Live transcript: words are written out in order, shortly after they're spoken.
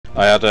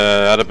I had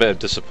a bit of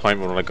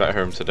disappointment when I got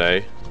home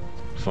today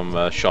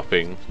from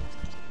shopping.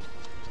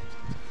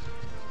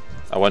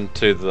 I went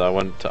to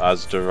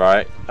Asda,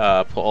 right?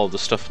 Put all the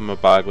stuff in my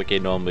bag like you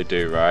normally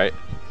do, right?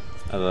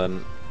 And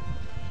then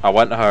I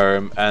went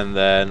home, and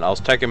then I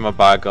was taking my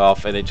bag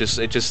off, and it just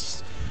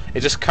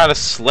kind of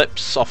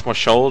slips off my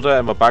shoulder,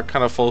 and my bag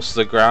kind of falls to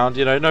the ground.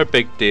 You know, no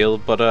big deal.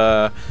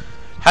 But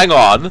hang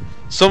on,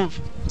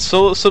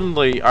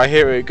 suddenly I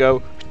hear it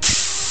go,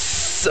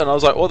 and I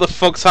was like, what the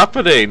fuck's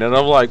happening? And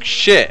I'm like,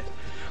 shit,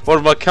 one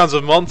of my cans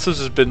of monsters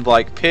has been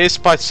like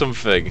pierced by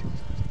something.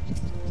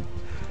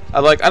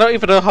 And like, I don't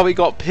even know how it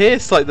got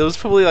pierced. Like, there was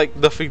probably like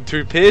nothing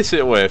to pierce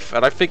it with,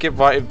 and I think it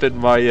might have been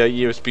my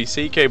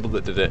USB-C cable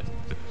that did it.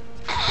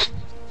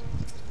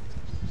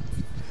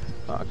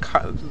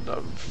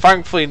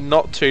 Thankfully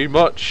not too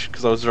much,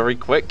 because I was very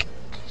quick.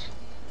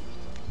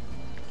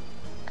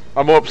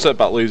 I'm more upset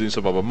about losing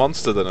some of a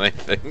monster than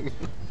anything.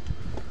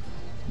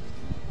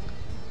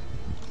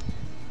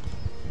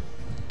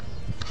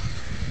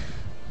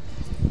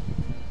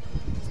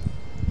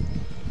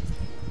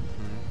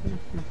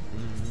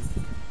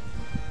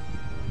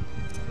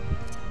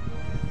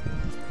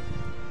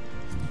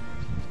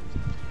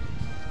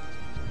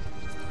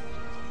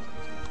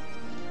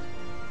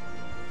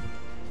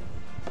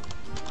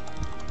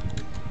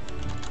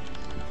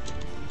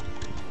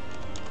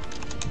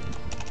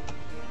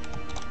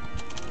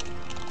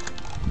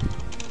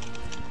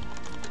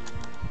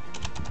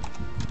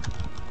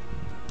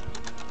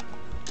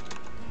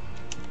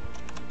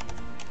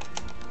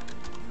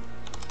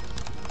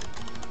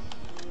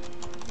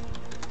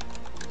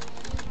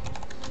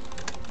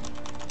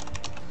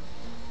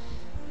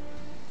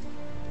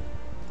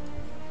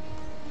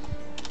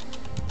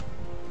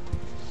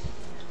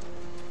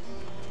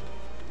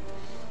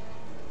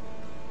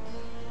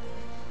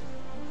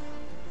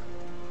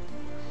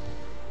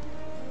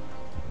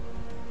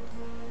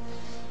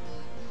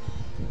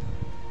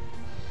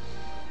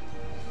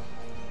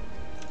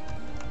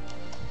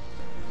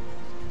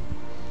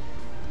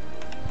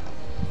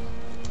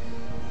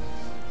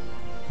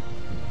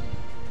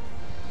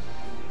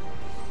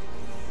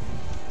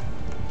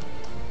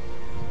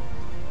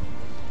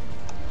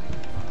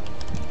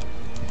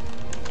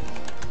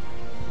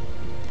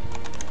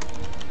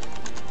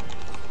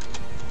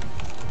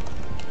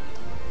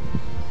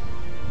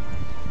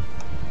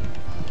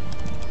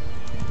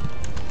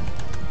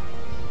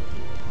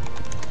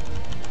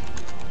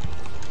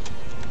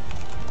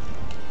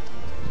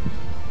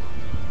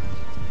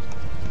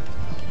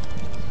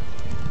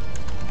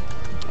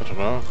 I don't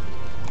know.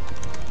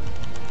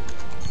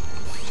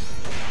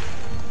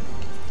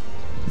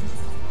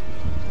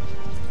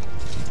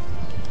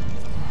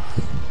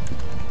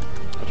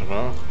 I don't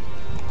know.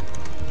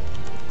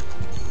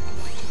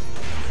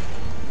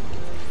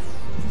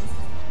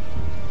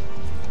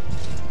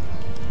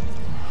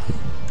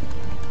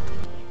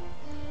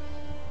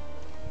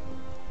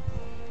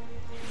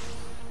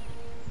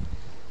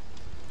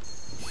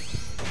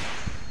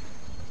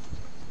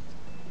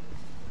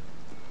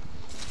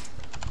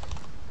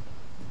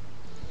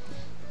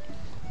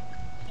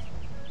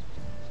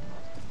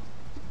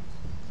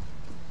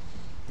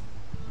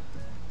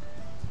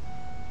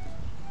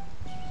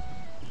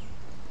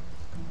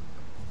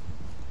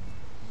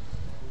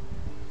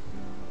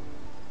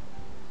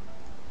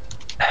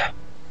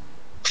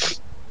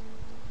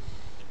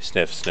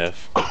 Sniff,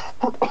 sniff.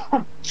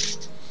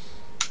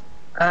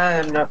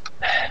 I'm not.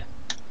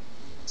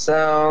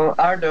 So,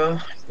 Ardo,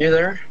 you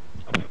there?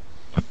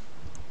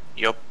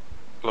 Yup.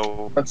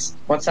 Hello.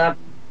 What's up?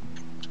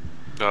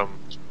 Not.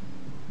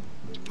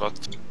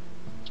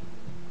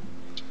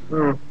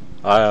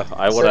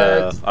 I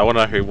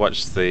wanna who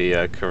watched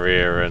the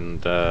Korea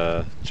and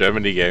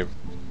Germany game.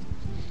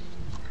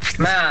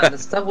 Man,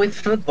 stop with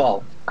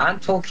football.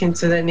 I'm talking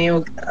to the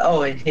new.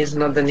 Oh, he's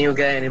not the new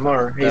guy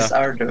anymore. He's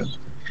Ardo.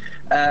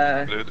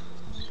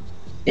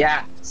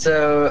 Yeah.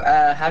 So,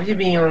 have you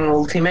been on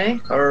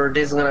Ultimate, or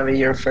this is gonna be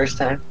your first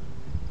time?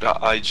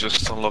 I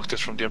just unlocked it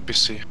from the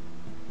NPC.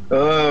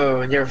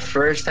 Oh, your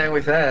first time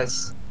with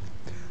us.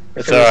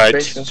 It's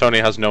alright. Tony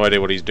has no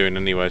idea what he's doing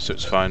anyway, so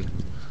it's fine.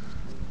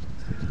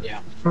 Yeah.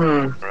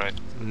 Right.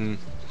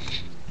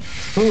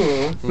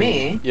 Who?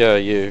 Me? Yeah,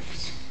 you.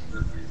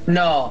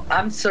 No,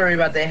 I'm sorry,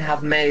 but they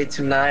have made it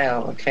to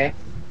Nile. Okay.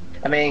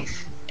 I mean,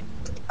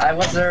 I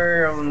was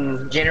there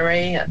on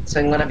January, so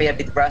I'm gonna be a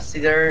bit rusty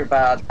there,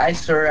 but I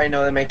swear I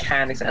know the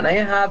mechanics, and I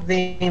have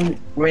been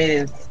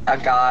reading a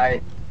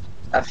guide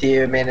a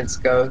few minutes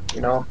ago,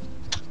 you know,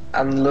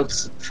 and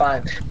looks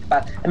fine.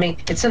 But I mean,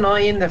 it's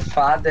annoying the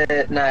fact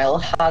that Nile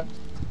had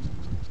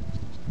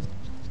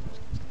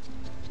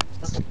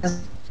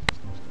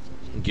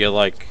You're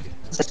like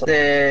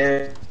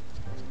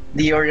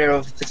the order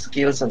of the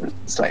skills, and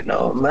it's like,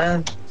 no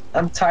man,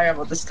 I'm tired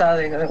of the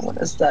studying. I don't want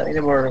to study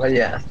anymore. But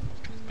yeah.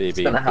 beep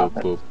beep boop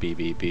boop beep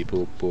beep beep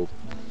boop boop.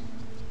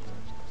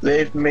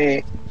 Leave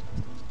me.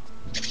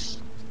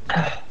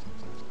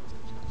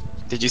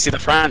 Did you see the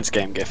France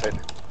game, Gifford?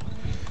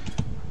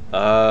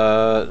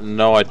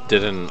 No, I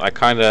didn't. I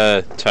kind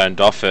of turned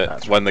off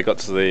it when they got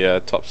to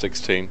the top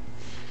 16.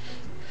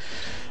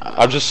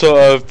 I'm just sort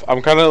of,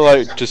 I'm kind of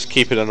like just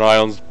keeping an eye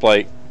on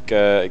like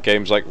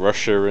games like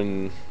Russia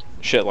and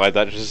shit like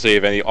that, just to see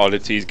if any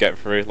oddities get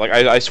through. Like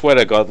I swear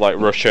to God, like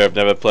Russia have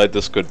never played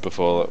this good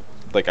before.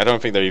 Like I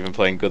don't think they're even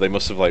playing good. They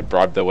must have like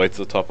bribed their way to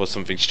the top or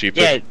something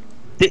stupid. Yeah.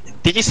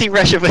 Did you see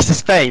Russia versus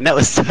Spain? That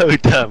was so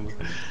dumb.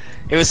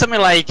 It was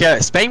something like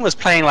Spain was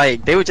playing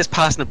like they were just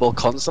passing the ball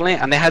constantly,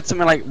 and they had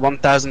something like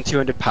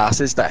 1,200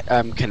 passes that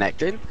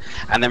connected,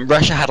 and then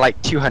Russia had like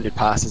 200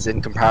 passes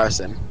in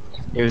comparison.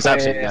 It was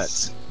absolutely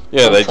nuts.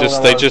 Yeah, they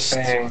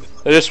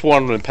just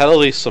won with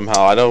penalties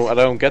somehow. I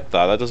don't get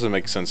that. That doesn't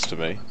make sense to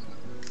me.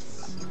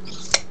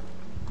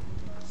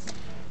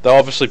 They're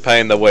obviously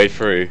paying their way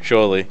through,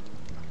 surely.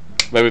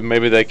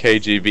 Maybe their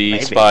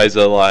KGB spies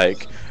are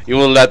like, you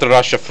will let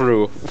Russia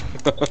through.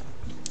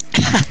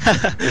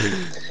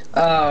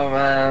 Oh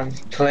man,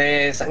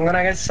 please. I'm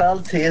gonna get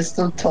salty. You're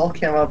still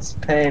talking about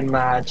Spain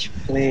match,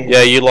 please.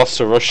 Yeah, you lost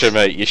to Russia,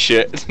 mate, you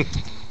shit.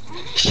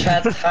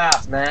 Shut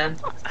up, man.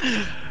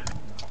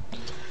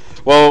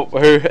 Well,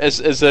 who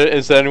is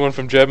there anyone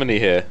from Germany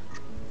here?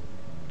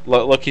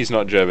 Lucky's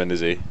not German,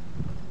 is he?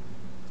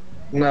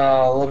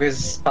 No, look, it's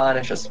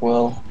Spanish as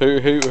well.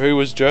 Who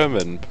was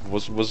German?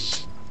 Was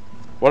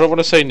I don't want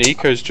to say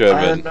Nico's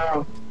German. I don't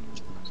know.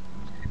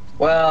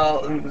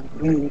 Well,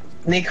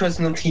 Nico's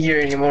not here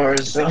anymore,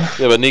 so...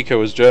 Yeah, but Nico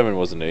was German,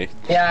 wasn't he?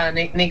 Yeah,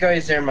 Nico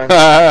is German.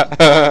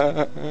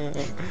 I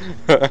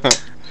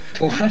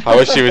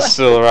wish he was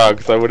still around,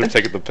 because I would have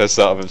taken the piss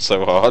out of him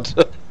so hard.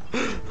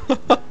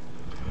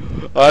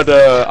 I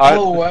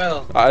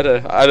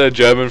had a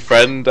German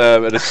friend,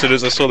 and as soon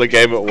as I saw the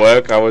game at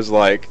work, I was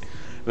like,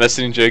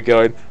 messaging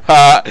going,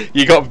 "Ha!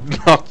 You got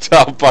knocked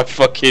out by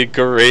fucking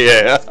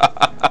Korea."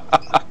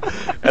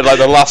 In like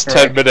the last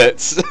 10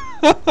 minutes.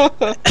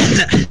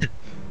 2-0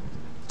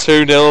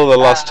 the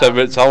last 10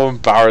 minutes. How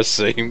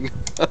embarrassing.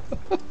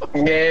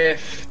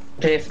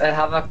 Keith, I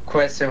have a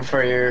question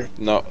for you.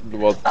 No,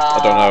 well, I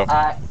don't know.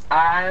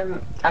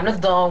 I'm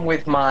not done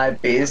with my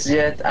base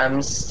yet.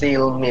 I'm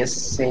still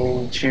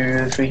missing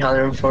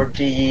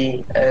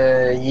 340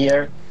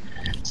 year.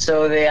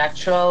 So the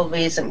actual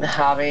base I'm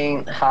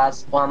having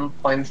has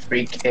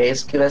 1.3k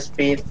skill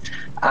speed,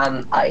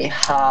 and I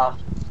have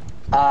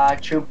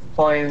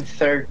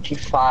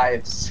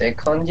 2.35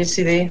 second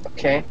GCD.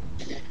 Okay.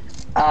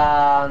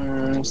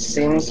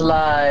 Seems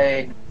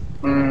like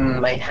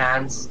my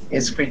hands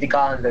is critical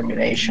on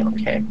determination.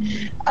 Okay,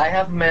 I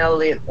have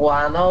melded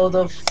 1 out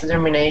of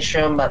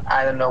determination, but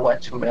I don't know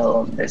what to meld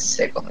on this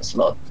second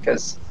slot,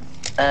 because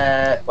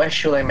what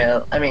should I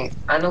meld? I mean,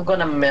 I'm not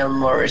gonna meld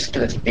more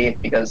skill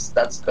speed because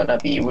that's gonna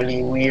be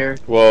really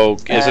weird. Well,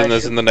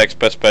 isn't the next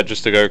best bet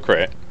just to go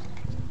crit?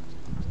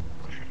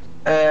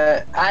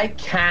 I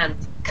can't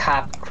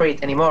cap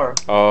crit anymore.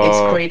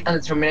 It's crit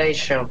and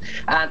determination,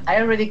 and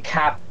I already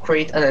cap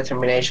crit and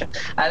determination.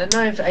 I don't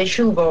know if I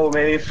should go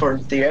maybe for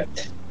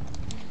direct.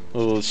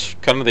 Well, it's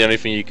kind of the only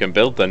thing you can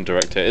build then,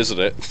 direct hit, isn't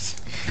it?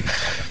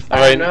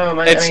 I know,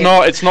 man, it's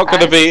not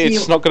gonna be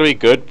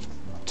good,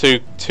 too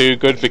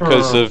good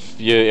because of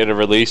you're in a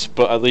release,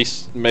 but at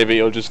least maybe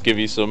it'll just give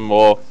you some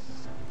more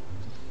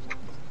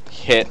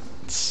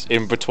hits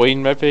in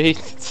between. Maybe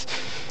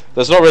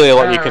there's not really a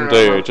lot you can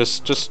do.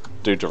 Just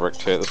do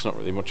direct hit. There's not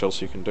really much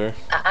else you can do.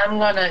 I'm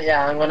gonna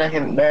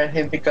hit direct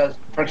hit because,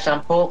 for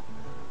example,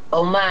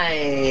 all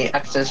my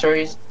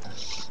accessories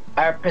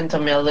are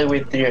pentamelee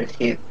with direct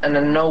hit, and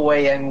in no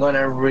way I'm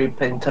gonna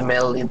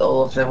re-pentamelee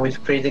all of them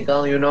with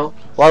critical. You know.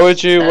 Why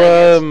would you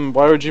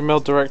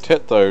meld direct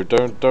hit though?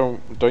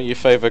 Don't you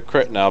favor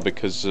crit now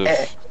because of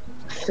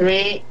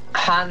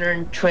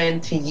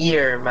 320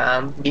 year,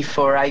 man,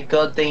 before I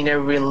got the inner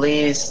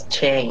release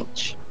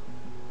change.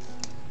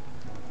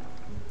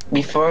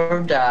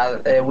 Before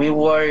that, we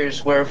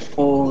warriors were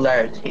full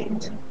direct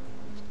hit.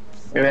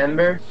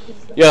 Remember?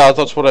 Yeah,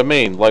 that's what I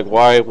mean. Like,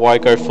 why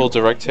go full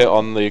direct hit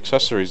on the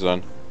accessories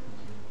then?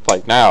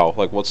 Like now,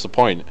 like what's the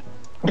point?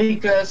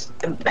 Because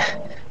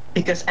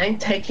I'm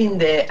taking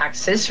the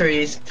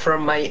accessories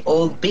from my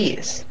old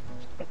beast,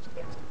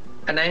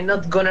 and I'm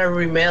not gonna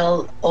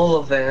remeld all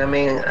of them. I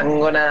mean, I'm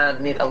gonna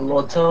need a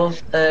lot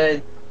of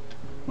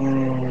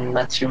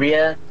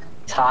material,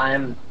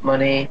 time,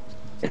 money,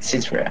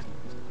 etc.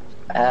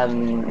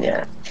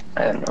 Yeah,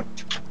 I don't know.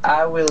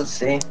 I will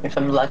see if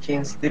I'm lucky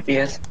in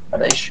DPS,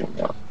 but I should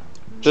not.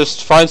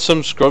 Just find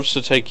some scrubs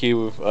to take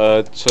you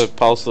to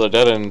Palace of the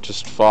Dead and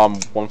just farm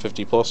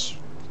 150 plus.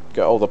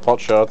 Get all the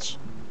pot shards.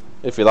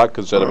 If you're that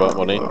concerned about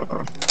money.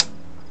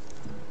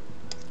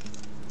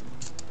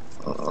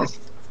 I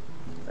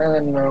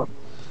don't know.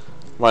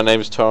 My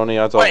name's Tony,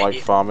 I don't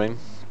like farming.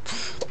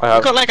 You've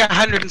got like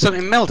 100 and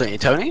something mil, don't you,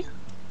 Tony?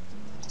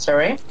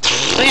 Sorry?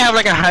 Don't you have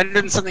like 100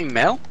 and something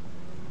mil?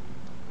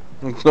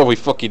 No, he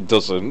fucking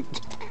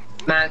doesn't.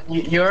 Man,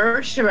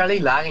 you're really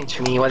lagging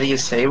to me. What do you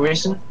say,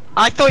 Wilson?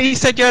 I thought you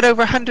said you had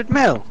over 100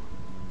 mil.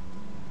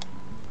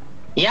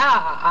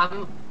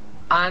 Yeah,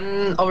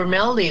 I'm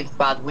overmelded,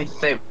 but with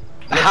the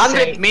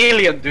 100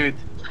 million, dude.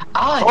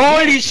 Oh,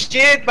 holy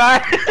shit,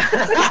 man!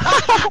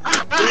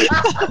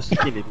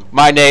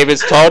 My name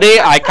is Tony.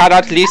 I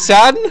cannot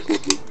listen.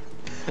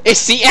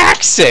 It's the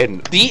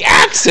accent! The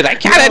accent! I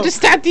can't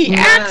understand the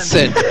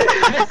accent!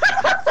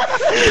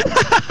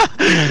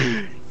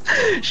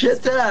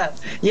 Shut up!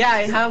 Yeah,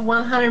 I have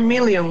 100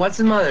 million. What's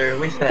the matter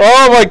with that?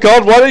 Oh my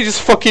god, why don't you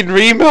just fucking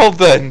remeld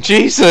then?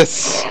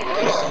 Jesus!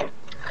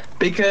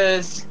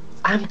 Because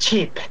I'm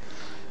cheap.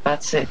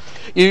 That's it.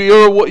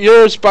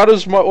 You're as bad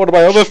as one of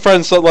my other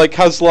friends that like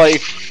has like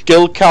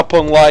guild cap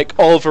on like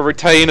all of her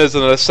retainers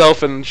and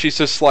herself, and she's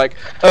just like,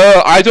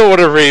 I don't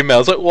want to remeld.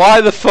 It's like, why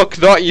the fuck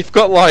not? You've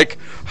got like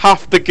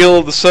half the guild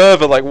of the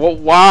server. Like, what?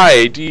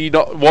 Why do you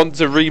not want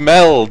to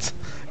remeld?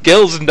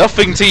 Guild's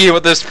nothing to you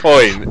at this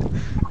point.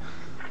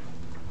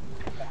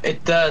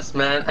 It does,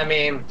 man. I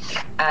mean,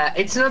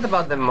 it's not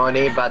about the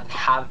money, but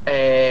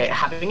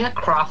having a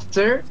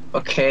crafter,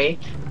 okay,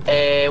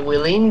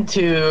 willing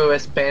to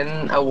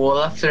spend a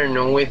whole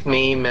afternoon with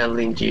me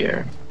melding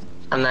gear,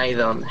 and I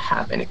don't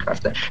have any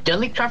crafter. The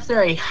only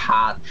crafter I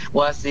had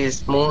was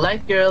this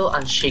Moonlight Girl,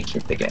 and she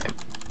quit the game.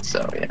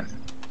 So yeah.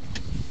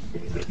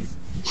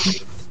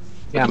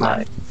 Yeah,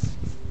 man.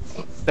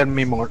 Tell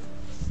me more.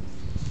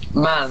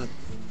 Man,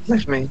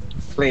 let me,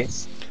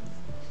 please.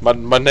 My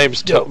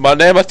name's my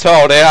name is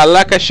Tony. I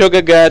like a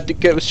sugar girl to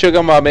get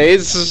sugar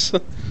mummies.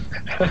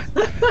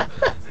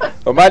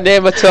 Well, my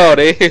name is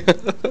Tony.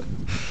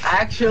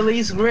 Actually,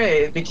 it's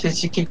great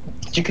because you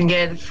can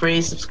get free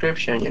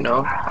subscription. You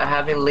know, I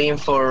have been lean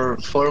for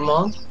 4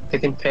 months. I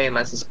can pay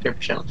my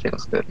subscription.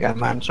 Feels good. Yeah,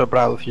 man. I'm so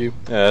proud of you.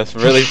 Yeah,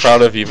 really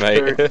proud of you,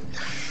 mate.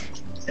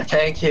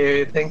 Thank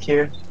you, thank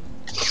you.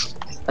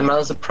 I'm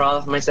also proud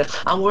of myself.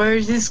 And where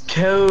is this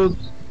code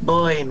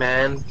boy,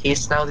 man?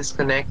 He's now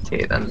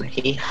disconnected and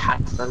he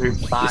has not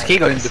replied. Is he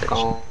going to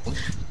come?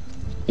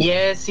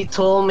 Yes, he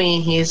told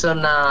me he's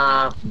on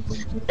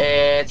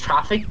a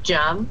traffic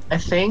jam, I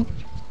think.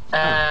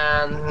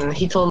 And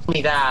he told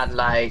me that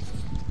like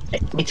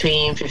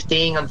between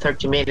 15 and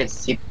 30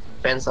 minutes, it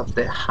depends of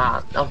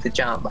the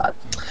jam. But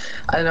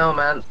I don't know,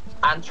 man.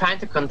 I'm trying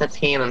to contact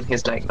him and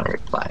he's like not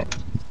replying.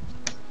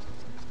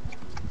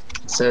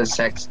 So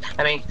sex.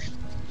 I mean,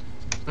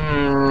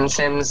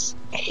 since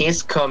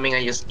he's coming,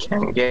 I just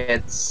can't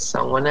get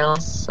someone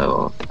else.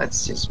 So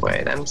let's just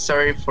wait. I'm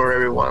sorry for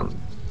everyone.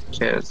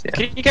 Cause, yeah.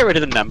 Can you get rid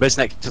of the numbers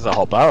next to the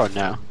hotbar or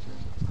no?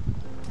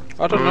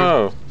 I don't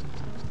know.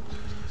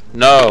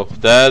 No,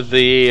 they're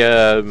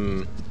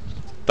the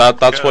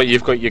that's what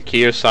you've got your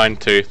key assigned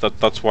to.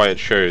 That's why it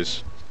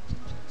shows.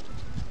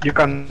 You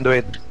can do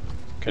it.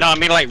 Okay. No, I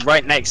mean like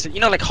right next to, you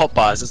know, like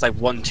hotbars. It's like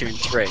 1, 2, and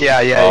 3. Yeah,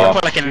 yeah, Oh. yeah.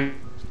 Put like an.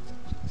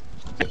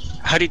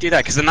 How do you do that?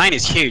 Because the 9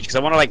 is huge. Because I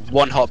want like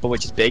one hotbar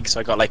which is big, so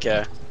I got like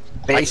a.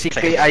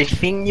 Basically, I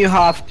think you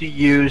have to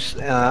use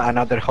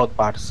another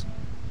hotbars.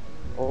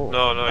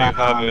 No, you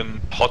have in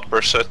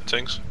hotbar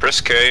settings.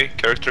 Press K,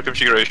 character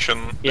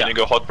configuration, Yeah. then you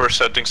go hotbar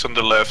settings on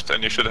the left,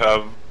 and you should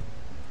have.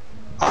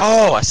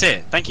 Oh, I see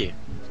it. Thank you.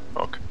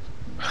 Okay.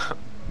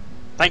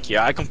 Thank you.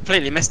 I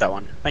completely missed that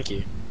one. Thank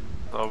you.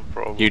 No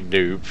problem. You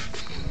noob.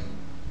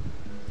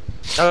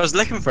 I was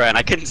looking for it and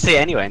I couldn't see it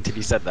anyway until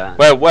you said that.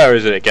 Where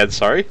is it again?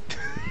 Sorry.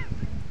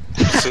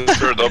 It's the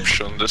third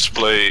option,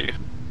 display.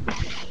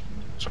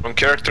 So on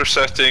character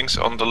settings,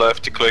 on the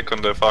left you click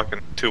on the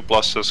fucking 2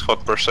 pluses,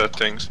 hotbar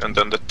settings, and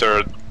then the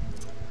third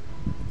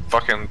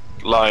fucking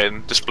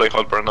line, display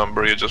hotbar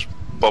number, you just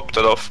pop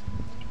that off.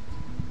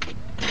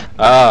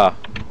 Ah,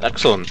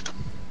 excellent.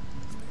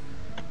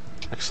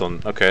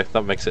 Excellent. Okay,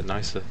 that makes it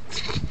nicer.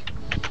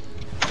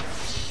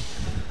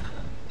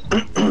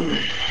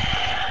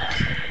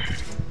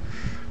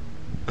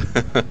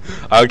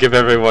 I'll give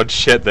everyone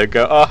shit. They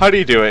go, oh, how do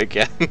you do it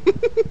again?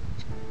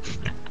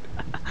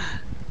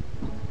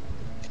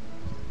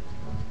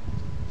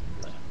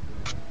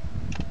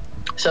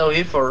 So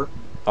Gifford,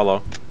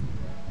 Hello.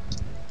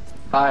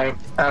 hi.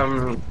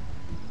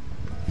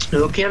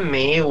 Look at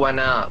me.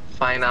 Wanna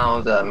find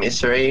out the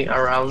mystery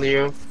around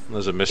you?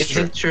 There's a Is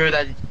mystery. it true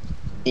that?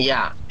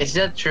 Yeah. Is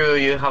that true?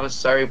 You have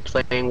started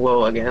playing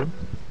WoW again?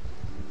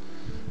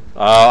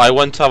 I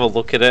went to have a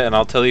look at it, and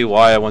I'll tell you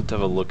why I went to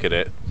have a look at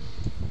it.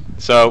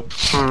 So,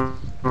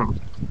 well,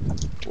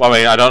 I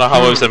mean, I don't know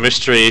how it was a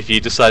mystery if you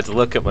decide to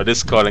look at my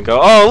Discord and go,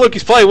 oh, look,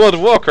 he's playing World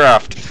of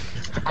Warcraft.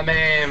 I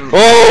mean.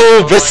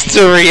 Oh,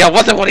 mystery! I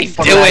wonder what he's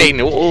For doing.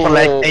 For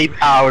like 8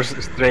 hours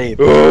straight.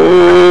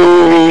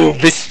 Oh,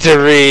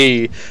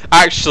 mystery!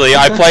 Actually,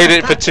 I played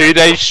it for 2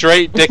 days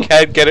straight,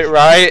 dickhead, get it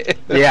right?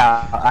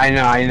 Yeah, I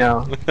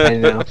know.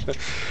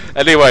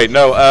 Anyway,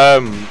 no,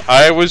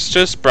 I was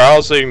just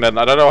browsing and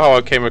I don't know how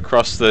I came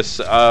across this.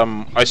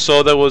 I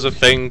saw there was a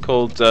thing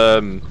called,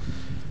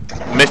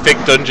 Mythic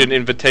Dungeon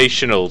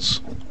Invitationals.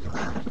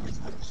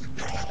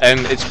 And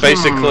it's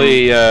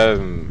basically,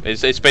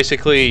 it's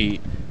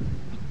basically,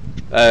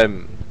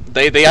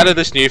 they added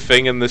this new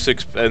thing in this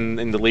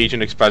in the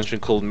Legion expansion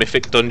called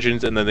Mythic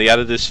Dungeons, and then they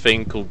added this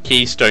thing called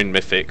Keystone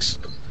Mythics.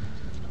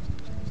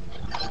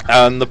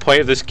 And the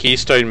point of this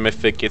Keystone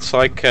Mythic, it's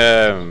like,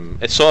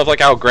 it's sort of like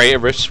how Greater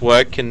Rifts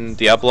work in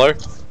Diablo.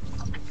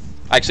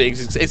 Actually,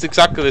 it's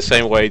exactly the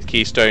same way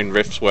Keystone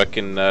Rifts work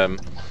in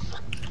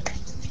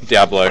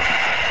Diablo.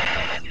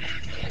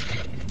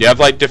 you have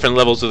like different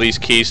levels of these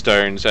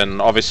keystones,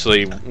 and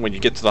obviously when you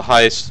get to the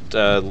highest,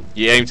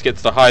 you aim to get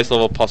to the highest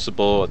level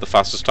possible at the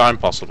fastest time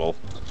possible.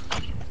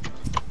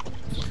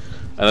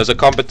 And there's a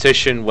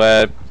competition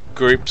where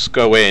groups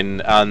go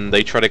in and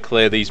they try to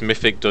clear these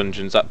mythic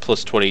dungeons at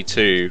plus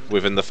 22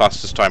 within the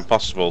fastest time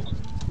possible.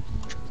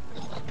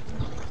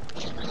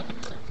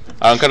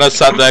 I'm kind of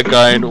sat there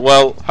going,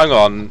 well, hang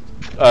on.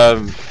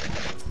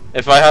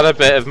 If I had a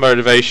bit of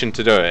motivation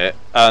to do it,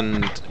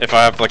 and if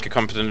I have like a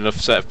competent enough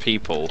set of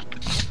people,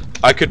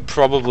 I could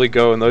probably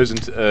go in those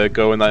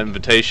go in that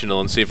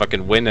invitational and see if I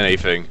can win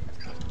anything.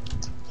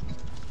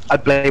 I'll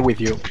play with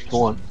you.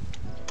 Go on.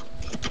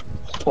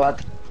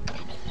 What?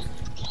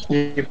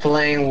 You're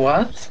playing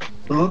what?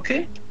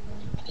 Lucky?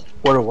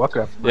 World of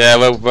Warcraft. Yeah,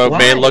 well me and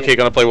Why? Lucky are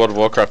gonna play World of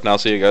Warcraft now.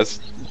 See you guys.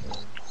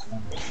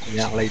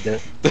 Yeah, like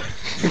that.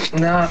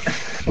 No.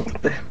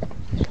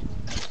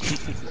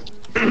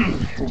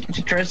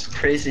 You're just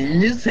crazy.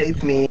 You just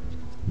hate me.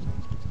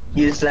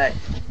 You just like,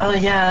 oh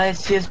yeah,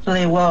 let's just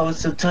play WoW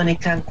so Tony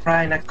can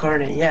cry in a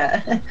corner.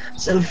 Yeah,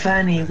 so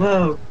funny.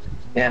 Whoa.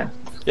 Yeah.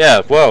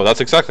 Yeah, whoa, that's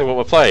exactly what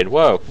we're playing.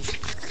 Whoa.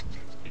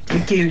 You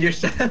kill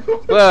yourself.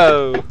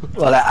 Whoa.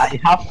 Well,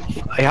 I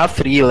have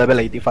 3 level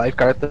 85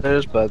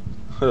 characters, but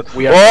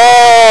we are.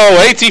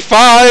 Whoa!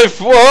 85!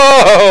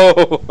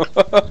 Whoa!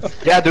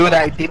 Yeah, dude,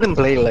 I didn't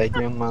play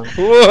Legend, man.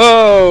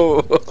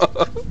 Whoa!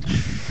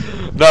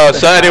 No,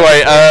 so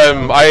anyway,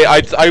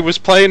 I was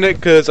playing it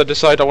because I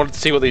decided I wanted to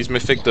see what these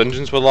mythic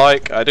dungeons were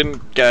like. I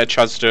didn't get a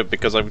chance to do it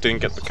because I didn't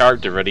get the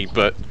character ready,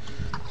 but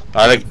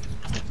I think.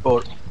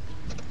 Or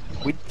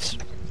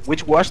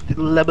which was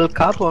the level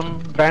cap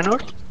on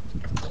Draenor?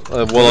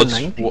 Warlords,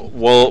 90?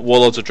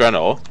 Warlords of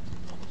Draenor.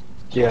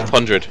 Yeah.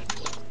 100.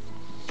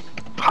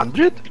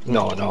 100?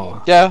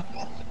 No. Yeah.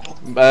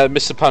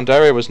 Mr.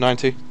 Pandaria was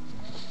 90.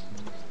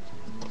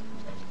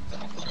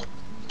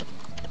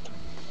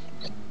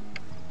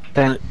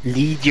 Then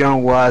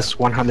Legion was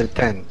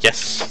 110.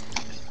 Yes.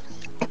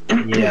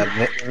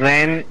 Yeah.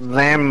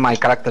 Then my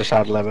characters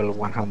are level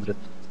 100.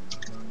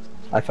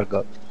 I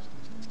forgot.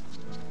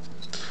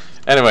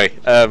 Anyway,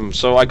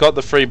 so I got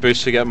the free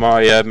boost to get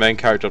my main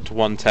character up to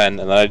 110,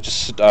 and then I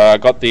just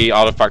got the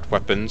artifact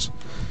weapons.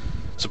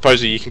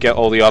 Supposedly you can get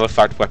all the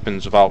artifact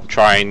weapons without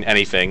trying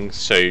anything,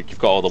 so you've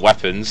got all the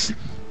weapons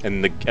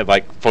in the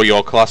like for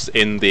your class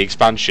in the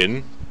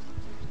expansion.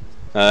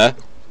 Then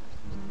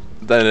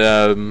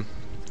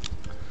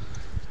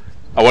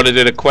I wanted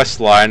to do a quest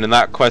line, and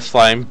that quest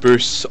line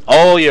boosts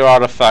all your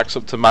artifacts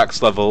up to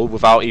max level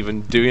without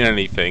even doing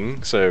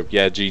anything. So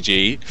yeah,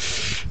 GG.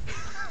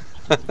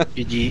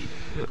 GG.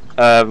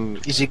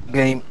 Easy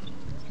game.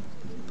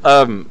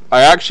 I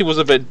actually was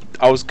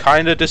I was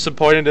kind of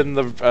disappointed in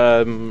the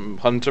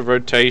hunter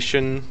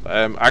rotation.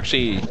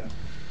 Actually,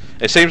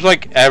 it seems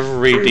like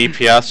every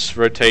DPS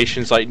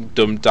rotation is like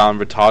dumbed down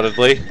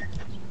retardedly.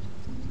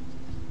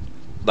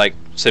 Like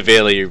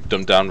severely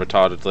dumbed down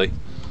retardedly.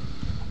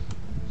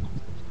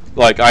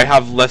 Like I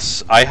have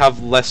less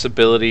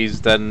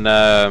abilities than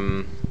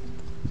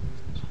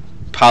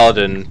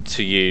Paladin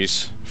to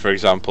use, for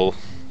example.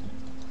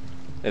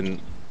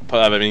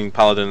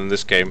 Paladin in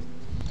this game.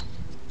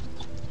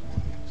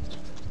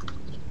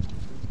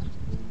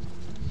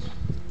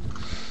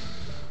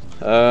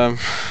 I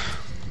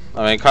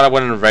kind of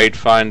went in Raid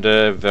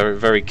Finder,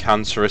 very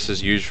cancerous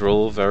as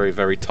usual,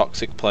 very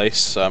toxic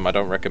place. I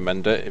don't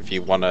recommend it if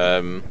you want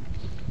to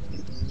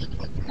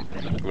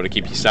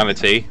keep your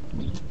sanity.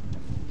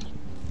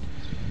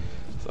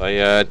 So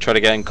I tried to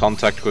get in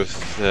contact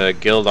with the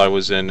guild I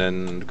was in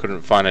and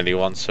couldn't find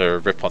anyone, so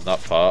rip on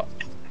that part.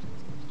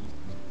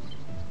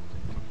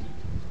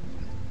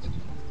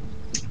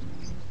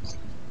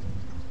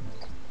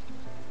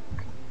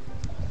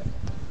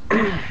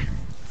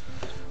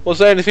 Was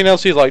there anything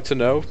else you'd like to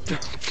know?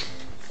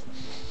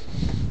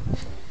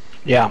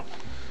 Yeah.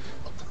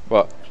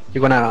 What?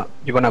 You gonna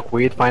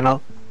quit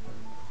final?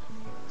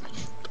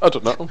 I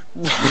don't know.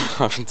 I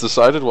haven't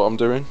decided what I'm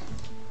doing.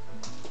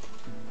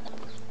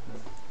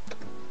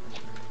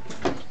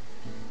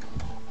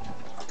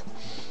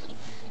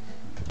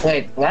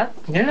 Wait, what?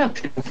 You're not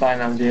playing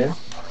final, dude.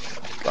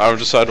 I haven't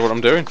decided what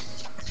I'm doing.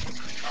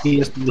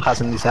 He still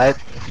hasn't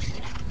decided.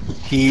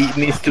 He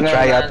needs to No,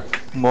 try man.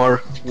 out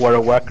more World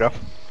of Warcraft.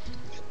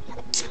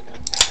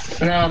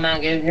 No,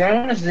 man, if you're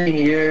honestly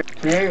here,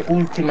 you're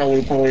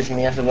ultimately playing with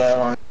me as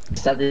well on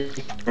static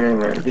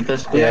forever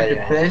because we are the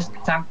Yeah. best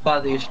tank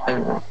buddies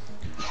ever.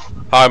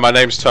 Hi, my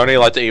name's Tony. I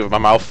like to eat with my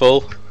mouth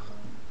full.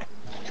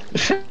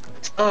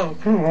 Oh,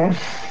 come on.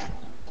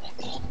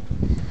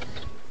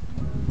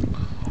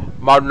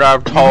 My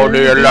name's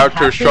Tony. I like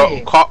to happy.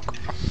 suck cock.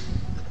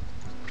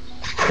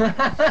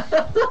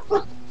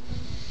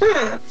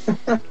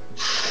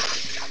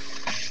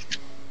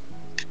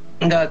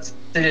 God,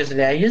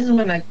 seriously, I just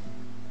wanna.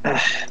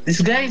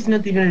 This guy is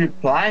not even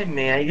replying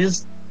me. I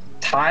just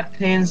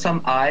typed in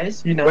some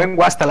eyes, you know. When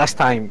was the last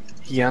time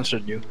he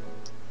answered you?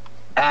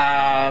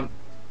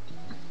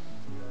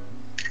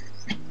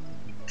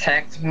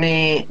 Text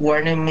me,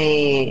 warning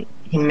me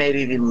he may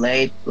be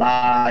late,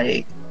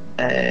 like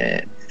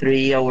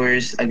 3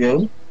 hours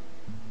ago.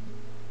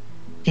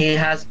 he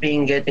has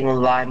been getting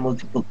online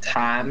multiple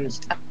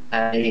times.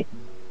 I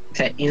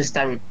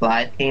instant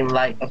replied him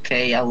like,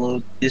 okay, I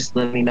will just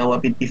let me know a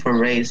bit before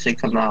race so I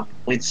come up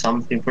with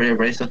something for the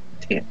rest of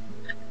the team.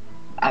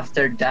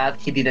 After that,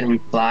 he didn't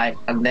reply,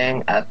 and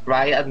then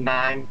right at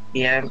 9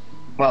 p.m.,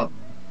 well,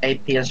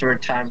 8 p.m. server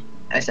time,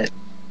 I said,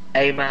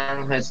 hey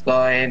man, how's it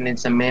going?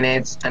 It's a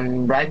minute,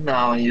 and right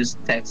now I'm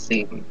just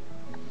texting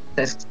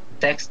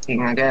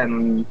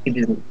again. He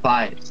didn't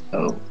reply,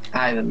 so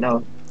I don't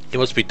know. He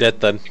must be dead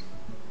then.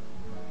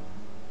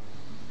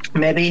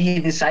 Maybe he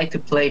decided to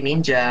play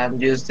ninja and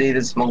just did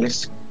the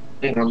smallest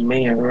thing on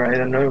me, or I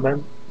don't know,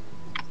 man.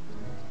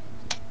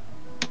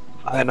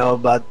 I know,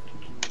 but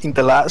in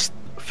the last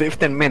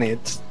 15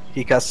 minutes,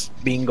 he has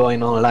been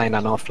going online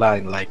and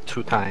offline like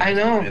 2 times. I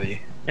know.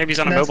 Already. Maybe he's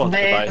on a That's mobile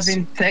why device. I've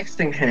been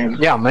texting him.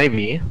 Yeah,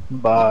 maybe,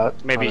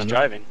 but Maybe I he's don't know.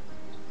 driving.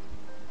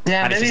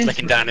 Yeah, And he's maybe. just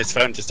looking down his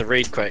phone just to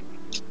read quick.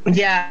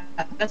 Yeah,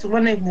 that's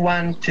what I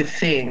want to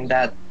think,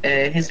 that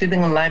he's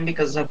getting online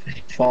because of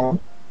his phone,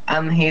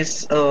 and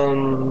he's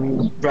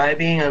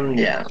driving, and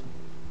yeah,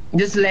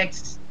 just like,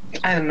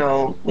 I don't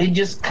know, we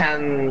just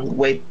can't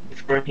wait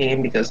for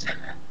him because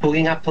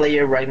pulling a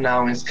player right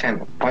now is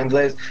kind of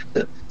pointless.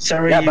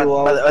 Sorry, Yeah, you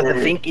all. but the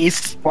for thing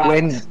is, what?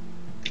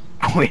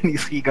 when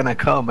is he gonna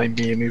come? I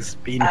mean, it's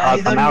been I half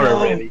an don't hour know.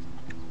 already.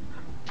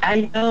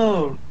 I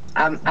know.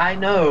 I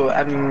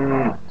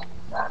know.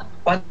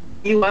 What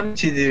do you want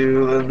to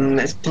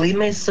do? Split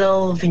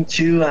myself in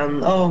two,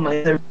 and oh,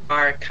 my other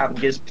part can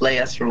just play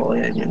as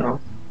Royan, you know.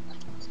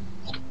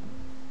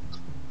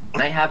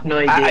 I have no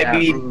idea.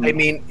 I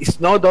mean, it's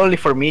not only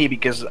for me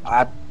because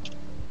I'm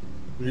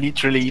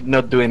literally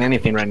not doing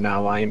anything right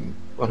now. I'm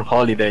on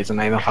holidays and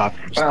I don't have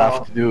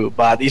stuff to do.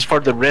 But it's for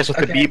the rest of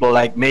the Okay. people.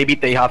 Like maybe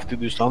they have to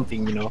do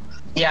something, you know.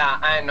 Yeah,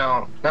 I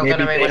know. Not Maybe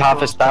gonna make they my have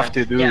full stuff point.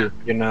 to do, Yeah.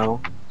 you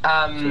know.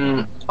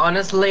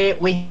 Honestly,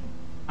 we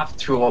have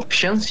 2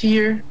 options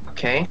here.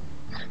 Okay.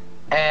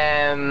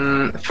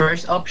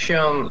 First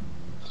option,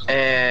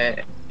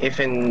 if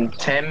in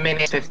 10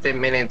 minutes,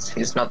 15 minutes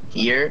he's not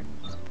here,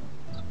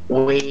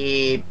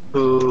 we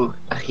put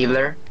a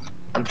healer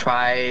and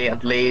try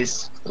at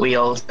least we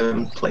all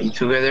 7 play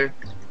together.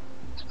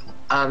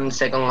 And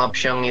second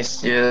option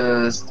is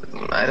just,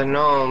 I don't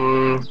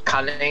know,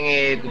 calling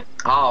it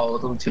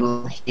out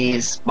until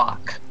he's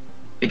back,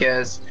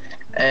 because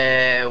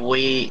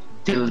we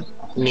still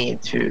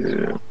need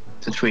to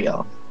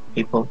trial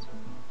people.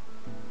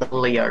 Not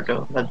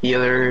Leonardo, but the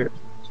other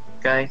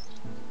guy.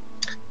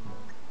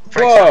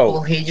 For Whoa.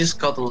 example, he just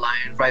got a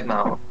lion right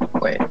now.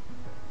 Wait.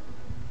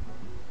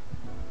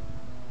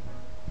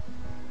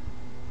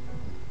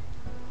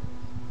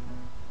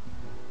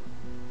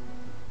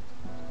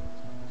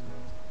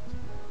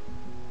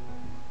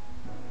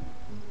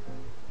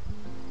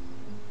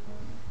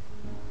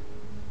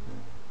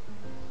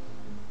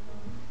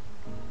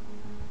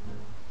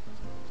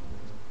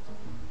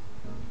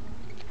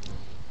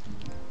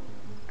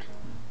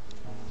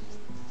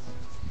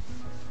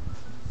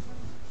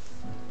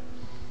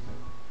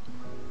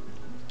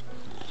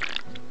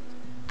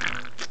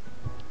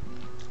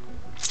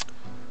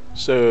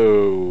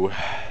 So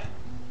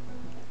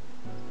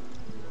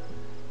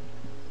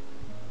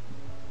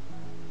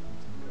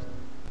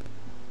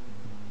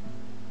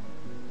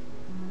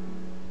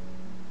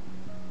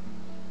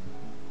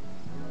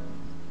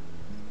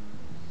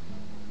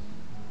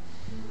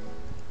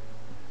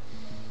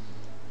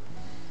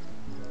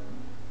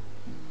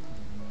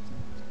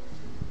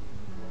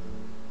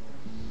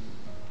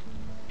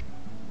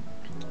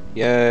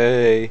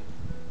yay.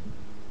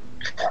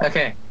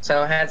 Okay,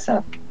 so heads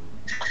up.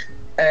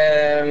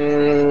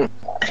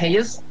 He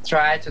just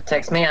tried to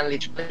text me and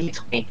literally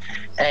told me,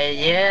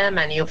 yeah,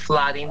 my new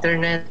flat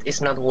internet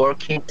is not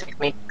working,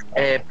 technique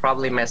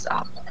probably messed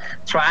up.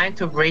 Trying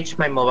to reach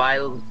my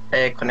mobile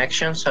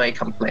connection so I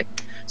can play.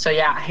 So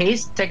yeah,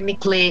 he's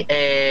technically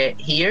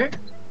here.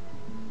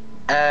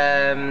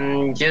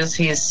 Just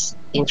his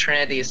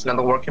internet is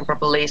not working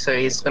properly, so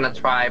he's gonna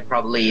try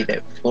probably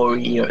the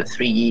 4G or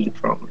 3G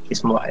from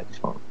his mobile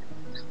phone.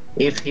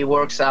 If he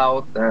works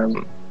out,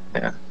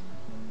 yeah.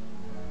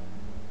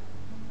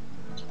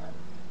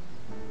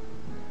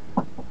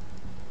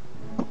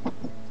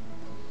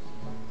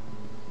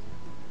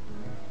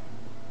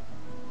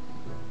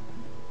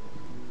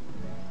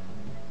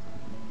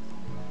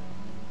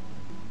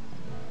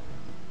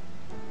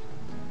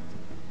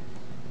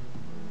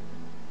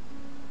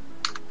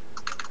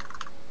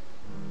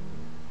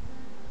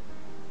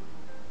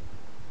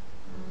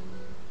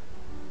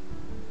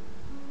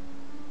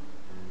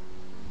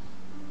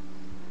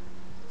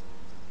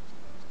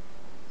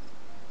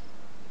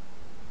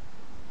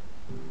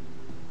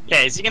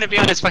 Yeah, is he gonna be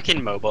on his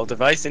fucking mobile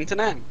device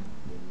internet?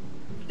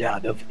 Yeah, I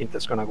don't think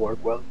that's gonna work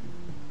well.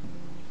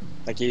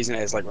 Like using it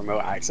as like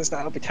remote access?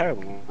 That'll be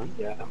terrible, man.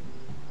 Yeah.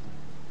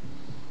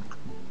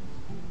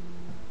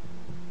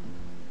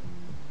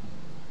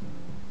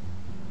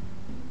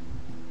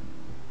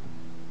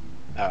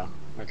 Oh,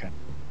 okay.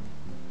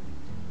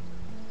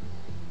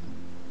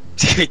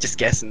 Just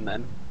guessing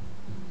then.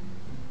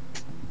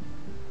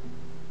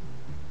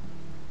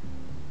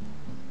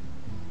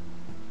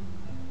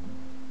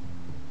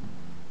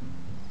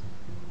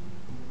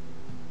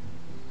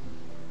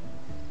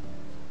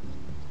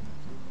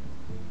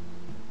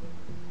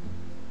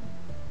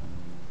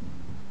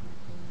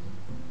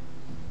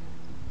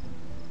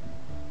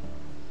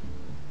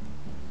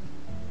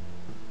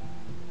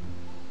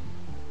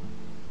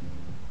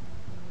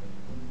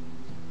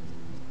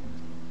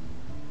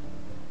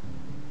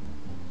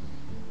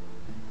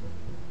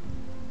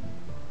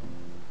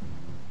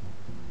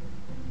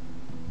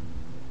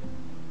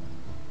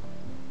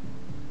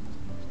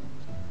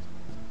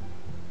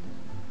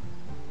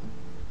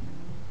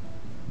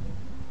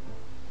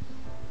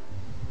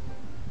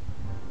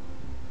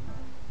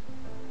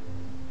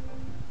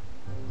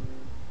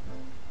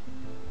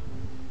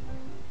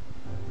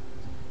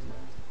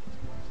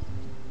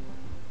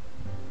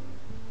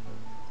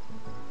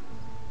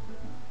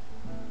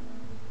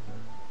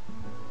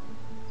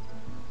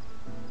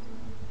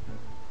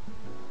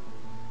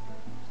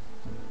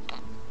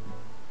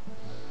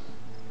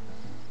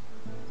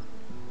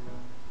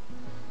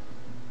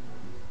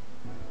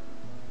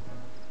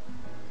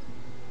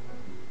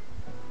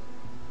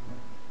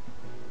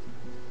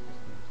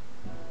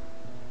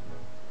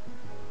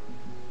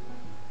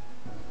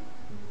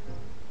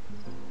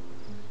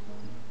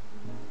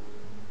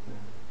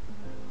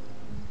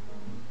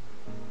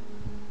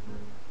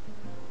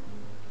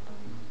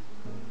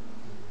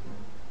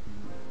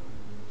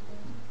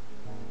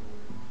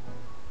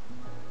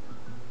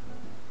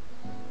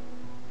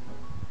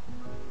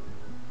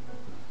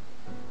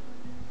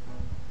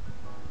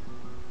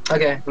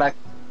 Okay, like,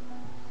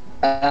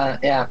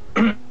 yeah.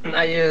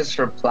 I just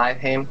replied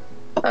him,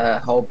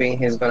 hoping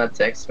he's gonna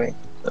text me.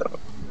 So.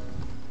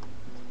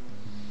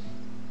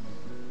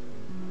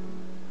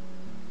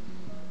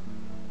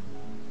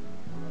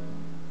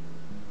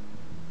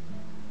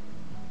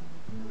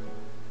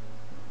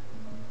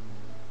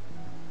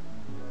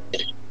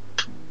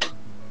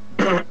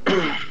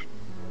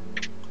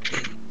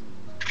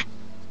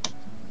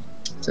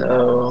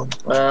 So,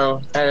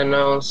 well, I don't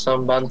know,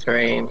 some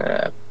bantering.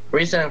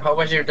 Reason, how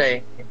was your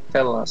day?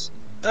 Tell us.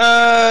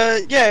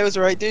 Yeah, it was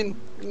alright, dude.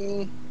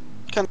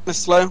 Kind of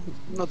slow,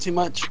 not too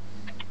much.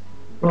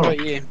 What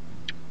about you? You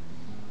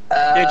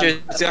had your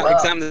Well,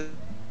 exam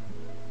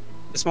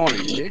this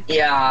morning, did you?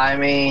 yeah, I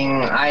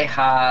mean, I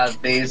had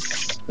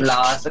this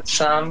last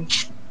exam.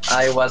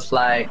 I was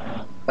like,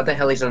 what the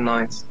hell is the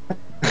noise?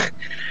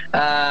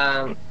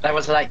 I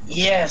was like,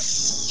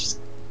 yes,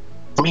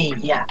 me,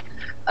 yeah.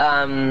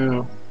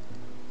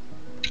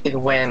 It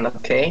went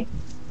okay.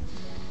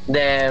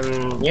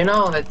 Then, you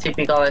know, the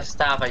typical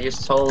stuff I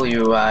just told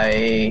you.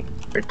 I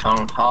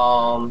returned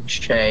home,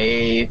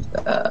 shaved,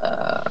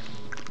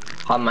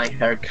 had my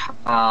hair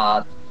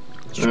cut.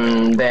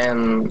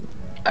 Then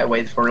I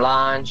wait for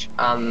lunch.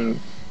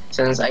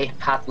 Since I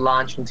had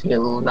lunch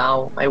until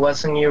now, I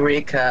was in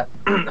Eureka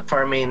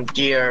farming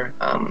gear,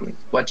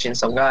 watching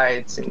some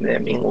guides in the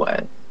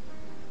meanwhile.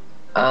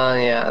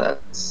 Yeah,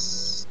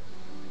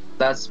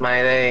 that's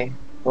my day.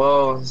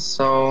 Whoa,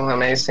 so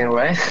amazing,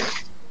 right?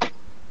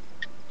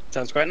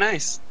 Sounds quite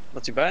nice.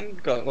 Not too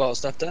bad. Got a lot of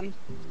stuff done.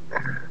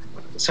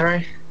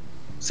 Sorry?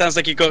 Sounds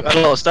like you got a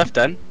lot of stuff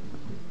done.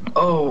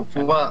 Oh,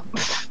 well.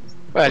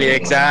 Well, your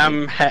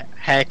exam,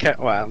 haircut.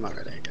 Well, not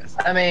really, I guess.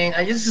 I mean,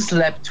 I just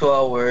slept 2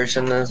 hours,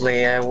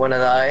 honestly. I wanna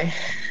die.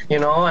 You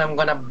know, I'm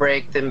gonna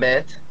break the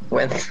bed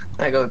when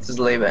I go to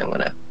sleep.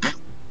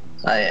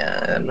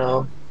 I don't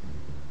know.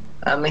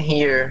 I'm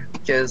here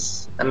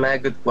because I'm a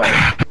good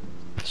wife.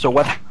 So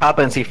what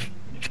happens if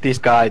this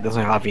guy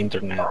doesn't have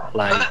internet?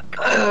 Like,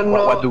 I don't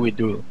know. what do we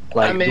do?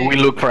 Like, I mean- do we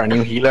look for a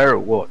new healer or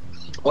what?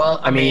 Well,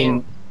 I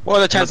mean, What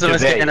are the chances of Not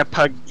us today. getting a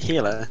pug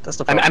healer? That's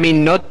the I problem.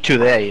 mean, not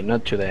today,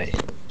 not today.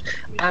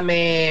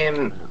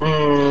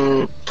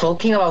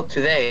 Talking about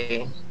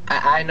today,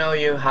 I know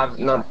you have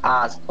not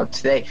asked for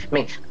today. I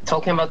mean,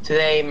 talking about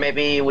today,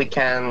 maybe we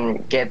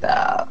can get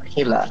a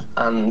healer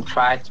and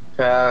try to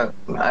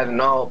put, I don't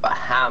know,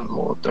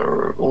 Bahamut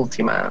or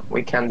Ultima.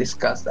 We can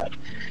discuss that.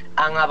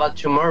 And about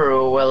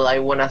tomorrow, well, I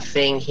wanna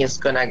think he's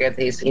gonna get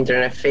his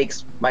internet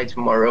fixed by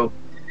tomorrow.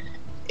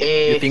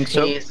 You think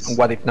so? he's-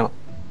 What if not?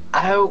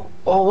 I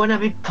wanna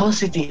be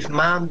positive,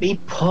 man. Be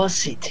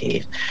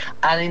positive.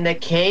 And in the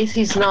case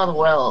he's not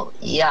well,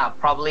 yeah,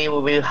 probably we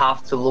will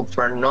have to look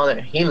for another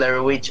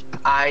healer, which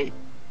I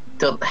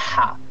don't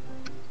have.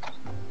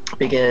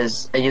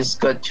 Because I just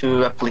got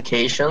 2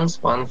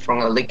 applications, one from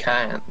Alika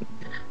and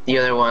the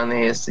other one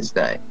is this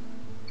guy.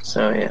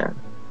 So yeah.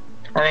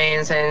 I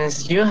mean,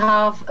 since you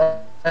have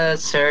a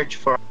search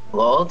for a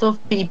lot of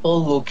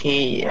people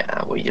looking,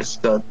 yeah, we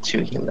just got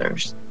 2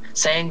 healers.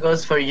 Same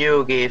goes for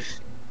you, Giff.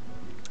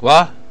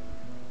 What?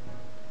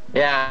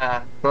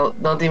 Yeah,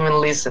 not even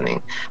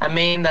listening. I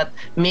mean that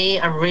me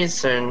and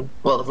Reason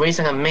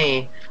and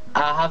me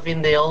have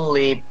been the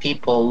only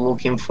people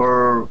looking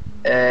for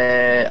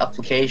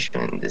application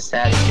in the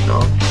set, you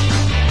know?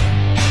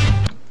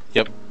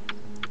 Yep.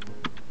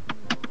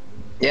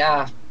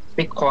 Yeah,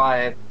 be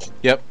quiet.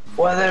 Yep.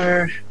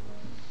 Whatever.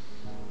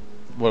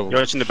 Well,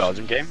 You're watching the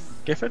Belgium game,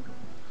 Gifford?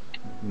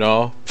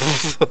 no.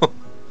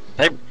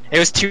 It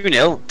was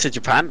 2-0 to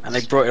Japan, and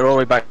they brought it all the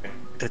way back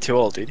to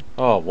 2-all, dude.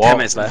 Oh, 10 what?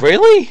 minutes left.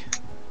 Really?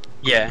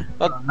 Yeah,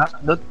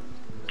 Not,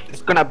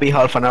 it's gonna be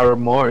half an hour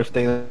more if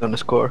they don't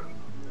score.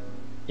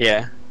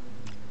 yeah.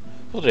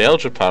 Bloody hell,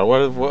 Japan.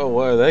 Where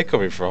are they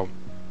coming from?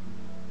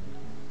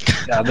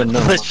 Yeah, I don't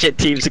All know. the shit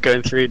teams are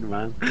going through,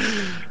 man.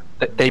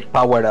 They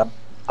powered up,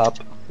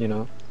 you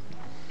know.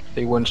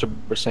 They won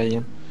Super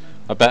Saiyan.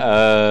 I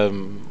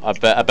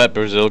bet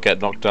Brazil get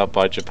knocked out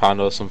by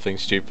Japan or something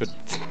stupid.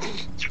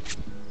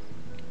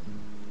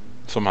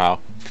 Somehow.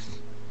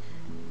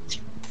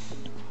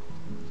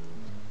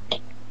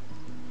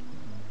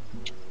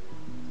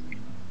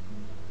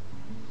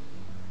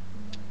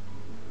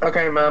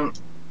 Okay, ma'am.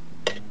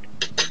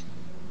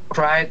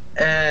 Right,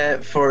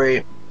 for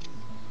it.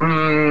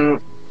 I'm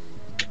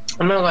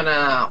not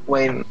gonna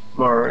wait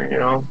more, you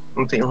know,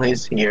 until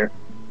he's here.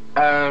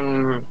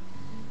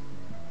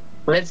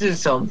 Let's do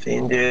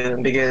something,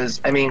 dude,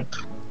 because, I mean,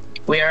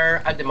 we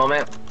are at the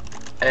moment,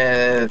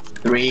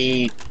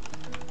 three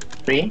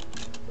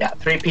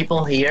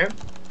people here.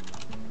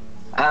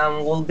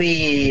 Will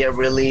be a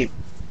really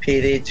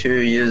pity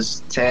to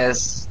just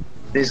test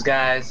these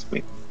guys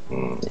with,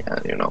 yeah,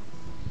 you know.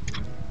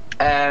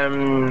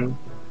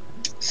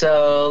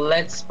 So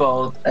let's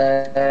vote.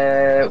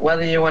 What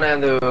do you wanna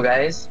do,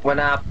 guys?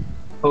 Wanna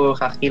put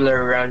a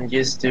healer around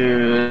just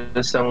to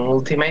do some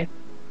ultimate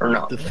or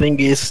no? The thing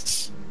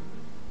is,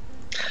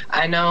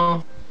 I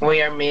know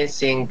we are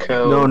missing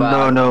code.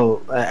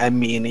 no. I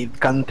mean, it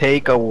can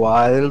take a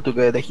while to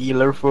get a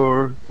healer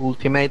for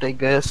Ultimate, I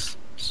guess.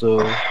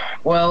 So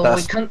Well,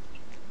 that's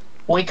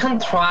we can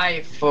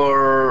try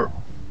for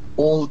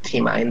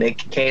Ultima in the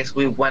case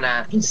we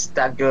wanna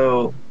insta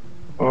go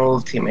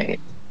Ultimate.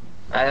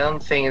 I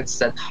don't think it's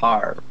that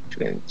hard to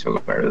go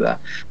to that.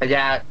 But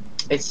yeah,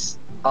 it's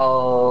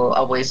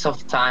a waste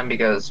of time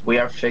because we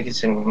are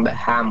focusing the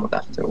Hamlet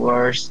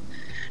afterwards.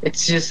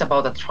 It's just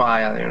about a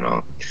trial, you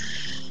know.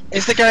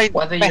 Is the guy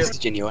What do you?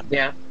 messaging you on?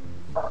 Yeah.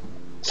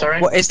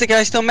 Sorry. What is the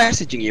guy still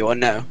messaging you or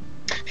no?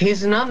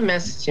 He's not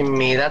messaging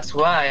me. That's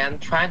why I'm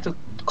trying to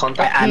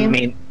contact I him.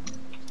 mean,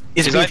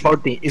 it's Is been that-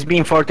 40. It's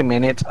been 40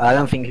 minutes. I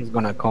don't think he's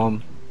gonna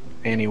come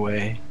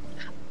anyway.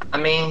 I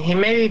mean, he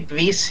may be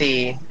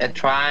busy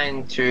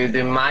trying to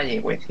do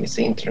magic with his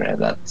internet.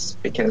 That's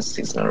because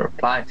he's not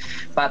replying.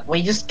 But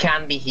we just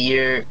can't be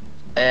here,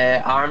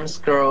 arms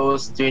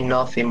crossed, doing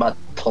nothing but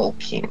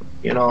talking.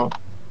 You know,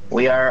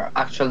 we are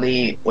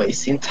actually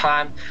wasting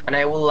time, and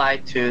I would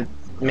like to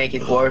make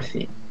it worth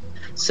it.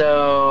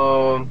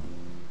 So,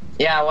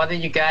 yeah, what do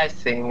you guys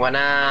think?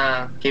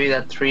 Wanna give it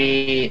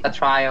a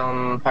try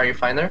on Party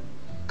Finder?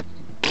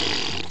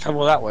 How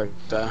will that work?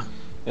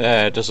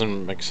 Yeah, it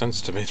doesn't make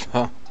sense to me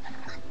though.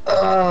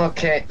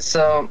 Okay,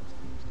 so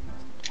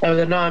I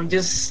don't know. I'm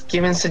just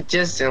giving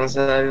suggestions.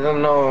 I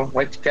don't know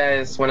what you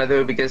guys want to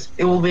do because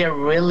it will be a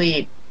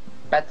really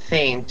bad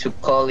thing to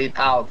call it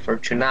out for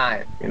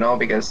tonight. You know,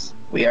 because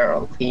we are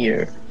all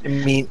here. I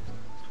mean,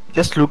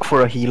 just look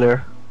for a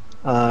healer,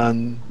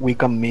 and we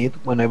can meet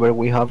whenever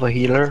we have a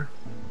healer,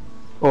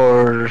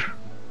 or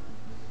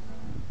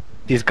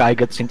this guy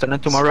gets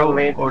internet tomorrow,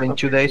 or in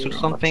 2 days or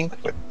something.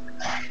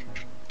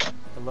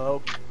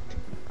 Hello?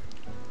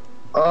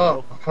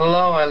 Oh,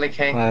 hello,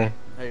 LK. Hi.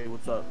 Hey,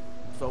 what's up?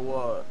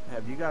 So,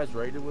 have you guys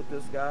raided with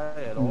this guy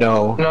at all?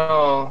 No.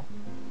 No,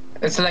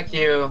 it's like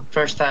you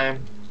first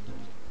time.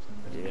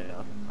 Yeah,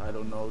 I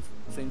don't know.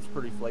 Seems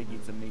pretty flaky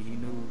to me. He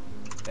knew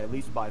at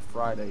least by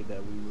Friday that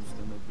we was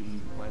gonna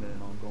be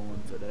planning on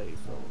going today,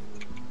 so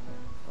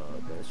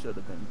that should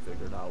have been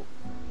figured out.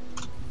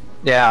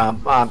 Yeah,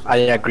 I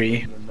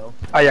agree. You know?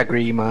 I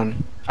agree,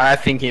 man. I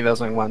think he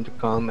doesn't want to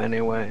come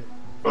anyway.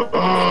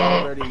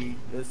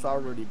 It's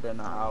already been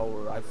an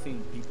hour. I've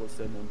seen people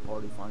sitting in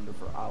Party Finder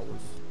for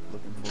hours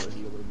looking for a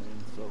healer,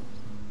 man. So,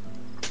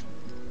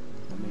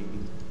 I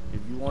mean, if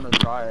you want to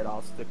try it,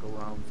 I'll stick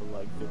around for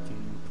like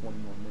 15, 20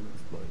 more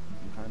minutes. But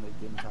I'm kind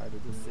of getting tired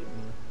of just sitting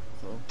here.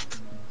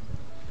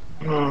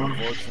 So,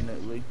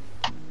 unfortunately.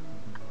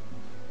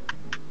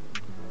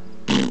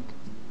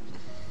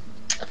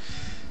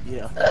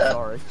 Yeah,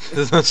 sorry.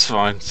 That's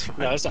fine. It's fine.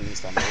 No, that's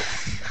understandable.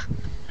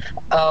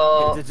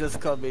 Oh, To just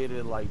come in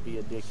and like be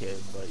a dickhead,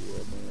 but yeah,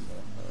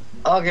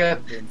 man. okay.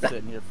 I've been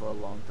sitting here for a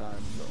long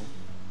time, so.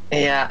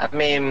 Yeah, I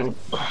mean,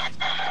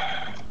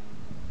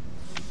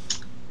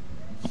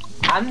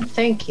 I'm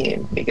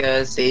thinking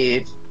because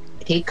if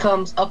he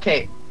comes,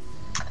 okay,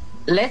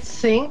 let's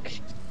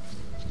think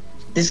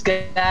this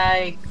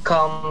guy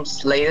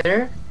comes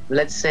later,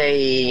 let's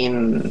say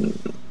in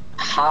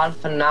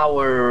half an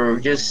hour,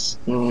 just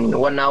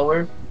 1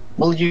 hour.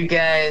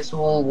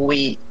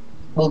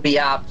 Will be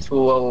up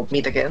to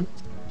meet again?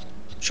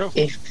 Sure.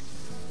 If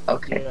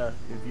okay. Yeah,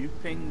 if you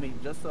ping me,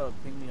 just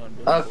ping me on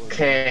Discord.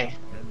 Okay.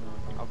 And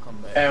I'll come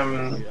back.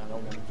 Um, Yeah, I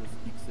don't want to just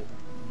keep sitting.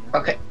 You know?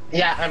 Okay,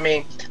 yeah, I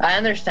mean, I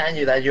understand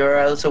you that you're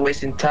also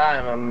wasting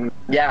time.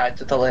 Yeah, I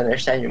totally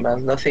understand you,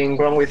 man. Nothing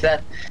wrong with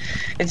that.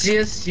 It's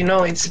just, you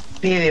know, it's a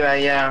pity,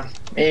 but yeah,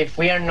 if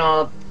we are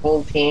not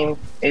full team,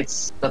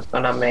 it's not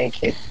gonna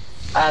make it.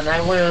 And I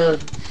will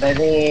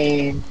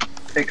maybe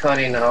record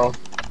it now.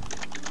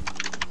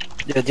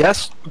 Yeah,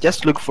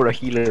 just look for a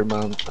healer,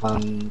 man.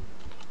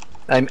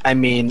 I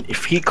mean,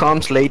 if he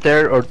comes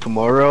later or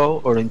tomorrow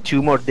or in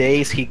 2 more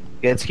days, he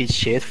gets his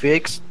shit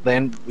fixed,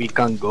 then we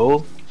can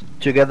go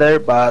together.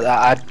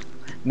 But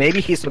maybe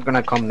he's not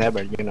gonna come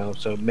never, you know.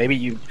 So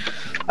maybe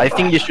I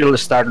think you should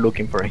start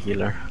looking for a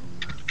healer.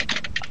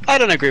 I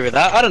don't agree with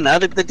that. I don't know.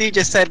 The dude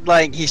just said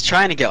like he's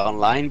trying to get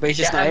online, but he's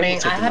just Yeah, not I able mean,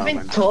 to I at the have been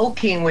moment.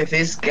 talking with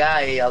this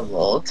guy a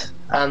lot,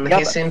 and Yeah,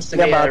 he but- seems to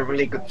yeah, be but a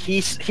really good.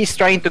 He's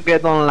trying to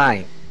get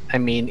online. I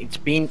mean, it's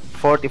been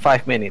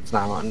 45 minutes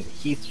now, and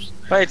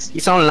But it's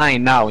he's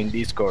online now in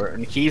Discord,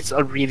 and he's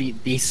already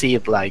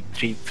DC'd like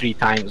three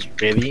times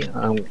really,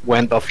 and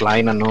went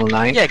offline and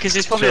online. yeah, because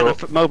he's probably So- on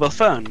a mobile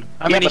phone.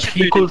 I Yeah, mean, but should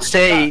he do could the-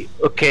 say,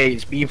 okay,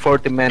 it's been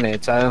 40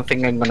 minutes. I don't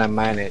think I'm gonna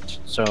manage,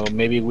 so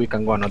maybe we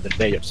can go another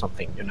day or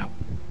something, you know.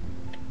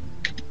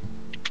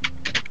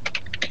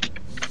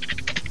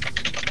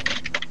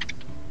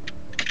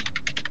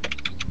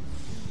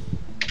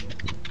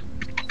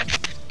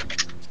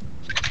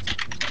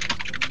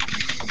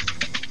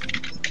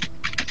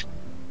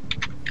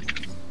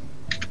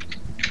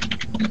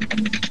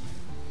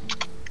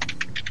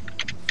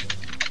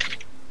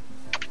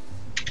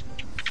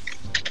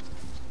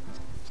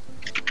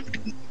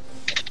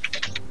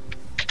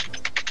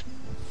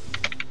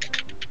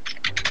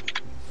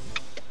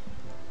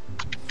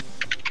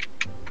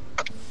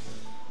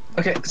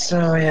 Okay,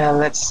 so yeah,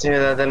 let's do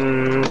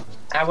that.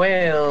 I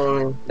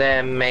will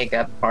then make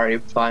a party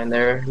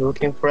finder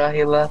looking for a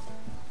healer.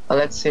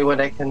 Let's see what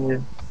I can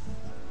do.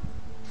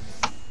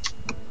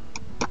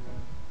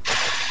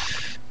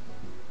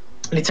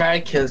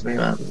 Literally kills me,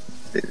 man.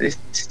 This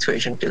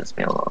situation kills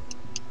me a lot.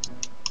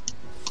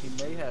 He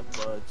may have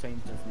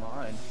changed his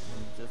mind.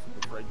 He's just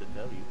afraid to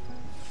tell you.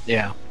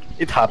 Yeah,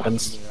 it I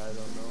happens. mean, I don't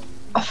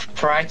know.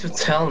 Try to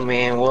tell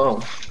me,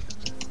 whoa.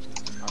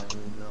 I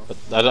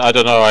don't know. I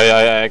don't know.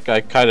 I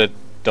kind of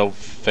don't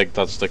think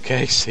that's the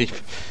case.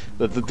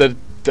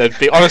 There'd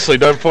be honestly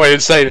no point in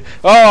saying,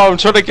 "Oh, I'm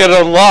trying to get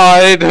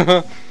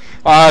online."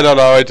 I don't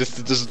know.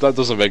 That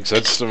doesn't make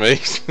sense to me.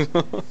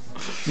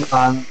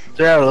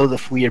 There are a lot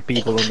of weird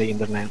people on the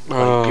internet.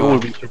 Like, you will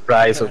be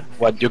surprised at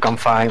what you can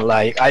find.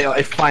 Like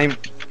I find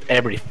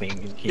everything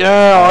in here.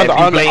 Yeah, I've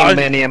been playing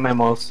many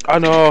MMOs. I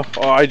know.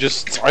 I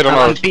don't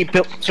know.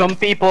 And some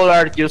people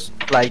are just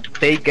like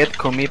they get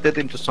committed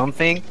into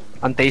something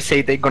and they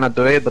say they're gonna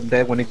do it, but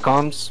then when it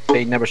comes,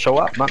 they never show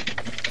up. Man,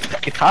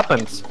 it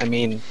happens. I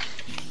mean,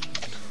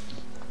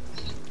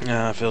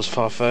 Yeah, it feels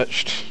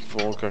far-fetched.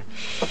 Walker.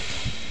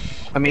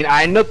 I mean,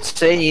 I'm not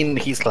saying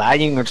he's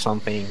lying or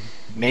something.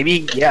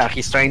 Maybe, yeah,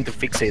 he's trying to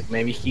fix it.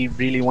 Maybe he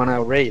really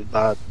wanna raid,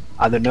 but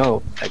I don't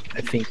know. I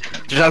think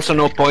there's also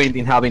no point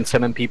in having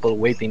 7 people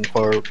waiting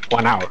for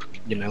 1 hour.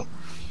 You know.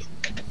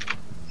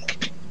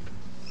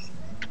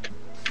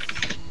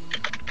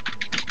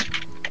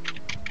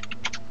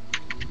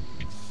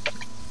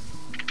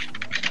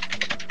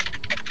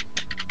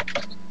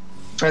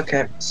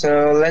 Okay,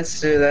 so let's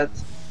do that.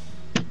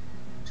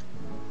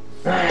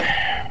 Alright,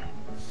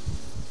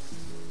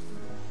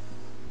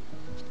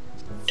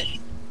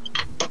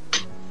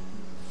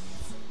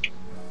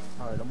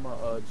 I'm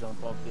gonna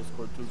jump off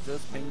Discord too.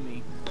 Just ping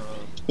me.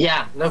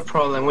 Yeah, no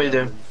problem, we'll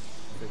do.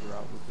 Figure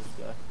out with this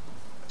guy.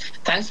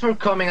 Thanks for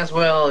coming as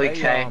well, Hey,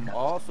 okay.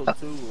 also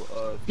too,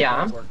 if Yeah? it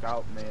doesn't work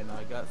out, man,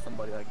 I got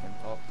somebody I can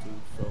talk to,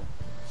 so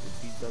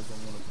if he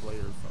doesn't want to play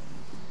or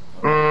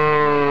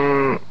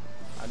something.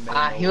 I may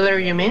know healer,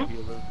 you a mean?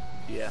 healer.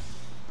 Yeah.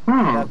 I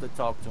Hmm. have to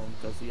talk to him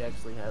because he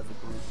actually has a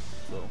group,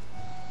 so.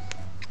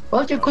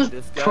 Well, you could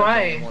This guy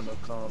try. doesn't want to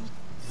come,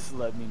 just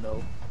let me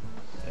know.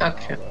 And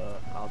Okay.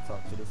 I'll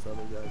talk to this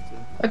other guy too.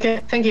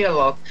 Okay, thank you a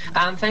lot.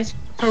 And thanks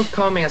for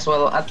coming as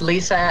well. At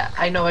least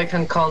I know I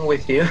can come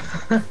with you.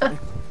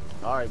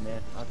 Alright,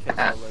 man. I'll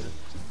catch you later.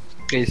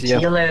 Please, See yeah.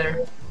 you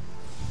later.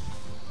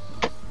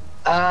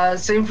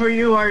 Same for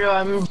you, Ardo.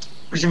 I'm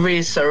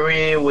really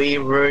sorry we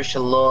rushed a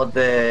lot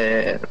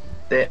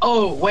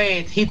oh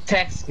wait, he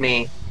texted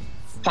me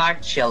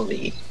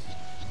partially.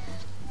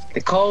 The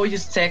call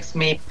just texted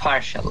me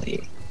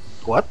partially.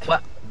 What?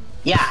 What?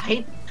 Yeah,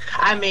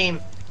 I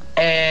mean,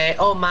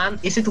 oh man,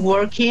 is it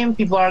working?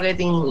 People are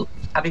getting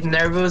a bit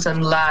nervous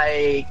and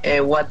like,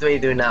 what do I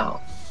do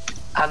now?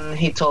 And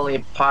he told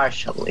me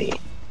partially.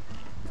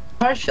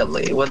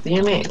 Partially? What do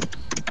you mean?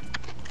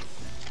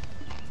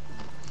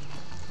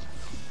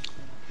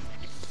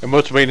 It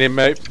must mean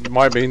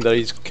might mean that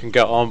he can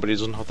get on, but he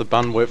doesn't have the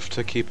bandwidth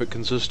to keep it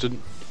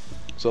consistent.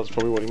 So that's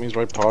probably what he means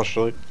by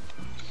partially.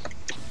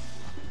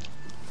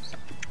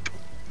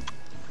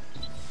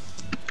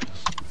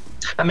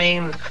 I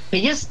mean,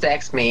 he just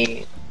texted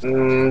me.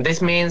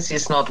 This means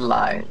he's not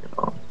lying, you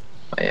know?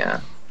 But yeah.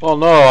 Well,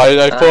 no,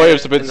 I thought it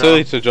was a bit no.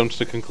 silly to jump to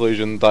the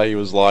conclusion that he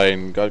was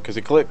lying, because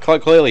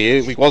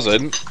clearly he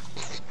wasn't.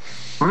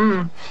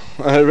 Hmm.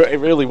 It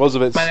really was a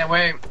bit. By the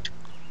way,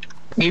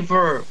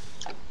 Gifford,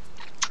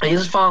 I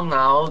just found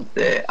out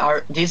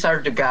that this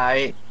Arthur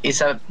guy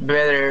is a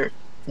better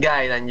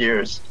guy than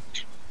yours.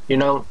 You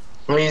know,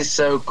 he's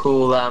so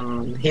cool.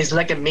 He's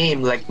like a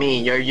meme, like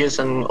me. You're just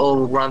an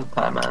old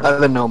grandpa, man. I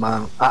don't know,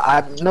 man.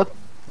 I'm not.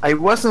 I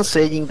wasn't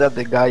saying that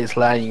the guy is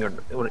lying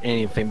or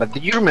anything, but do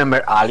you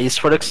remember Alice,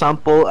 for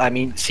example? I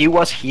mean, she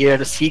was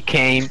here, she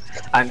came,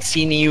 and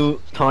she knew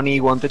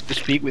Tony wanted to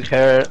speak with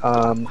her,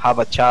 have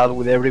a chat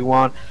with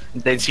everyone,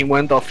 and then she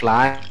went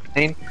offline,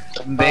 and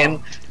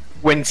then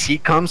when she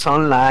comes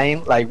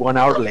online, like 1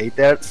 hour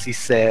later, she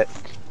said,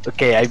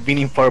 okay, I've been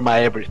informed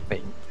by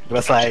everything. It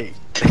was like...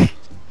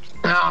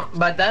 No,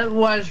 but that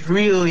was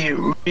really,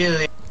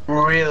 really,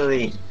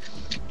 really...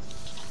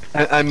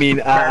 I mean,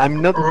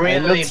 I'm not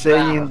Really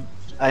saying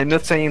I'm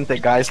not saying the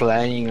guy's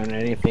lying or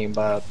anything,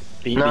 but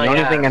the No, only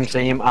yeah. thing I'm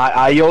saying,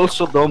 I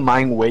also don't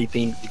mind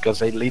waiting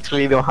because I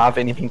literally don't have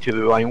anything to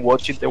do. I'm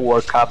watching the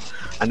World Cup.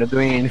 I'm not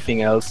doing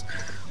anything else.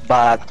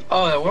 But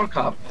Oh, the World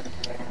Cup.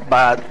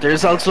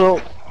 there's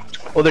also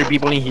other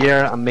people in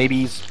here, and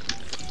maybe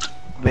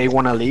they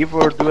want to leave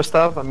or do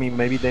stuff. I mean,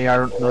 maybe they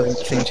are not in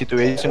the same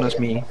situation as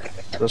me.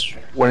 That's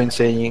what I'm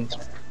saying.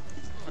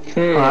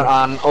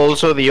 And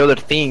also the other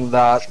thing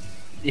that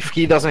if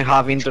he doesn't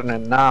have internet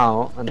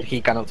now and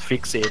he cannot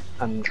fix it,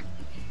 and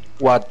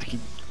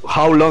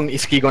how long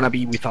is he gonna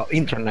be without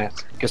internet?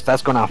 Because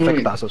that's gonna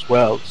affect us as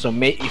well. So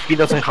if he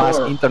doesn't have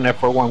internet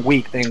for 1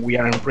 week, then we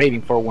aren't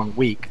raiding for 1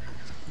 week,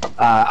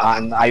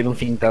 and I don't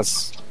think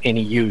that's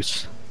any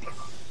use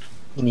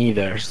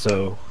neither.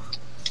 So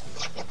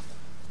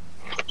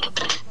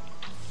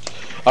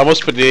I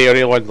must be the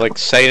only one like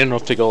sane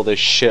enough to get all this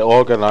shit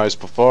organised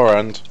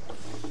beforehand.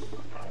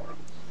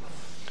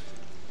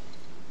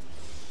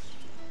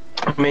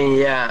 I mean,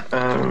 yeah,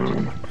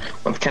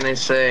 what can I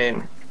say?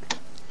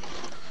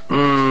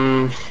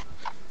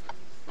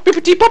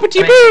 Bippity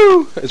boppity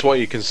boo is what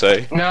you can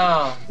say.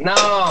 No,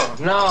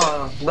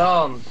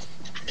 don't.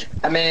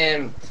 I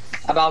mean,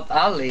 about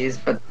Alice,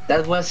 but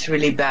that was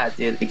really bad,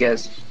 dude,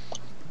 because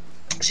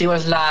she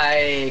was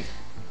like,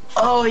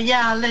 "Oh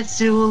yeah, let's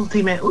do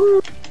Ultimate."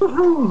 Ooh,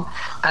 woohoo.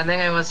 And then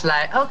I was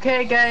like,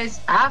 "Okay, guys,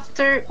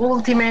 after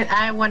Ultimate,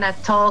 I wanna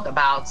talk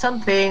about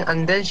something."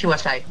 And then she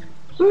was like,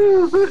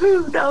 "Ooh,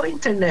 woohoo, no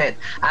internet."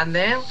 And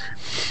then,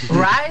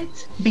 right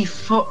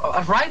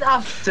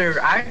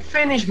after I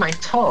finished my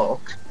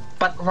talk,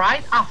 but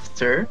right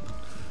after,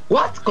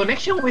 what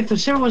connection with the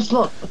server was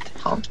lost? What the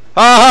hell?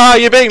 Ah,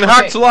 you're being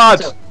hacked, lad.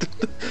 so-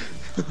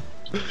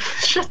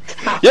 Shut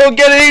up. You're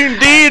getting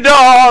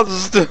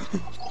DDoSed.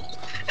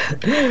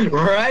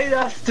 Right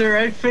after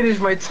I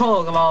finished my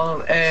talk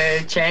about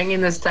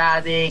changing the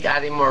static,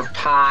 adding more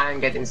time,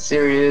 getting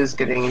serious,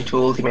 getting into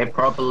Ultimate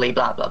properly,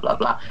 blah blah blah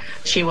blah,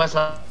 she was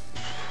like,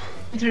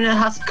 "Internet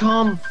has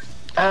come.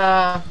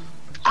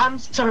 I'm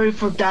sorry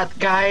for that,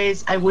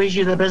 guys. I wish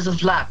you the best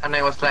of luck." And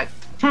I was like,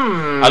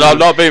 And I'm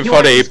not being you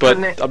funny, want to but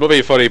disconnect- I'm not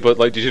being funny, but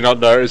like, did you not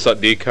notice that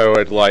Nico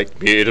had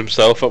like muted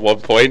himself at one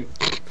point?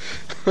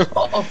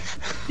 Oh,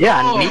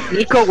 Yeah, oh. and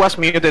Nico was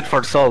muted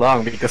for so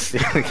long because he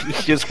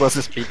just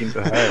wasn't speaking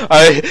to her.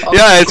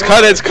 Yeah, it's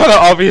kind of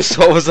obvious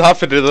what was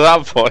happening at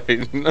that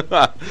point.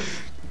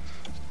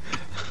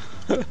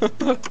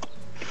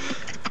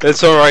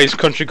 It's alright. His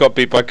country got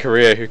beat by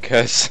Korea. Who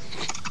cares?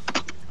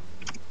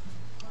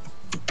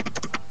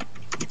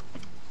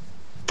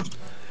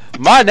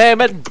 My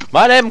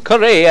name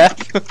Korea.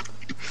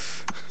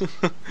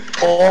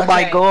 Oh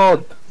my Okay.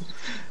 god!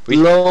 We-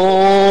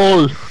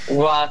 LOL!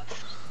 What?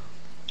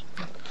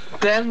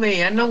 Tell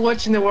me, I'm not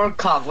watching the World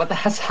Cup. What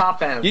has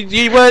happened?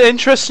 You weren't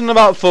interested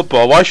about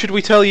football. Why should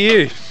we tell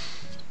you?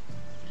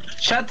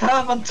 Shut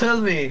up and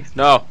tell me.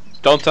 No,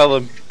 don't tell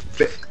them.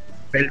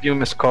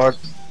 Belgium scored.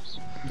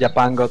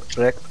 Japan got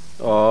wrecked.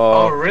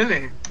 Oh, Oh,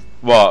 really?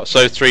 what?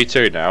 So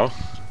 3-2 now.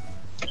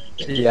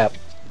 Yeah.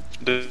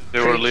 They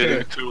were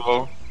leading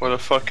 2-0. What a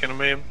fucking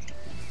meme.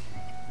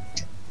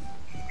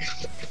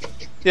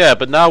 Yeah,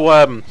 but now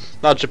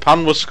now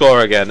Japan will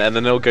score again, and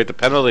then it'll go to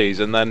penalties,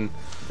 and then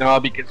No,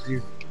 because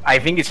I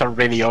think it's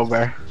already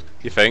over.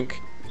 you think?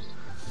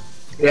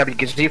 Yeah,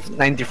 because it's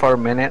 94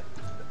 minutes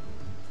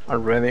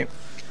already.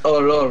 Oh,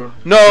 Lord.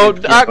 No,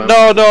 Japan.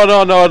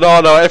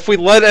 no. If we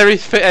let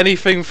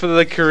anything for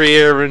the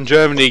Korea and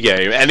Germany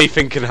game,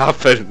 anything can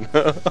happen.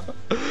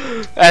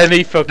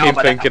 Any fucking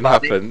thing can I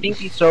happen.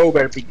 think it's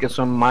over because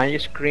on my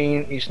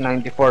screen it's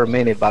 94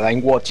 minutes, but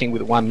I'm watching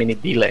with 1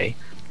 minute delay.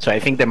 So I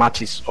think the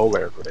match is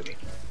over already.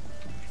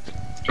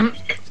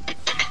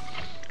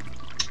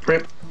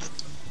 Rip.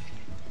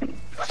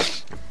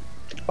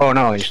 Oh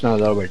no, it's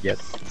not over yet.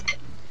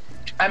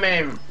 I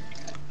mean,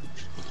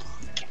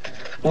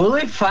 will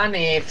it be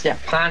funny if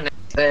Japan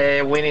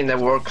winning the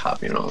World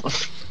Cup, you know?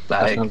 That's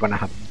Like, not gonna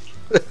happen.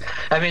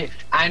 I mean,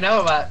 I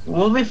know, but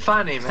will be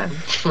funny, man.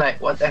 Like,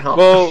 what the hell?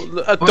 Well,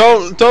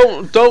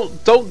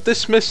 don't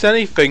dismiss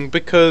anything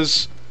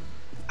because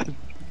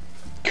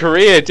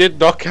Korea did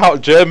knock out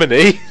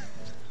Germany.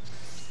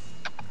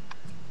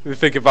 If you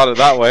think about it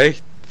that way.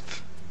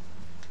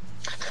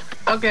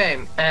 Okay,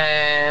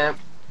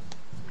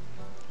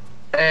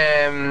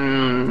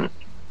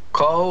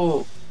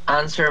 Cole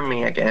answered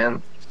me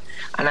again,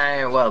 and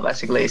I, well,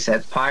 basically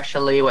said,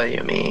 partially, what do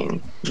you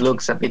mean?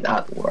 Looks a bit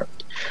outward.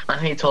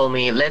 And he told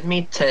me, let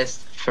me test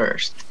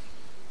first.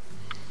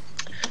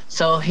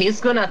 So he's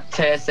gonna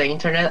test the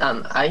internet,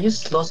 and I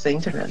just lost the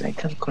internet, I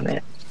can't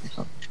connect.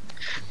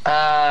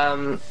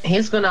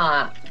 He's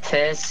gonna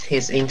test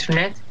his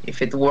internet.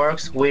 If it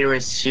works, we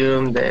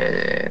resume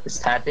the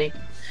static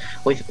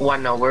with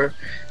 1 hour.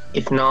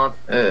 If not,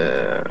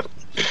 I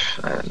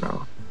don't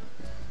know.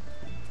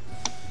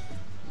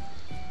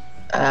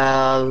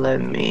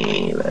 Let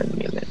me.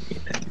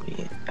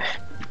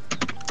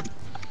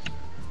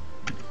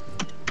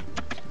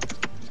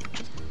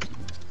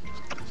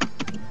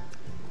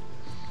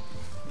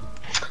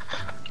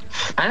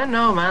 I don't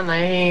know, man.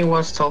 I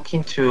was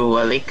talking to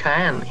Alika,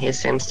 and he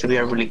seems to be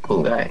a really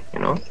cool guy, you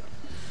know?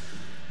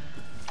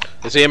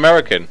 Is he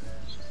American?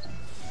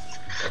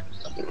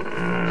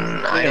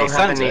 I he don't have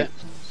sounds any. it.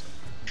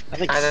 I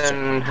think I so.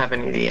 don't have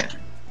any idea.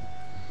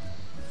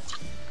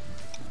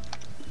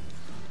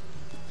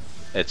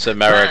 It's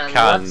American,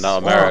 what's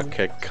not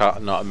America,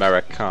 not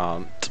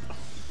Americant.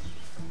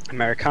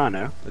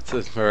 Americano. It's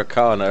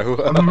Americano.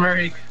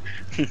 Americano.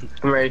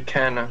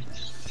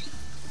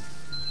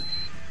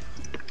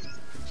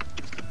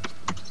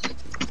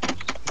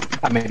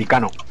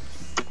 Americano.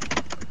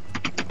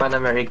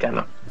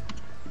 Panamericano.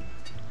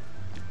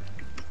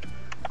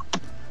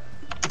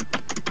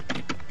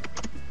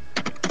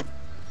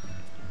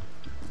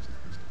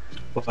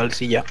 Well,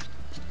 see ya.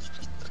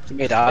 He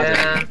made ours.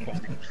 Yeah.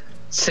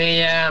 See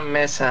ya,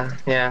 Mesa.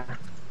 Yeah.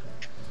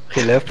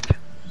 He left.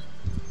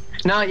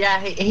 No, yeah,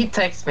 he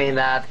texted me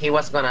that he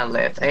was gonna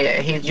leave.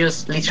 He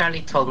just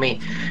literally told me,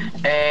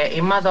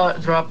 Ima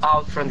drop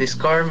out from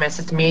Discord,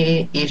 message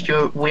me if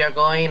we are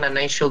going, and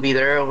I should be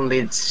there, only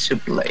it's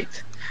super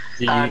late.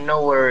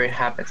 No worry, it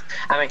happens.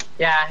 I mean,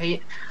 yeah,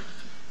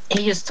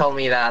 He just told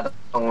me that.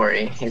 Don't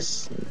worry.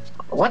 He's.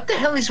 What the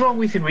hell is wrong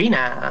with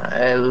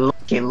Irina?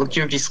 Look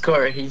your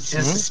Discord. He's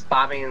just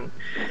spamming.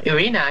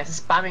 Irina is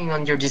spamming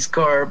on your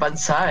Discord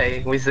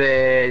Banzai with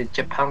the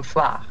Japan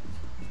flag.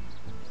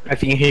 I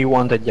think he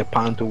wanted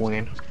Japan to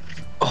win.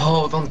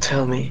 Oh, don't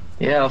tell me.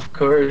 Yeah, of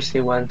course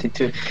he wanted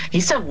to.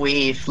 He's a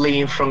weeb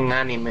living from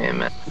anime,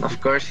 man. Of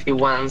course he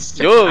wants.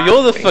 You're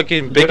the to win.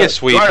 fucking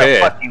biggest weeb You're a here.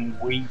 fucking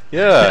weeb.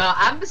 Yeah. No,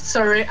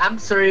 I'm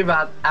sorry,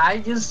 but I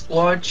just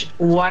watched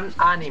one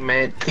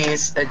anime.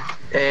 This,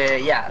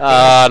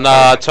 yeah.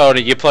 Nah,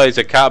 Tony, you play as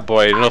a cat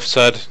boy. Enough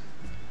said.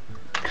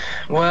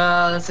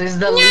 Well, says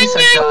the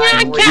lizard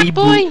guy. Cat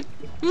boy.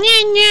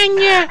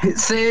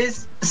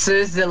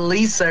 Says the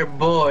lizard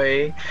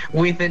boy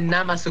with the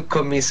namazu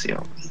commission.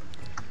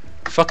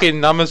 Fucking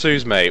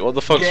namazus, mate. What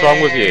the fuck's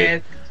wrong with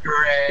you?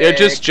 Correct. You're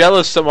just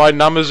jealous that my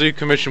namazu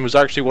commission was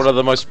actually one of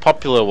the most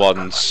popular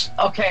ones.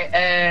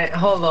 Okay,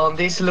 hold on.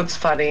 This looks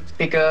funny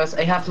because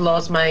I have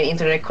lost my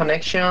internet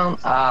connection.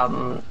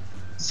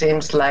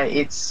 Seems like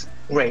it's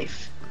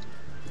grave.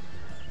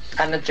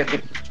 I'm not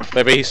joking.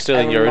 Maybe he's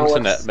stealing I your don't know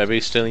internet. what's- Maybe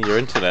he's stealing your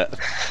internet.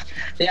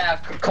 Yeah,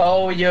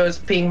 Cole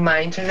just ping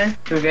my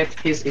internet to get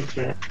his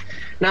internet.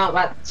 No,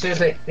 but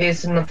seriously, this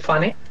is not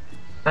funny,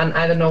 and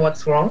I don't know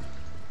what's wrong.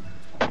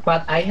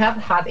 But I have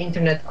had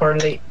internet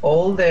currently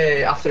all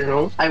the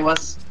afternoon. I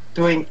was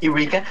doing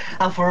Eureka,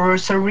 and for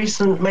some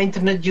reason my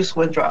internet just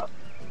went dry.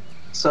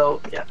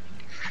 So yeah,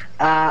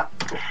 I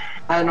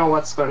don't know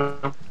what's going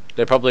on.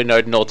 They probably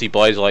know naughty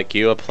boys like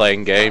you are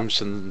playing games,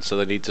 and so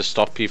they need to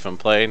stop you from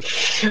playing.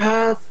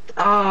 Shut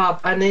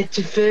up! I need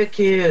to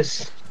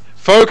focus.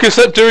 Focus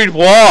at doing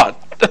what?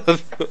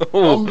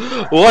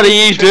 What are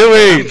you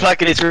doing?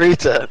 Plugging his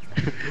router.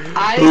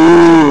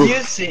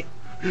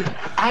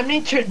 I'm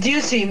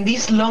introducing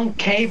this long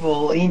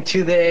cable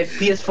into the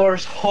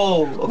PS4's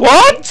hole. Okay?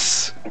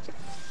 What?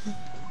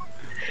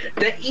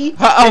 The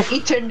How-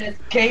 Ethernet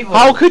cable.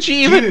 How could you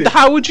even? Dude.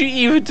 How would you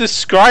even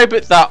describe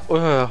it that?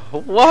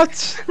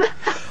 What?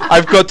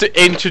 I've got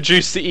to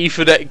introduce the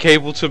Ethernet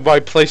cable to my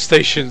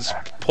PlayStation's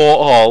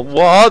porthole.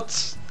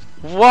 What?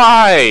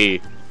 Why?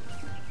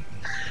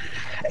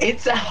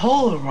 It's a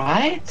hole,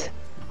 right?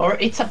 Or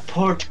it's a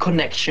port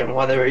connection,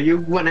 whatever you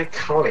wanna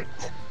call it.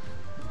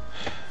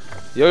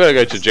 You're gonna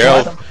go to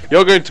jail.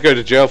 You're going to go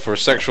to jail for a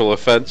sexual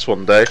offense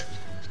one day.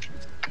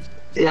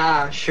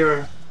 Yeah,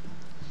 sure.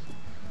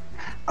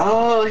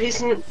 Oh,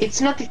 it's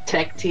not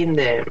detecting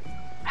them.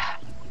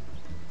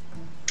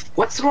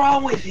 What's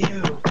wrong with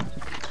you?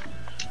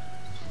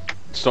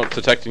 It's not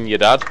detecting your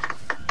dad.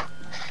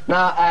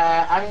 No,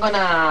 I'm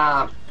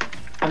gonna.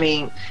 I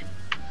mean,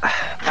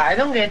 I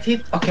don't get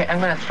it. Okay, I'm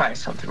gonna try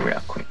something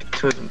real quick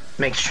to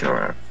make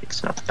sure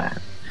it's not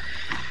bad.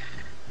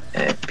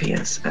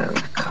 PSN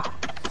account.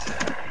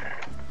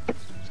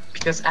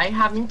 Because I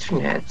have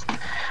internet,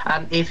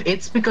 and if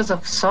it's because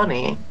of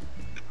Sony,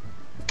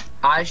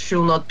 I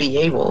should not be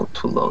able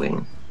to log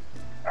in.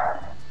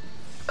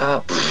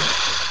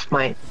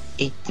 My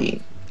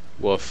 80.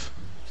 Woof.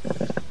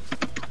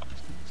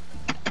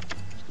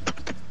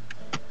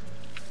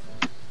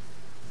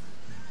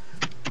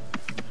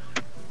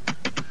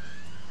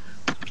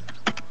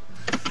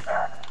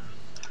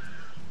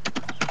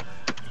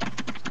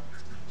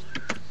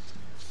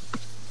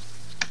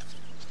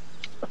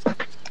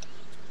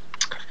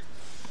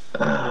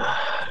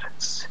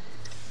 Let's see.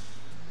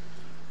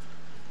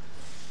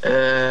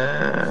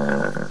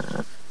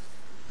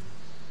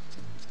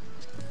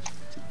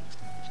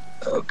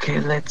 Okay,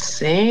 let's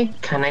see.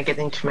 Can I get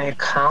into my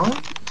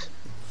account?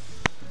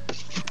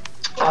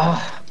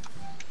 Oh.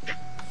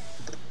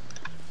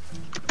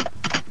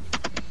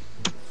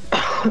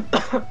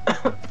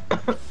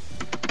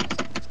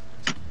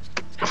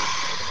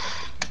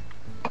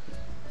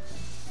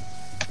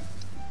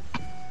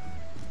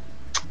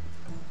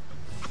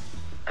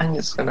 I'm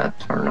just gonna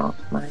turn off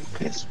my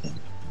PSP.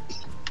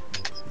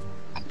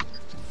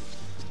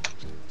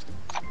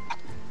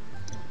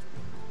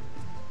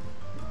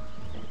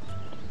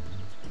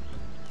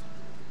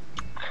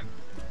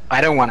 I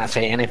don't want to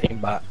say anything,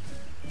 but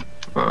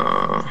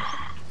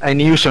I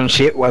knew some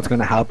shit was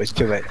gonna happen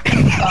to it.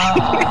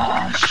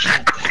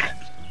 Shit.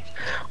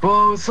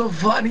 Whoa, so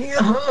funny.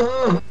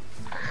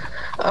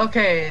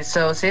 Okay,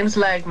 so seems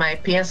like my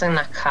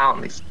PSN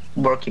account is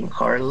working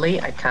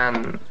currently. I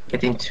can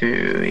get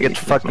into Get it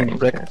fucking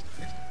with my wrecked.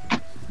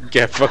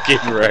 Get fucking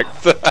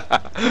wrecked.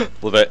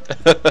 Love it.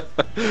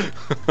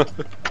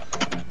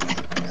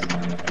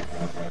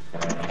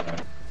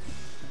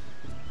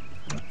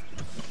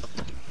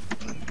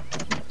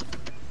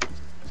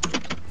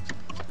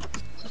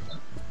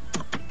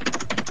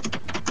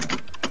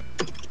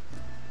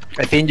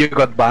 I think you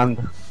got banned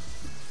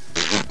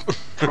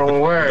From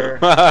where?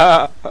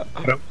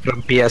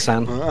 from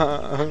PSN.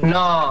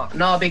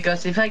 No,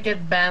 because if I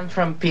get banned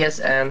from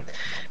PSN,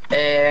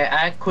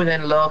 I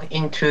couldn't log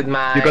into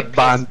my. You got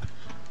banned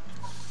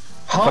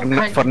How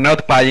can for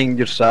not buying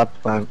your sub.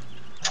 Man.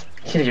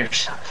 kill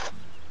yourself?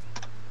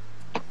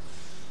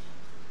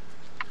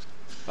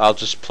 I'll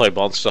just play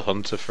Monster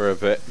Hunter for a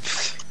bit.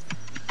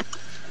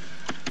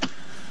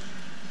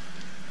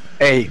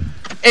 Hey,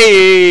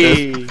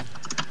 Hey!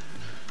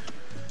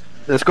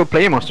 let's go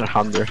play Monster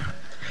Hunter.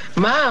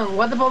 Man,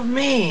 what about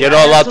me? You're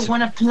not I allowed also to-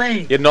 wanna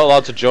play. You're not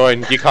allowed to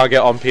join. You can't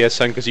get on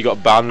PSN because you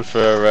got banned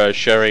for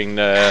sharing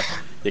your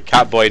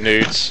Catboy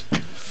nudes.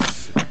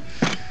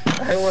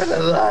 I wanna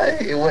lie.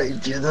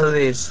 Wait, you do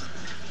this?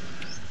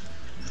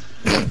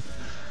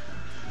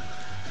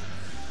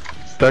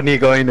 Tony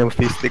going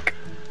autistic.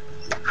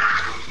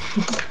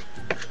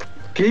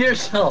 Kill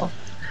yourself.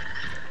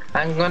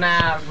 I'm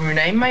gonna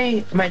rename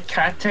my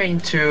character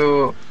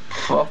into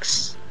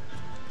Fox.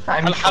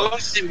 How long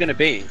is it gonna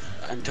be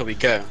until we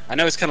go? I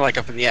know it's kind of like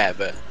up in the air,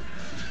 but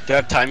do you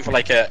have time for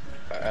like a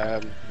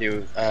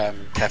new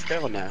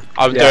Kefka or no?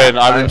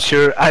 I'm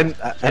sure.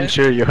 I'm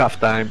sure you have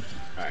time.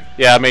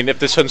 Yeah, I mean, if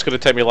this one's gonna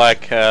take me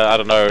like I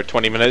don't know,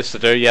 20 minutes to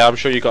do, yeah, I'm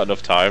sure you got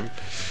enough time.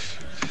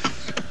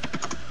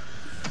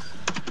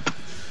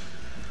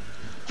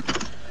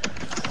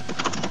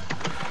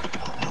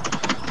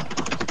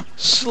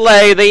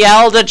 Slay the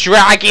Elder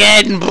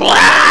Dragon!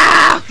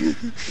 Blah!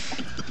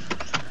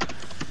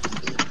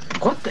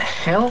 What the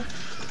hell?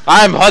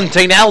 I'm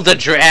hunting Elder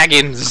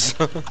Dragons!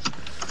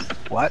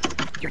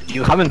 What?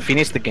 You haven't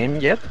finished the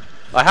game yet?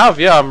 I have,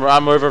 yeah,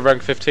 I'm over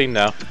rank 15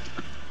 now.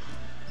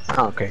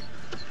 Oh, okay.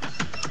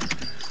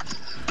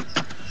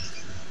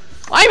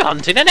 I'm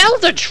hunting an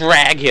Elder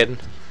Dragon!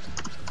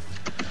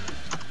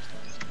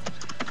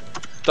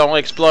 Don't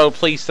explode,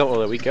 please don't. Oh,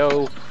 there we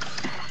go.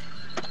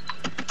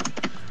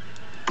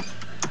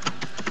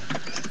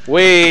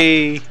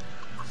 Whee!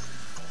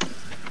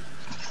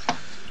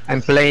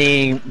 I'm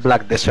playing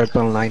Black Desert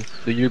Online.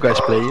 Do you guys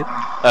play it?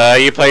 Are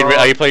you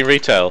playing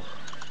retail?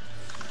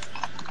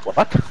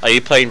 What? Are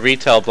you playing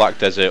retail Black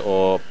Desert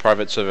or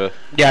private server?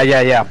 Yeah,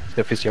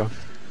 the official.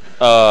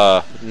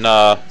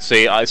 Nah.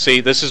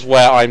 See, this is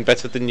where I'm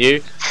better than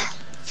you.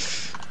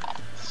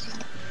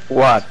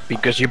 What?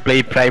 Because you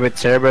play private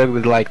server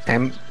with like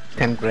 10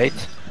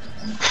 grades?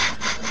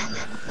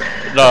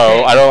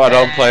 No, I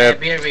don't play it.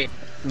 BRB.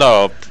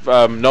 No,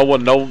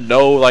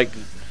 no, like,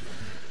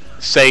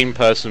 sane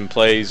person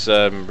plays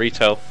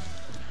retail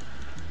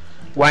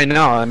Why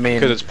not? I mean,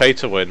 because it's pay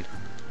to win.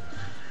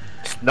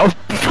 it's not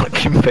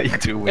fucking pay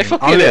to win. It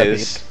fucking Only a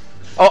is. bit.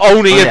 Oh,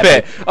 only Only a a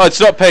bit. Oh, it's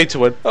not pay to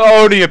win.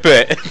 Oh, only a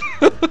bit.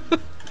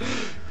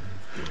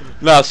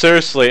 No,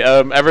 seriously.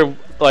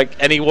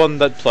 Anyone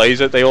that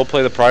plays it, they all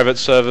play the private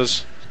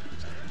servers.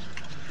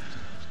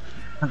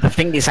 The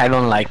thing is, I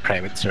don't like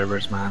private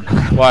servers, man.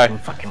 Why? I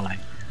don't fucking like.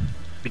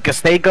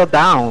 Because they go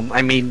down.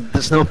 I mean,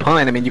 there's no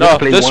point. I mean, you No, can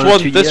play this one or one,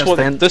 2 this years, one,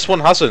 then... this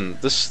one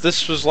hasn't.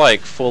 This was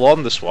like full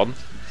on. This one.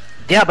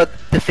 Yeah, but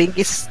the thing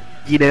is,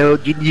 you know,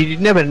 you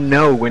never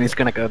know when it's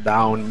gonna go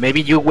down.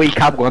 Maybe you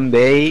wake up one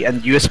day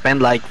and you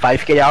spend like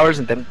 5k hours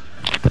and then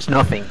there's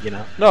nothing, you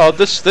know. No,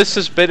 this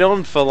has been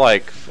on for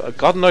like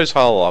God knows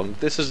how long.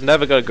 This is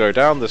never gonna go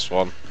down. This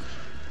one.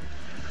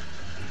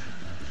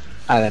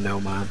 I don't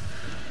know, man.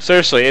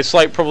 Seriously, it's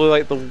like probably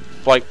like the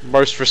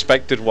most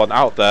respected one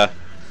out there.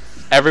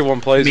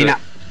 Everyone plays it.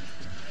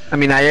 I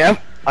mean,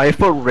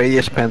 I've already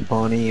spent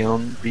money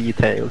on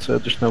retail, so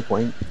there's no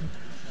point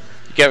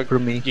for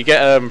me. You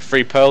get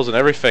free pearls and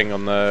everything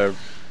on the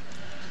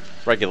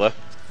regular.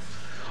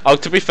 Oh,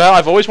 to be fair,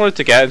 I've always wanted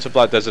to get into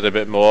Black Desert a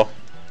bit more.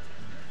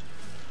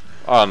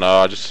 Oh no,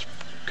 I just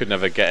could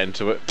never get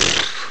into it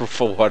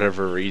for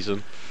whatever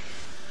reason.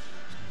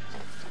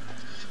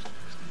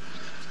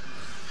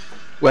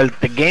 Well,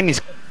 the game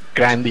is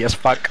grindy as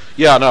fuck.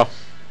 Yeah, I know.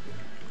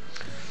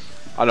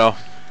 I know.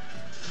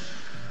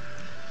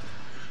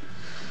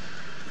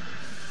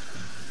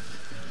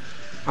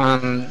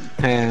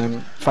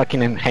 And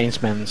fucking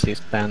enhancement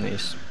system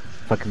is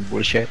fucking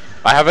bullshit.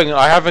 I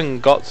haven't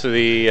got to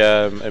the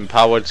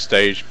empowered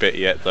stage bit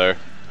yet though,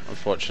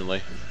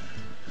 unfortunately.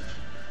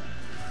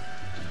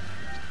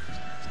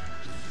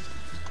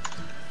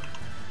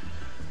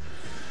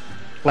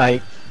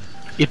 Like,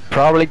 it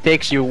probably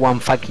takes you 1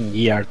 fucking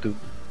year to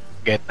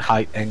get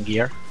high-end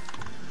gear.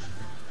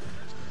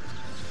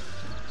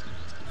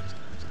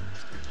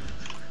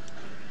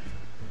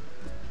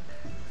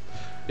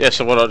 Yeah,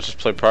 so why not just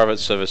play private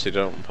service? You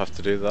don't have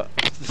to do that.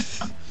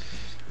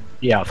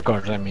 Yeah, of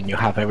course. I mean, you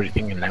have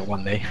everything in like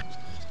 1 day.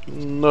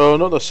 No,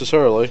 not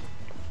necessarily.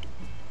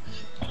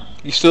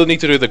 You still need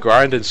to do the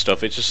grind and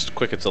stuff. It's just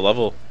quicker to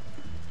level.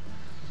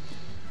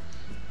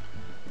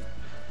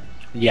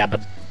 Yeah,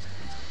 but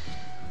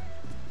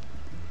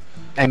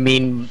I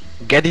mean,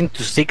 getting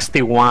to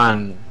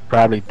 61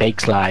 probably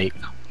takes like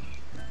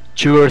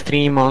 2 or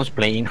 3 months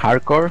playing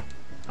hardcore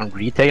on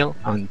retail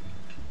and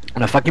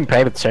on a fucking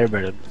private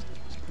server.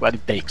 What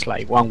it takes,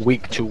 like 1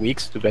 week, 2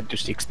 weeks to get to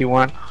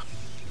 61.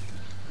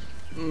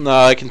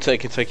 No, it can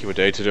take you a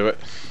day to do it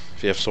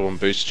if you have someone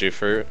boost you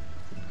through it.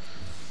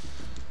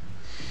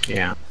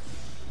 Yeah.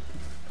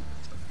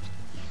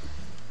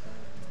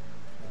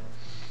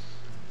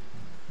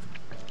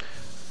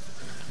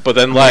 But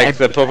then, like,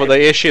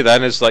 the issue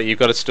then is like you've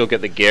got to still get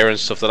the gear and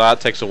stuff.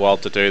 That takes a while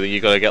to do. That you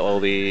got to get all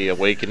the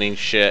awakening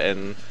shit,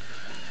 and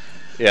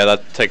yeah,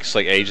 that takes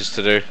like ages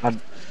to do.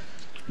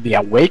 The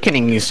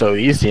awakening is so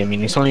easy. I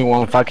mean, it's only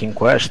 1 fucking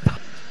quest.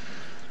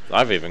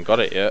 I've even got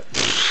it yet.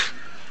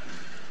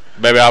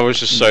 Maybe I was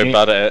just so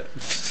bad at it.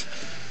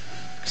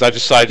 Because I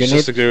decided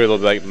just to do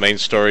with like main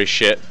story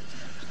shit.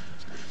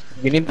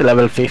 You need the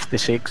level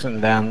 56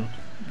 and then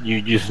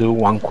you just do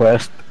one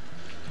quest.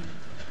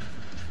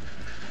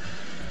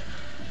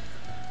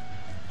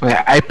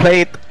 I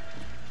played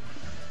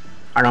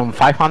around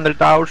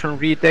 500 hours on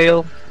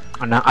retail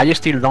and I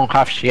still don't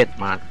have shit,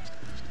 man.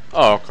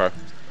 Oh, okay.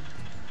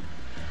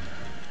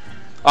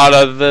 Oh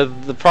no,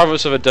 the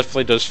progress of it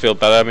definitely does feel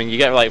better. I mean, you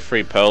get like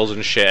free pearls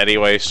and shit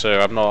anyway, so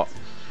I'm not...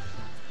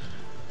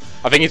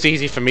 I think it's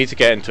easy for me to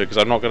get into it because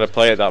I'm not going to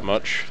play it that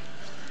much.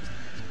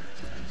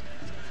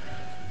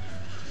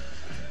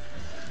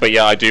 But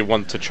yeah, I do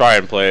want to try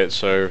and play it,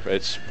 so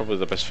it's probably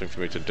the best thing for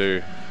me to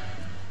do.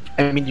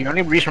 I mean, the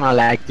only reason I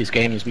like this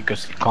game is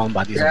because the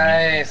combat is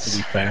amazing, to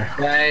be fair.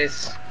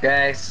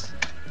 Guys.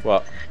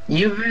 What?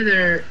 You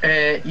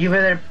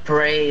better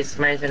praise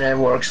my internet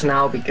works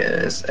now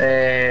because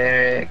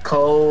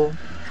Cole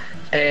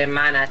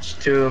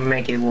managed to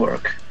make it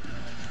work.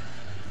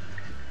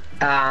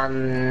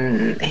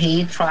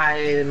 He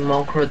tried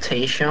monk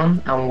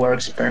rotation and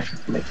works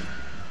perfectly.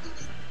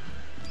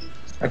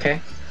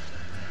 Okay?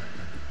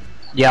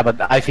 Yeah, but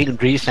I feel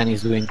Reason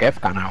is doing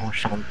Kefka now or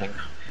something.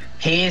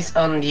 He's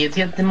on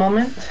duty at the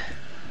moment.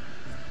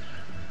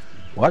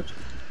 What?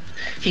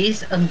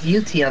 He's on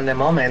duty at the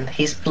moment.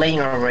 He's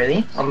playing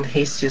already on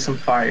his season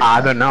 5.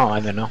 I don't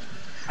know.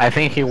 I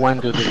think he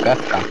went to do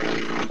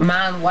Kefka.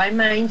 Man, why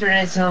my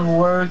internet is not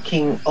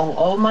working on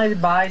all my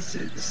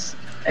devices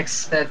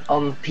except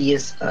on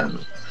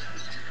PSN?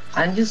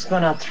 I'm just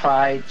gonna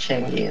try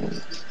changing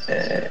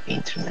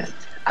internet.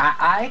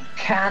 I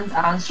can't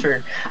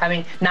answer. I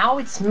mean, now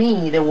it's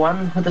me, the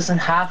one who doesn't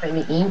have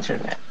any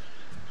internet.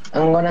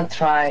 I'm gonna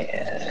try.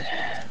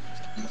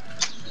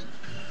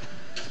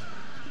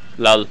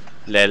 Lol.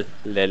 Lel.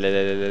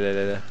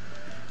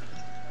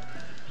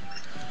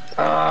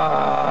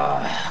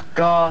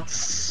 God,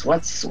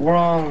 what's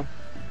wrong?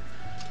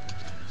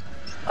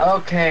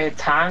 Okay,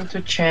 time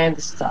to change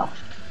the stuff.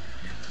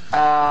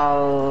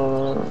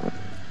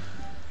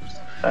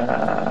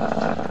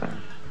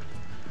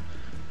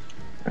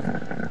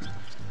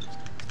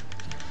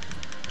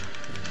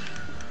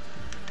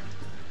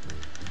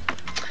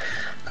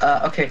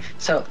 Okay,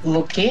 so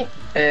Lucky,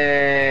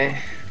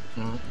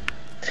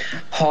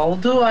 how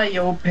do I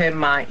open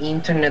my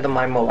internet on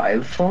my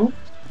mobile phone?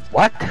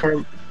 What?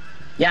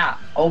 Yeah,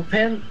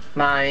 open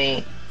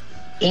my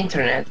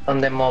internet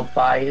on the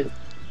mobile.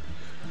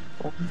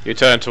 You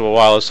turn to a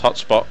wireless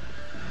hotspot.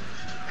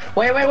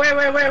 Wait,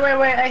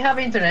 I have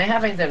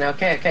internet,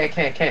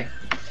 okay.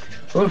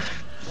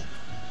 Oof.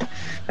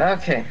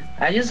 Okay,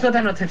 I just got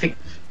a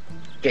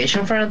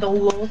notification for a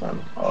download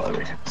and all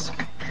everything's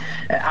okay.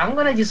 I'm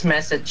gonna just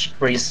message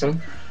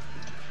Reason.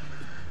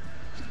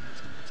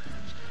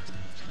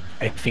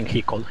 I think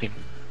he called him.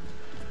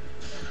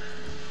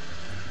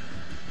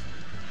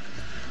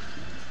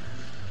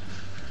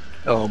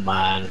 Oh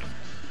man.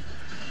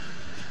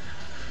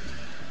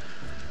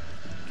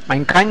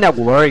 I'm kinda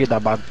worried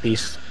about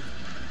this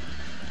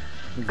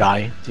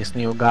guy, this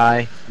new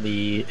guy,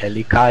 the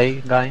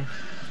Elikai guy.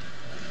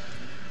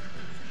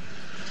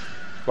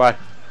 Why?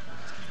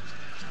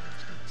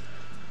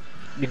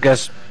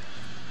 Because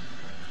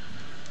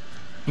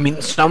I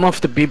mean, some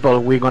of the people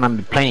we're gonna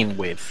be playing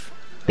with,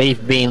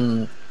 they've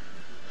been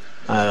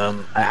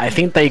I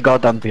think they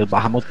got until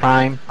Bahamut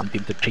Prime,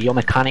 until the trio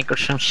mechanic or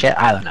some shit,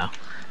 I don't know.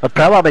 But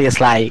probably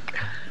it's like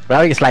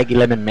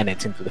 11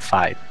 minutes into the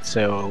fight,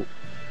 so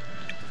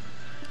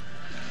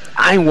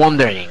I'm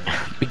wondering,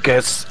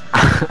 because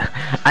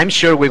I'm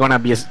sure we're gonna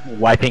be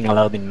wiping a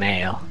lot in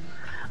mail,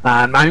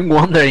 and I'm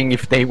wondering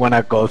if they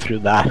wanna go through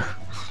that.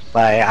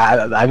 Like,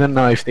 I don't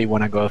know if they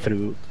wanna go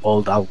through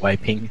all that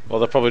wiping. Well,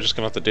 they're probably just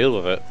gonna have to deal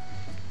with it.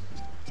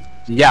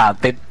 Yeah,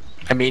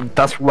 I mean,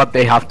 that's what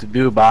they have to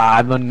do, but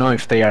I don't know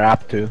if they are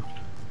up to.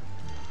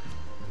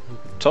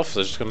 Tough,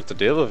 they're just gonna have to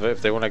deal with it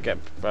if they want to get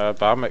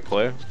Bahamut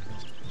clear.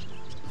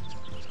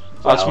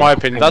 That's my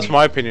opinion. That's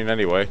my opinion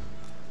anyway.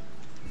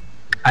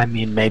 I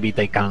mean, maybe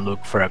they can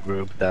look for a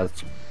group that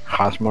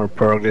has more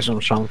progress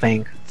or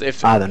something.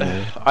 I don't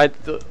know.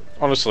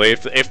 Honestly,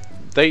 if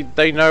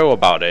they know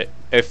about it,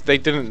 if they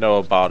didn't know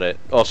about it,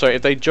 or sorry,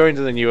 if they joined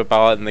and they knew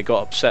about it and they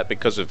got upset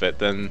because of it,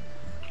 then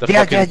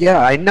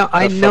yeah.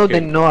 I know they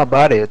know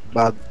about it,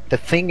 but the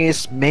thing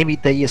is, maybe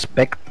they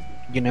expect,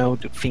 you know,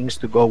 the things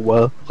to go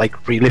well,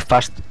 like really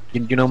fast.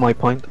 You know my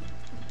point?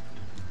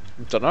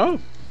 Don't know.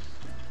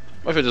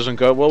 If it doesn't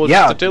go well, we'll just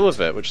have to deal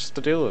with it. We'll just have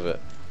to deal with it.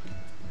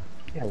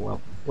 Yeah,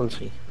 well, we'll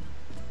see.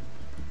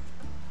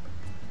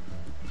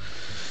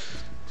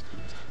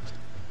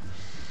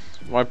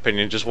 In my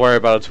opinion, just worry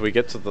about it till we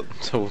get to the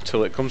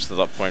till it comes to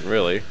that point,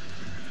 really.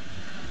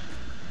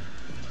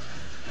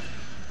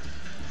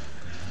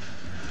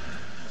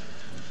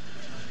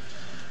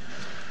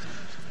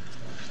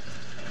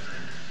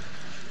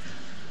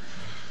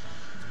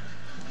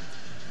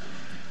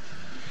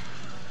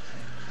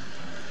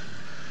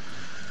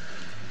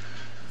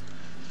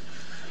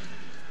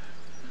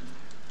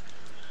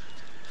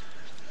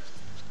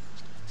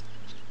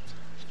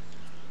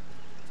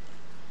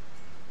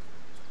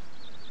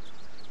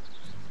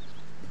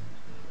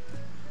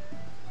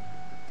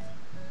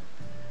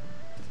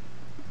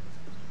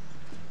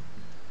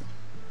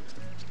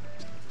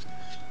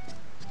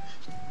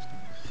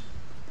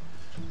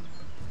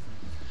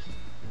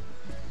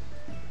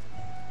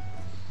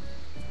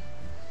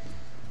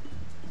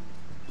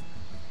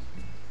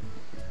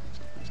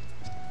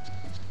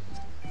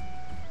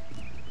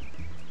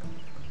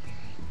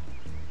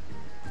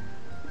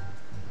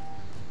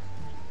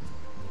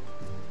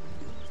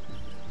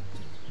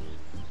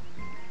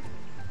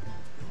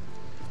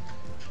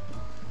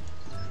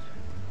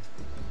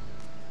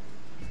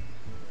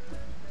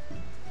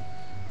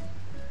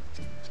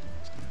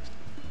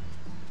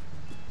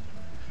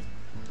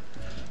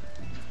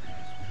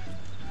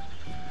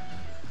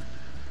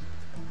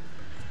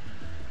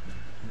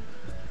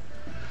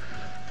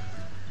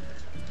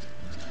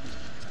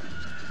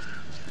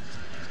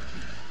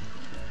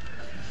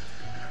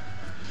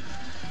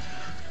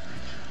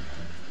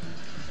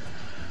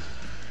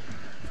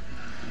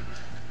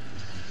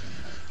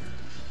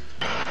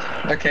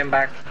 Okay, I'm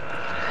back.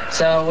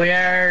 So we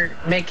are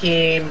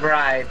making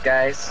raid,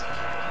 guys.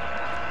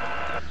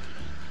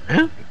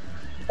 Huh?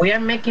 We are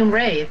making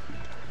raid.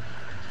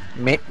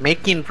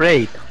 Making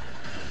raid.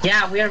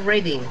 Yeah, we are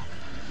raiding.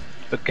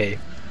 Okay.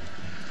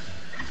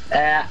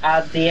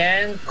 At the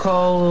end,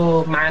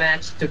 Cole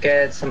managed to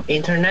get some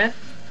internet.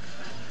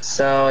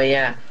 So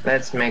yeah,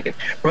 let's make it.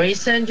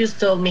 Raisin just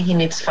told me he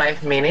needs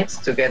 5 minutes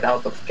to get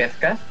out of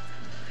Kefka.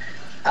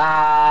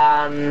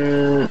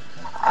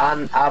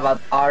 And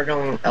about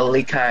Ardon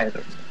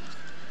Elika,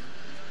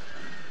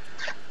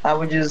 I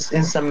would just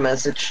instant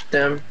message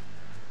them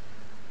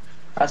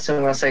as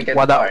soon as I get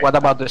What back.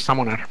 about the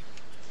summoner?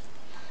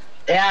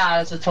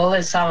 Yeah, it's a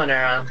totally summoner,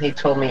 and he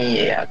told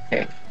me, yeah,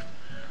 okay.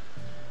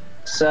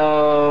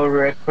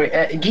 So,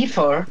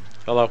 Gifford,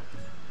 Hello.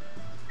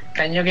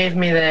 can you give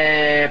me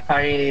the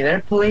party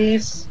leader,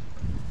 please?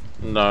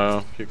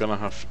 No, you're gonna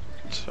have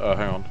to,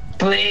 hang on.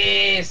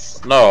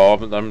 Please! No,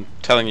 I'm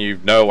telling you,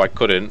 no, I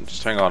couldn't.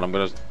 Just hang on, I'm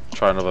gonna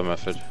try another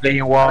method.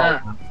 Playing well.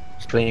 Ah.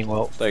 It's playing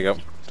well. There you go,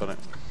 done it.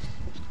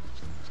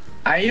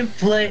 Are you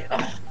playing?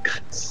 Oh,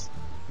 God.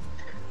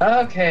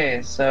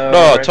 Okay, so.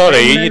 No, Tony,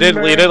 you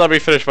didn't remember- let me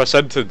finish my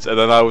sentence, and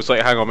then I was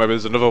like, hang on, maybe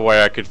there's another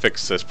way I could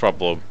fix this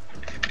problem.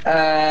 Taco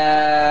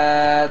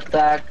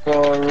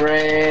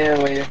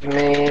raid with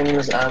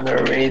memes and the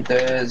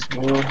readers.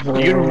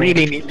 You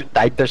really need to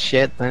type the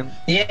shit, man.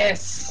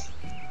 Yes!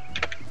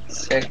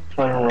 Second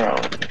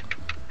round.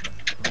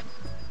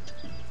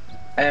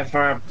 And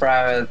for a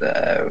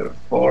private,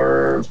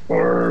 four.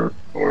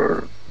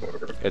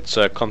 It's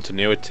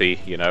continuity,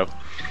 you know.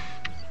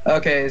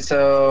 Okay,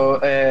 so,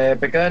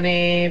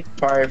 Begani,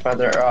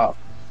 firefighter up.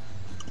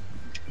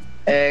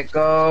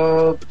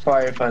 Echo,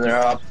 firefighter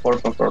up,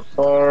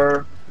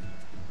 4444.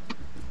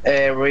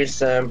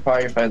 Recent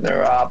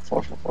firefighter up,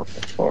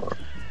 4444.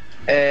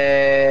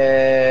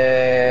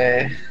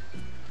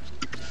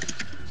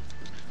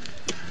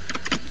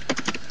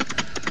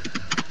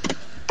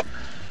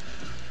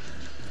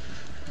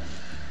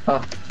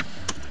 Oh.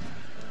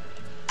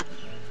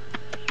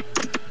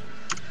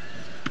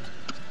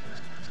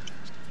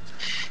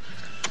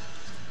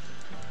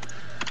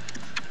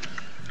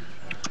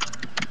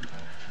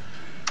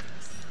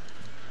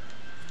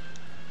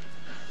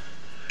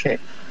 Okay.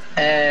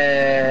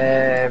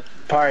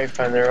 Party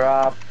finder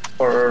up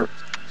for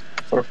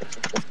 4.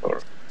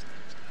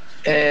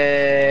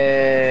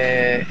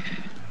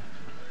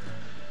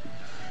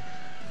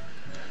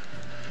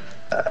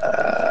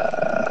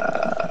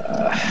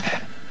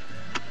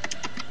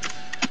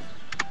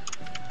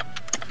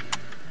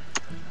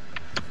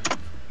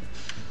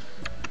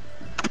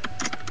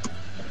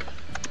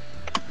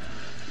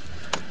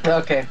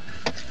 Okay.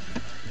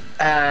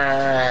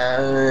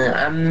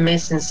 I'm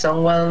missing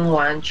someone.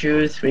 1,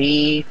 2,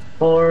 3,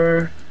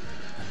 4,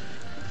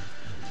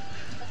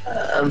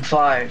 and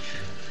 5.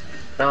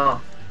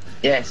 No.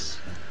 Yes.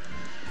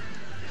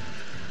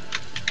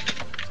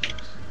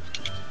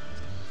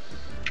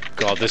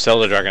 God, this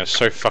Elder Dragon is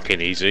so fucking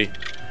easy.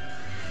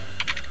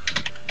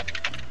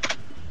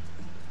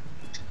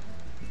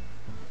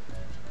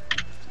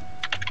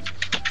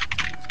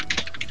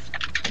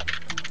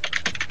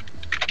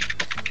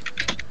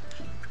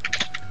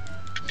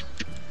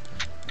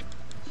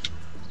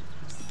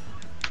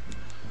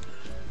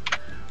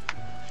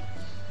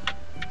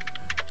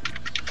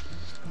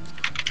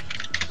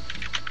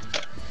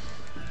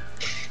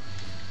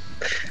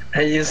 I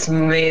just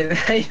made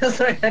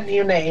a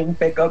new name,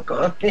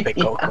 Pecoco.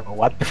 Pecoco,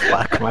 what the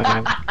fuck,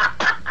 man?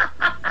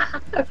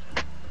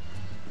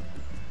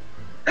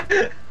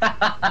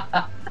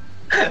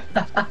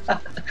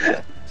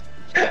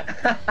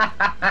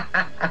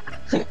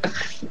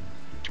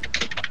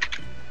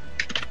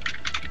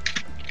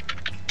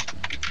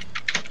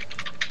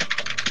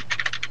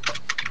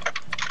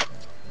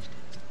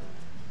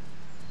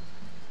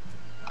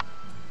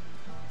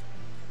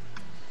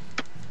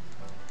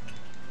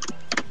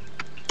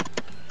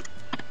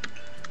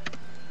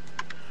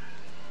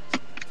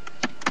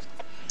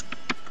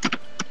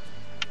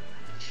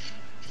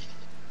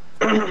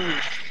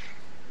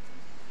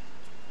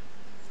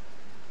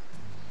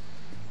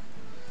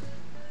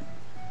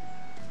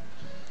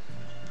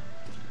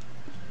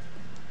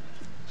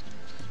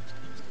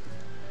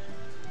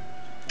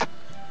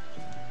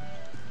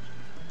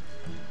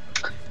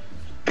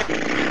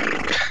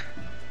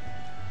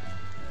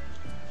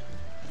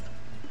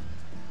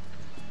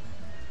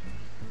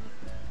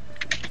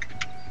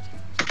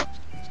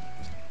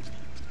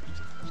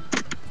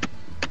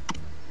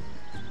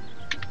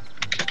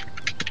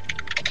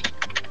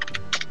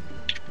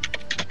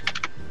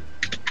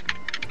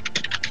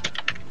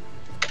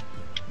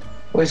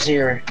 Who's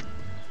here?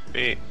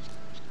 Me.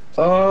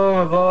 Oh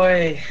my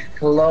boy.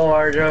 Hello,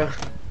 Arjo.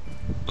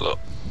 Hello.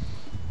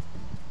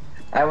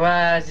 I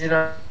was,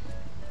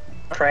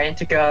 praying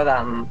to God,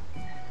 and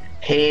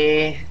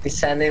he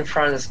descended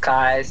from the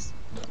skies,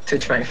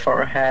 touched my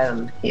forehead,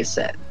 and he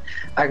said,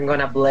 I'm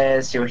gonna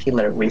bless your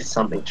healer with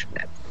some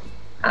internet.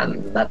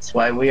 And that's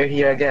why we're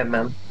here again,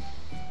 man.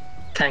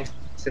 Thanks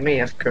to me,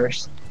 of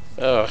course.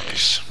 Ugh.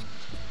 Nice.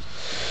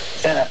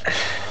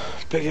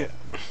 Pick it.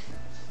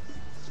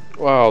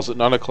 Wow, is it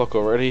 9 o'clock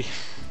already?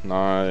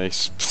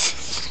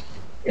 Nice.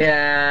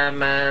 Yeah,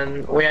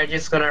 man. We are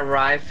just gonna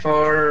ride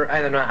for,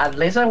 I don't know, at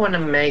least I wanna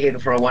make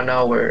it for 1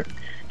 hour.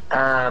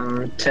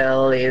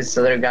 Tell this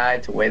other guy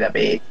to wait a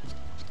bit.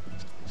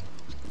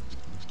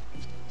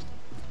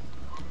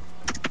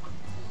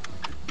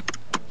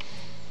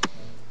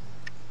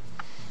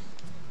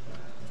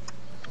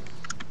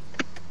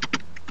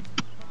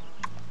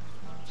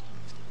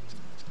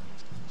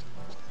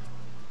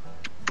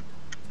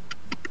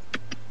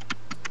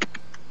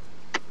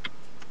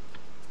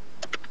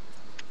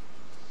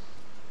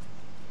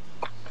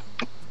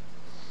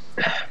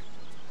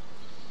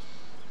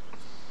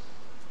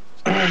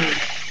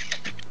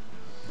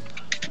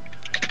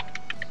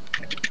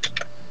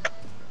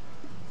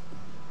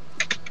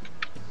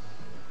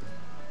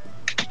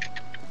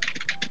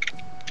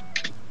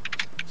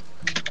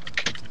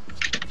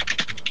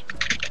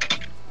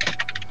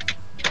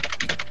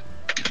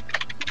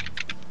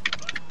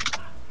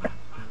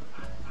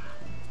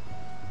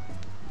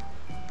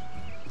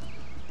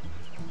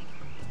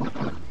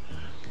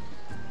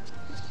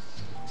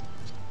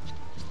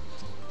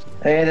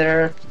 Hey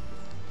there.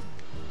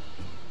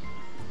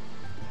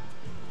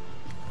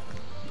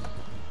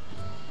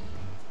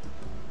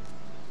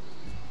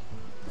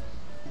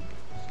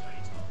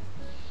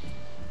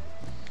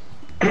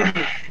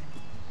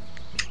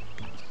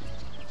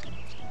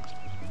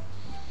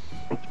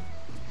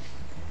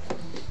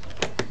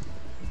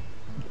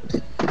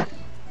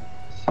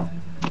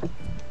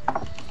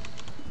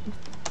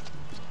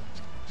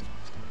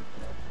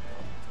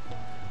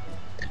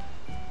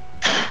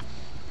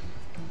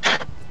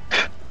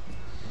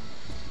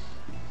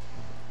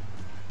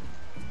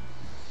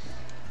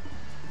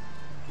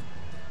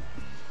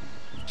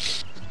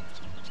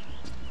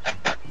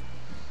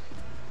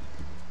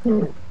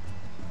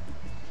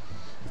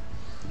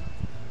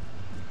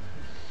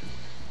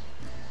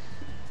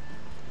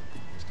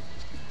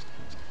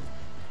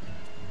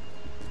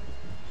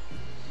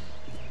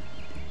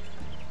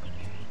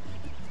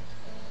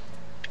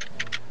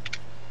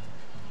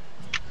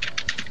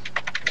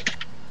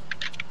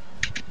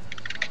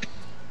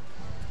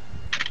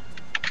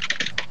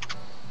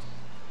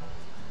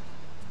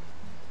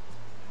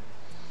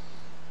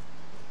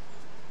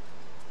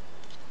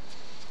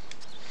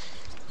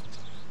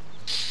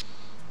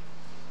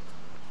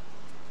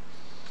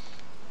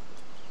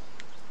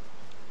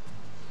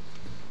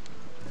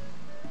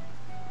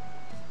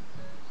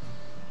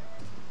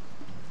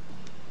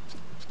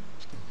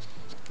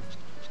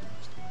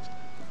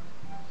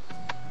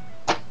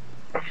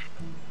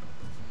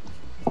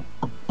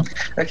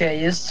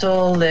 Okay, you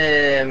stole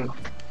the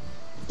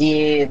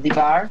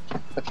bar,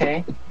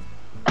 okay,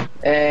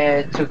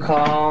 to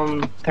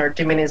come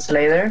 30 minutes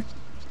later.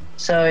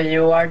 So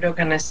you are not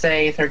gonna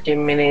stay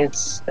 13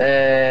 minutes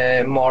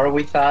more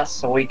with us,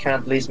 so we can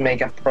at least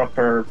make a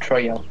proper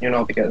trial, you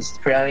know, because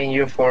trialing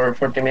you for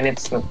 40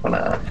 minutes is not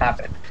gonna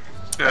happen.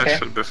 Yeah, Okay. it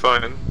should be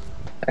fine.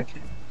 Okay.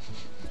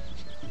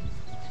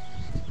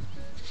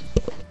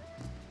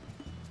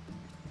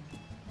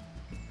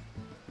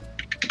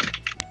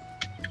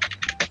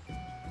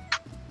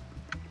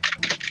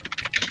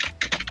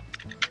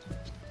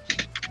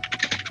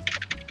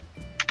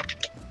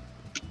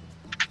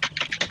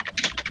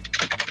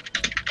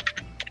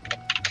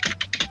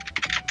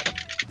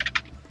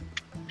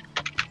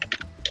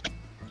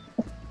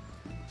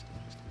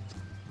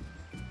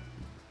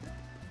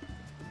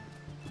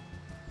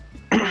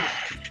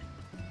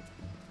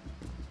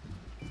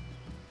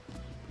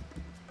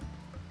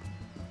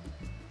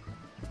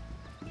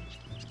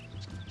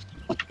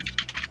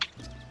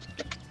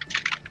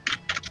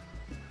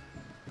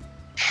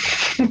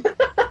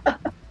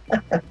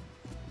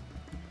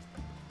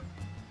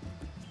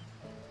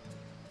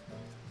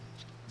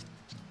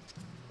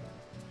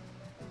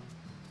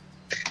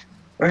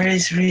 Where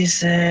is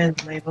Reason,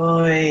 my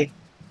boy?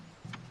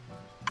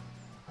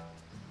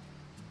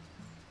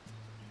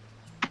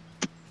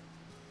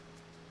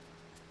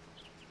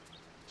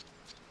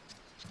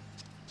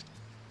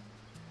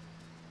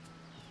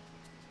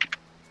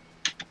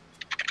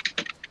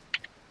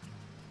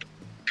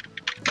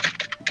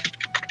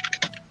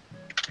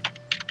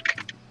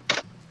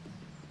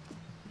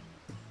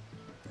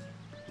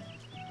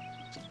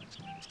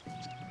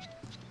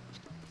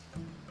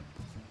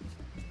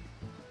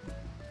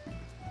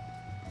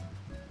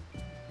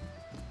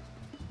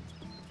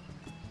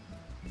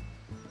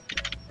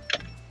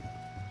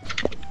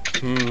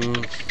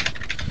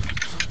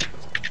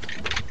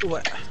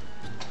 What?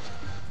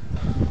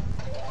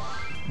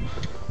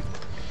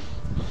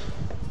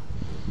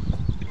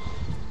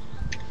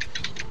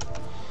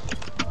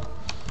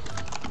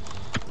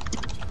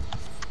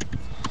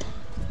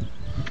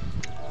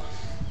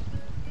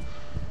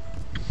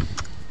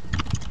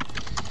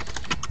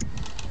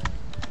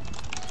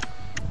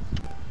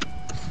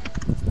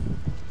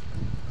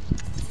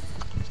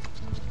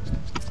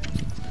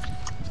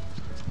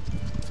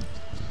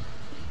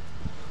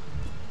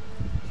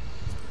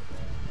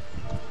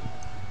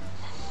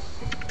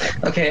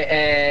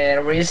 Okay,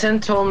 Reason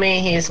told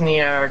me he's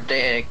near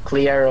the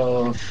clear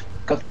of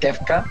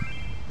Kotkevka.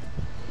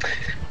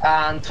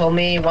 And told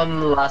me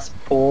one last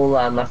pull,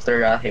 and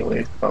after that he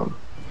will come.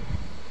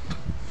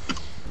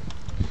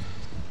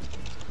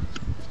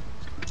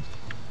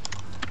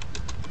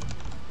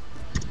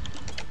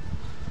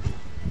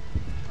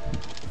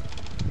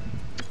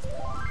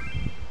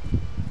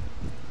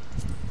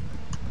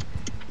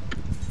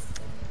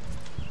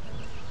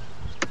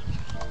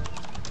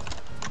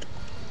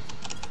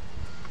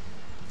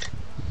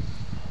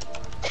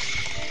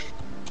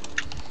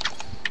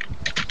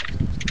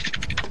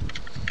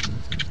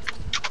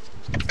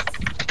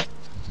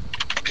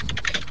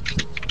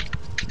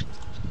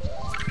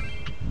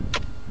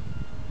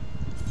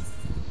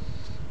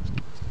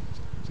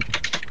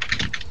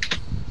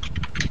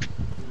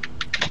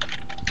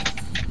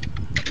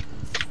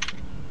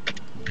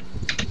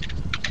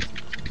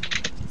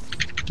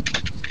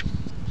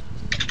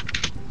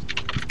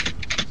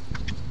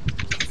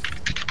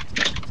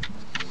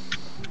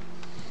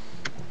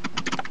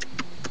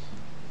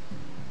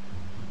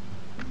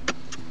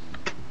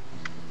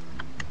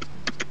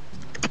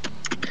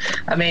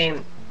 I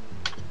mean,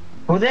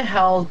 who the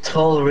hell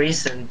told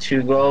Reason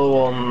to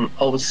go on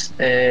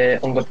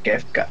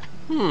Gotkevka?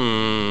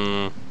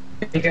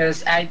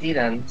 Because I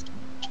didn't.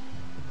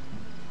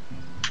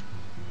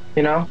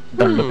 You know?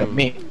 Don't look at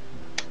me.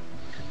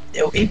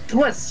 It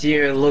was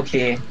you,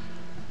 Lucky.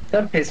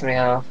 Don't piss me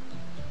off.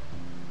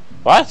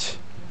 What?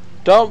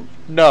 Don't.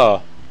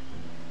 No.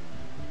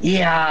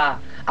 Yeah,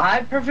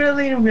 I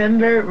perfectly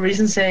remember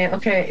Reason saying,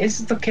 okay,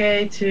 is it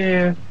okay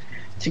to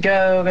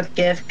go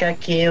get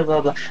killed, blah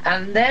blah.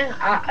 And then,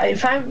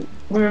 if I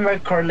remember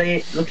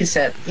correctly, Lucky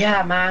said,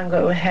 yeah man,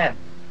 go ahead.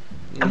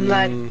 I'm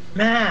like,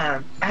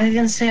 man, I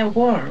didn't say a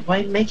word.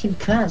 Why making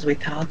plans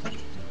without me?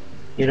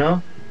 You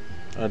know?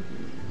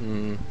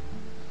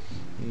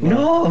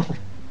 No.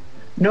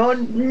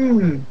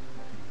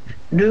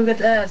 Look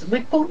at us.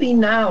 We could be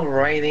now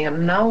riding,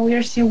 and now we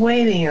are still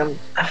waiting. And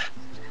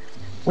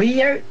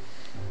we are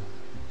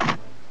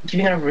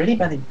giving a really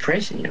bad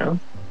impression, you know?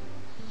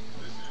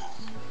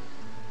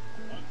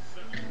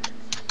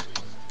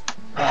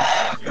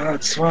 Oh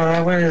god, so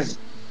I will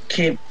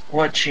keep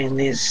watching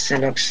this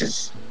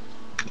Synopsis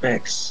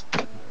Max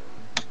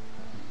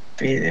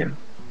video.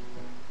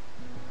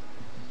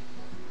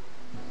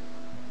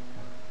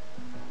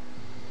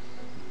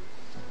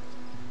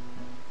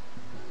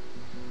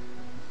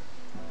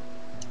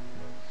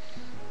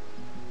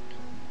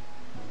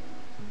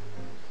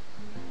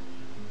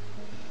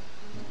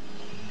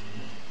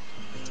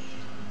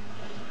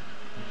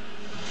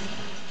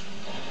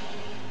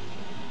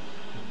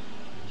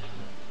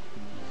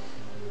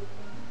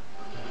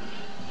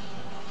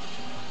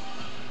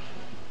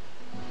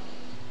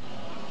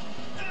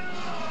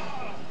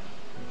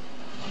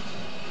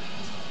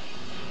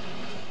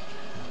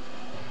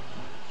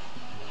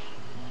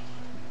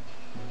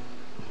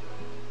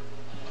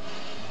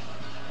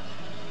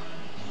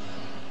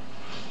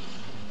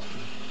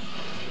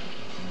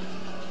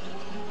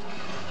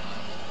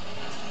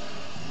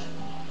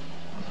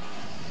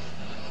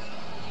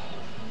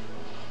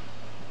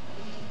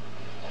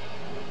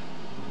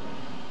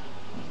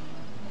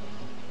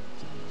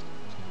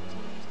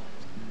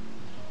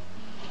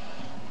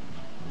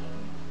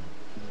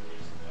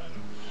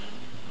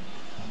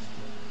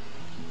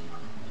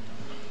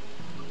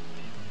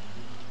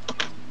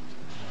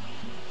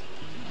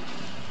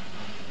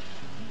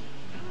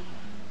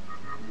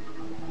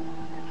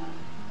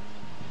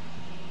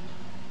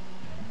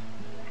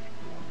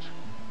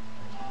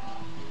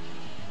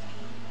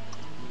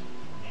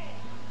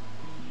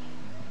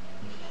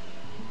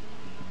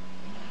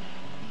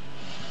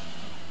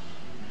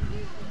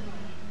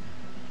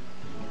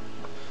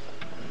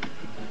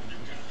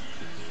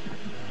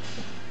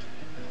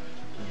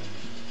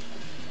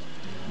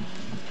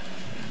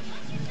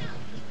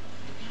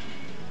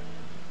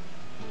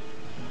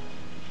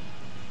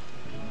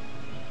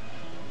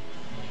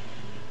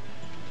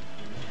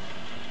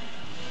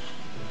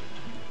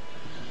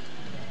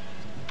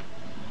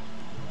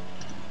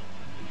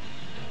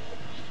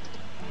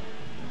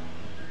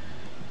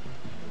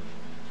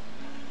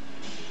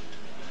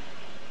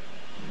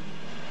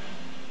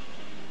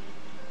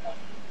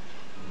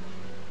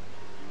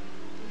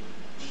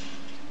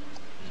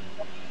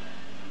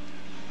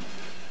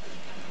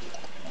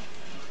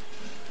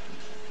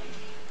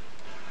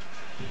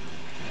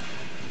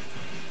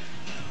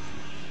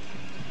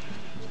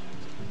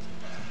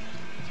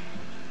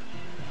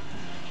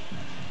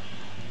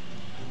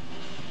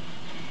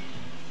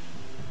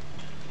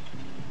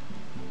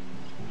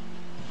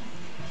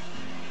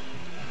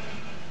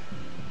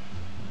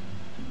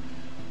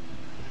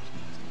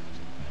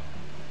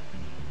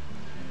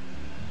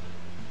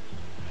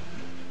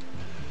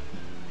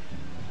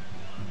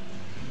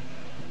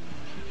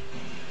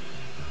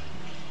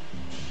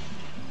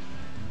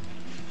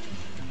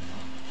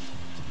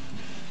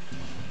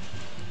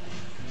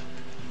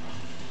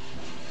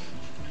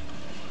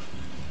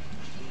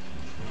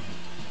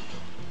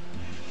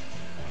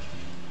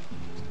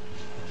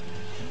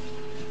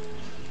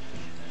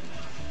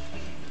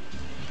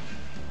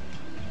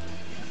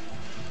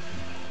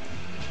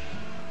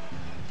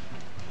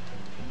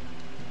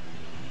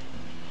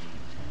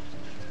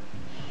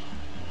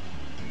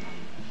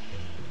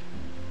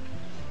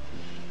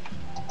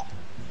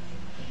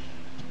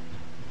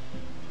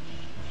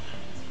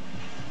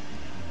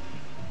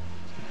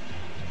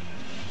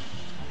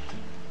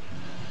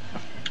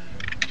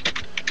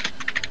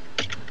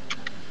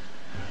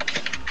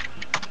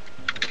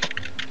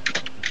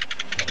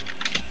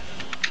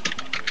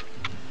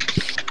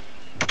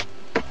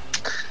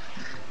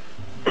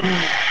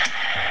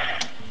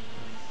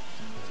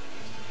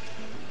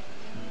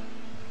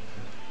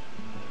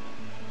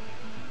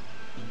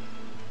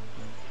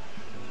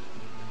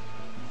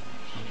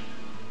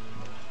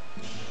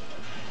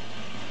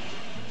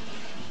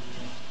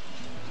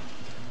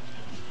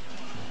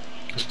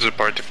 Is the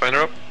party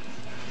finder up?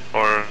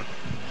 Or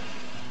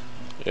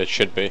It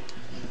should be.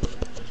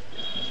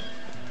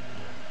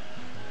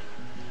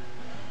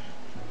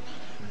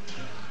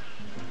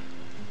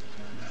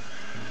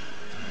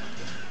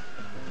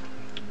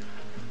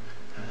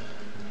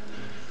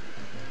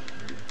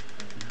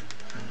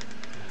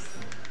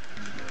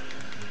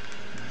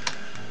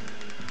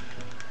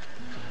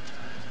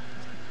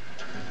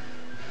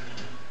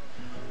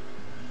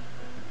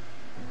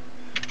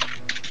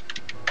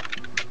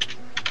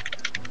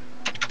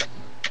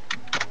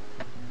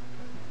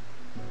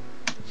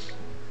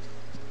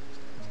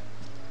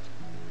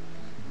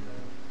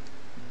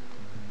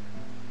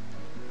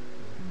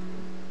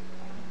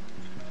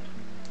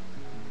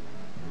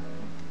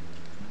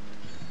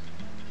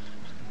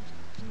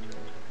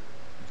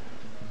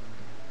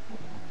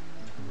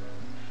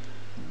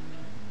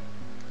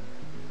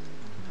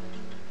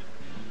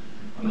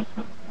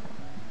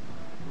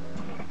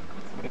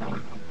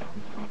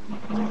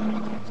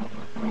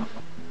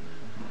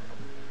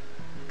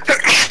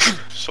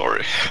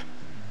 sorry.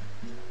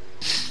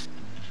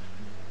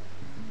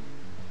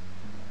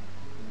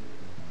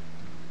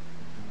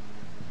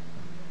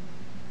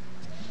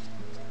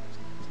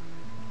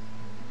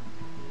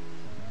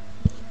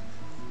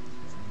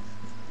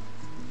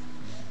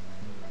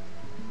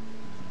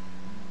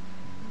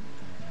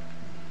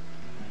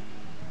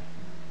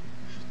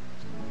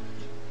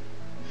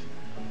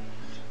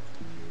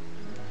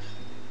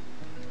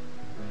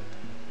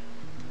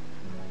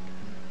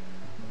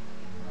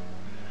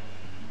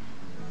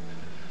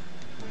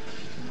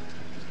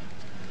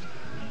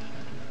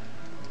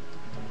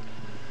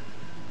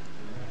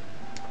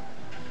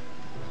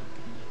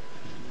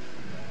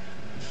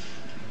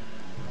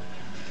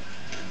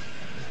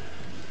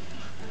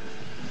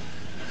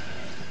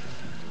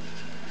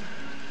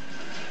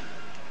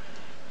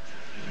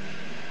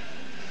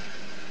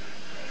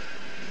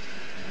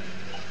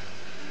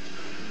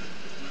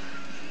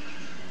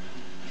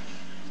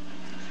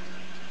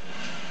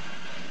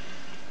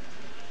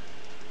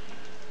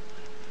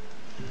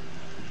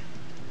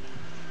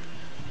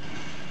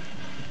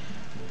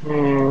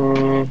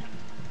 Hmm.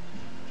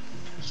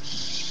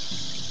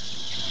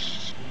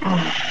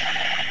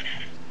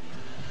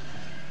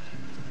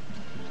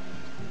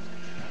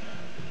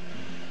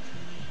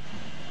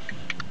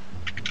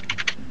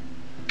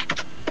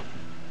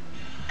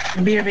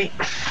 BRB.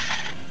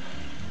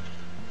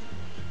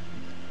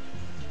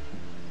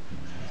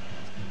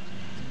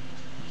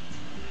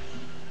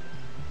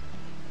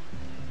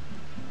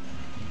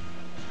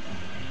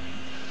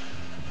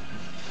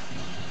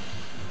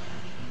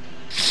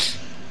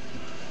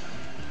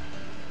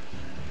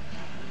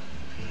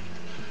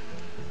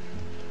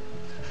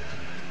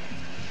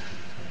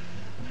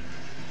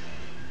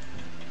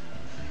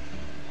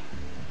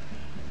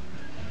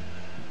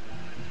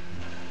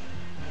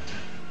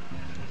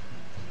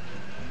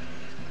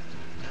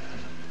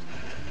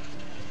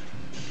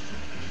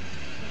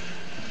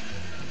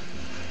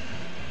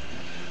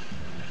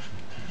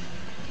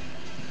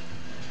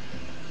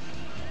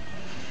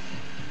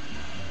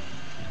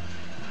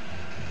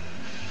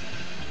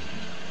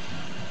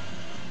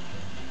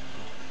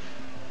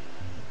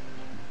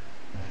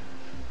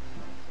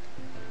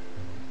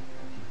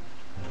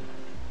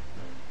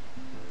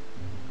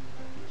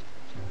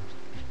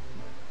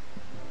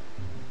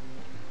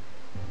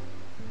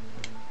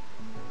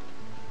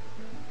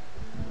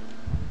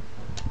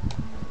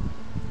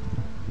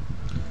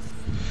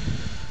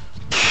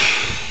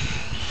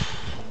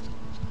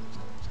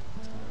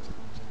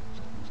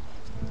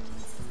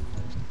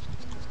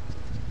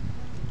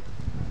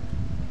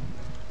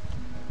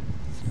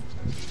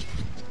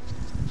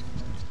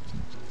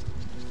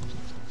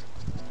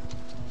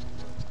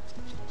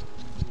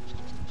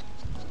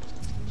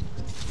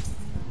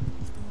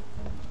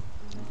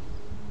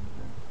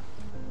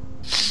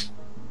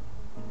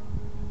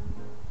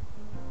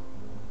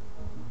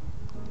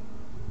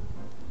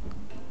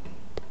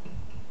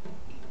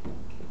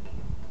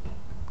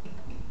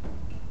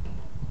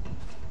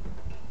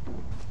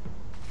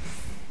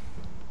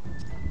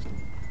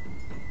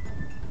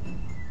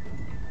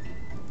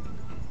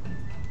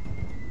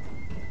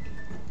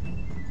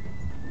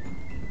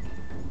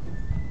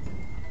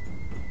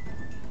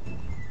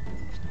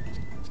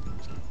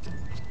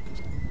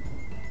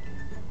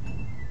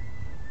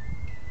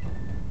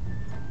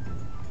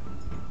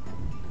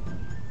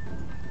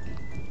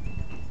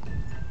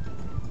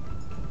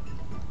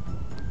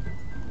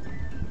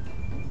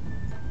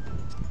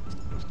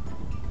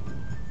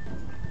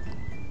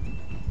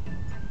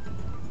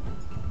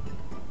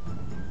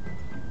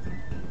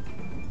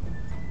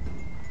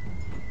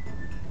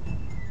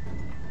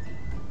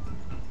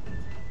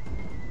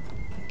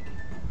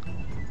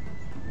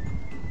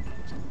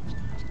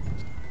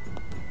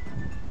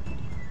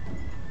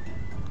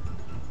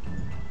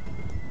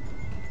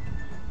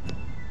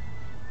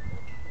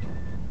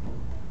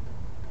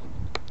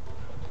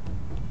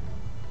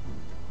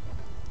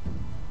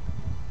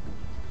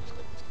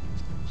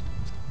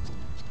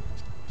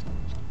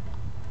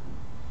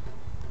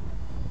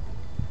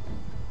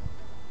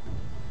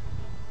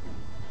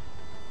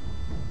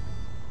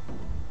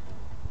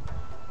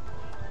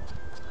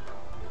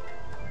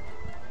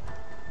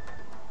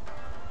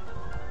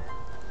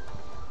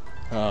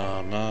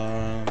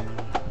 on.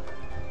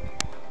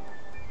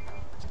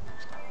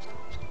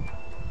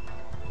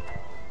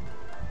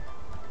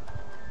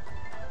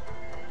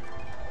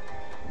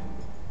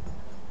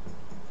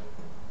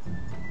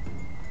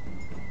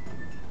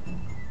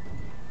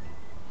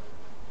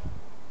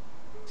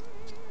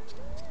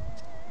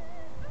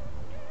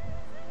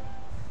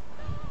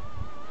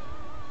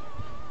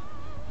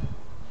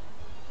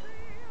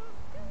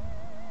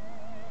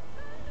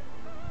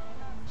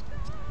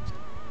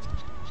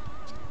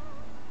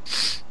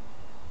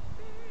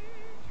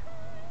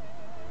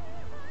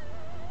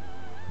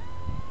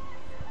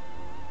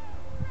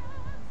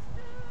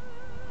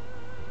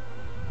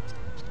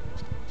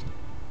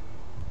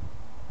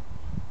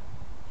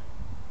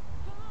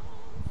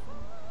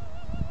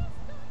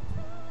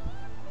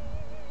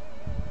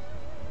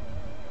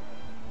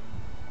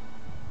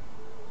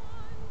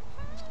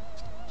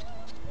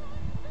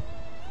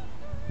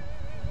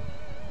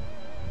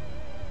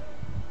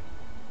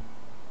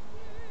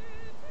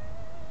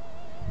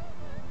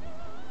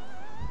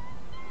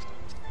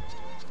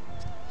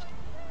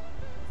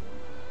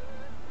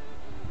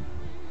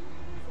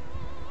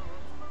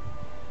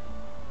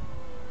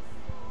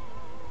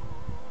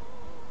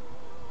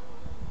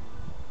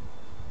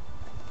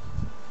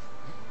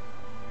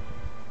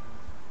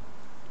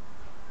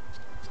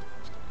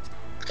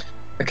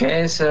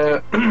 Okay, so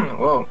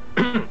whoa.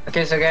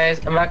 Okay, so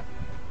guys, I'm back.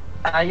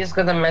 I just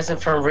got a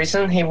message from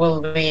Reason. He will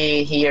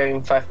be here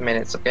in 5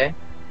 minutes. Okay.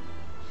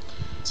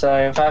 So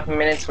in 5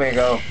 minutes we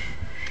go.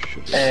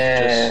 Should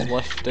have just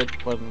left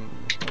it when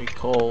we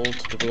called,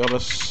 to be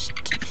honest.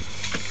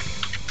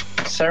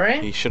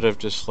 Sorry? He should have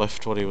just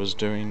left what he was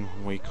doing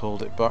when we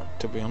called it back,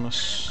 to be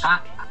honest.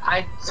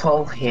 I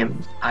told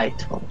him. I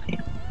told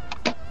him.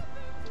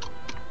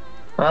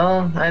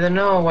 Well, I don't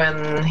know.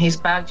 When he's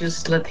back,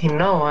 just let him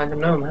know. I don't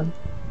know, man.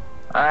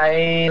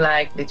 I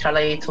like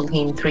literally told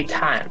him 3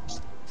 times.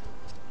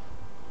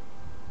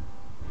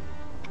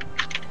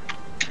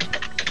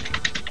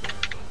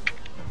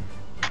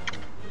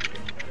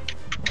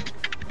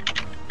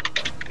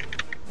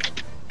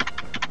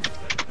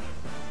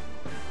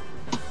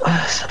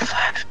 So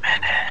 5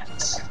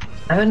 minutes.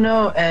 I don't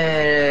know,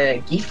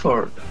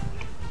 Gifford.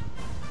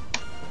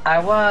 I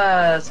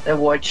was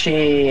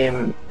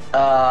watching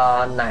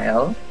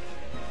Niall.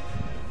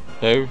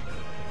 Who?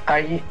 Are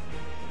you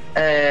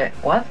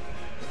what?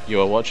 You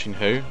are watching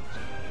who?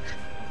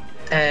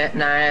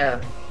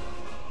 Niall's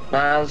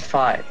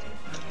fight.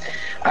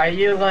 Are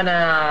you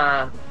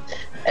gonna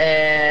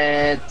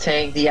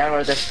take the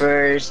arrow the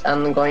first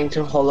and going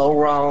to hollow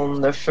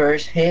round the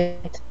first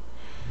hit?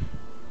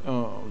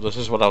 Oh, this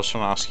is what I was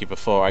trying to ask you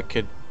before. I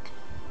could...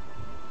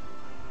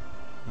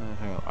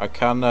 hang on. I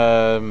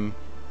can,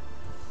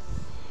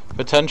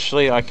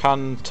 potentially, I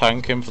can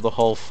tank him for the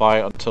whole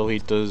fight until he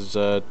does,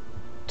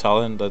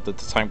 talent, the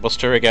tank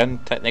buster again,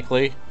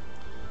 technically.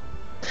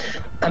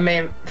 I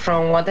mean,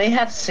 from what I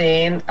have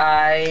seen,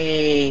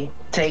 I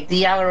take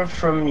the arrow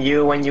from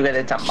you when you get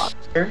the tank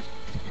buster.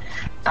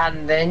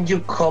 And then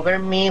you cover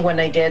me when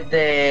I get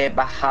the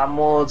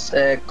Bahamut's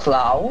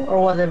claw,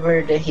 or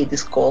whatever the hit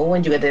is called,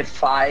 when you get the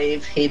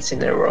 5 hits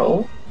in a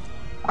row.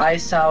 I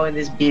saw in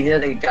this video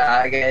the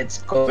guy gets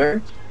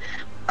covered.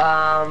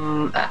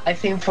 I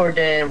think for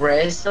the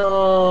rest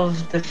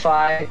of the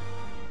fight,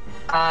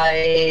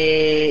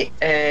 I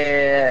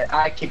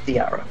keep the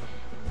arrow.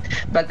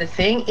 But the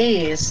thing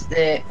is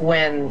that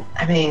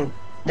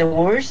the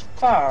worst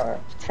part,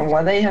 from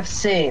what I have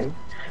seen,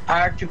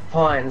 are 2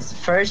 points.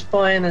 First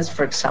point is,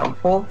 for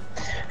example,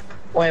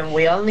 when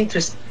we all need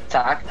to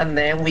stack and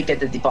then we get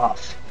the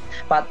debuff.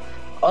 But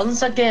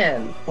once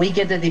again, we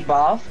get the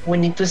debuff, we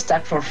need to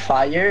stack for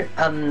fire,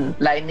 and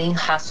lightning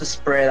has to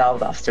spread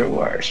out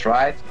afterwards,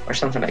 right? Or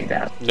something like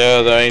that.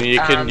 No, I mean,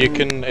 you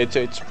can.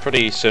 It's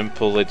pretty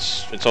simple.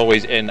 It's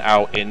always in,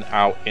 out, in,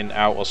 out, in,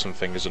 out, or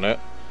something, isn't it?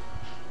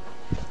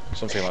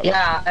 Something like that.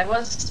 Yeah, I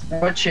was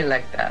watching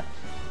like that.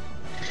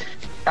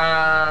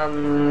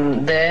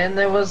 Then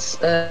there was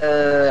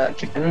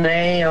keeping an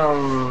eye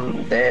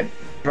on the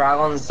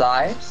dragon's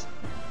dives.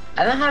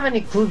 I don't have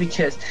any clue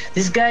because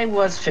this guy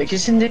was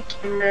focusing the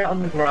camera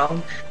on the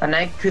ground and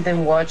I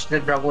couldn't watch the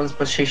dragon's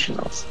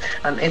positionals.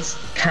 And it's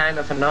kind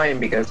of annoying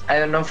because I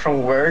don't know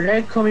from where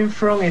they're coming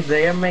from, if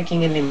they are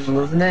making any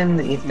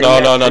movement, if they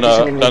No.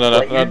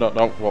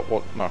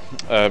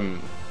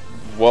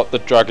 What the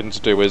dragons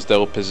do is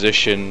they'll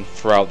position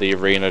throughout the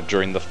arena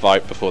during the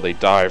fight before they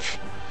dive.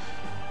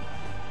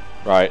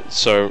 Right,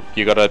 so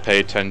you gotta pay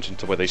attention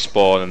to where they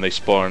spawn, and they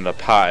spawn in a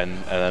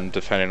pattern, and then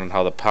depending on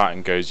how the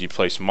pattern goes, you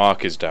place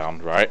markers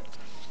down, right?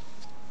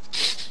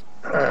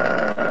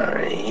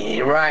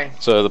 Right.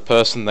 So the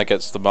person that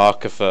gets the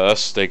marker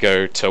first, they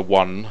go to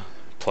one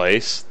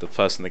place. The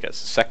person that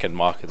gets the second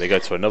marker, they go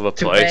to another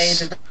place.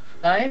 To bait the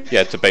dive?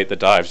 Yeah, to bait the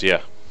dives,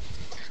 yeah.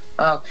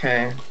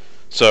 Okay.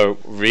 So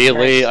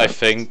really, I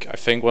think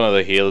one of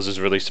the healers is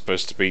really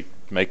supposed to be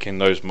making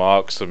those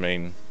marks. I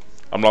mean,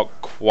 I'm not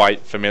quite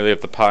familiar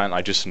with the pattern,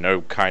 I just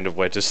know kind of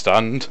where to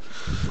stand.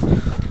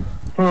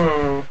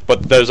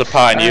 But there's a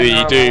pattern,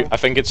 you do, I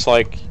think it's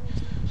like,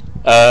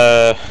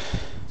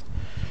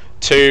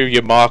 2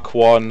 you mark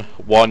 1,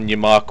 1 you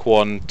mark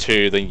 1,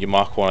 2 then you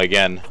mark 1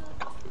 again.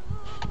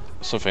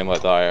 Something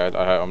like that.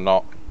 I'm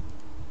not.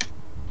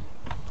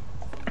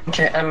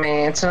 Okay, I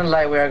mean, it's not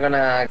like we're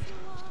gonna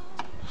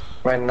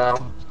right now,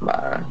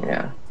 but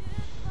yeah.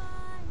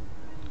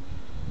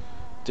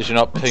 Did you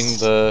not ping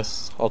the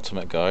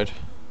ultimate guide?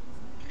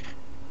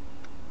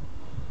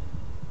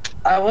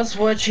 I was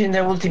watching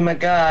the Ultima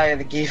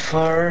Guide,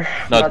 Gifford,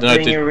 No, but no,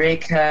 doing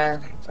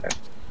Eureka.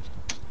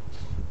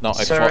 No,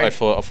 Sorry. I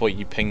thought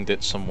you pinged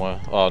it somewhere.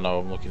 Oh no,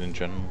 I'm looking in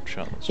general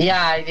chat.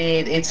 Yeah, I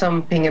did. It's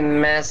on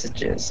pinging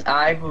messages.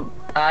 I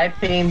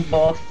pinged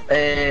both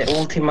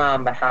Ultima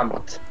and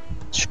Bahamut.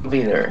 Should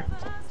be there.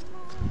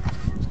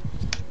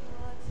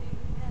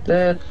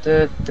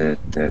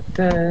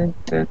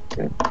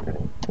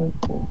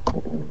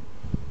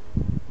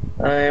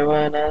 I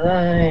wanna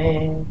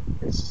die.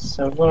 This is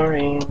so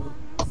boring.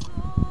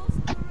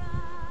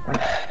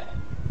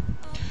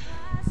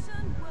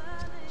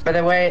 By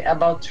the way,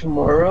 about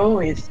tomorrow,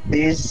 if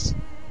this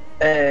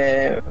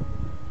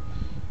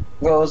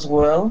goes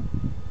well,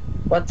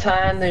 what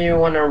time do you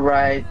want to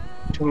ride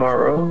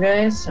tomorrow,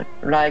 guys?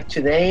 Like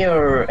today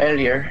or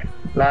earlier?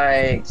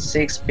 Like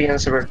 6 p.m.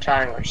 server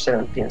time or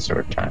 7 p.m.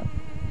 server time?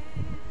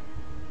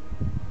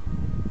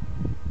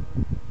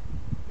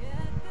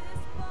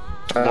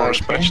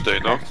 Tomorrow's patch day,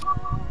 no?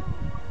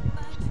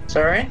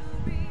 Sorry?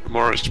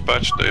 Tomorrow's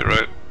patch day,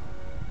 right?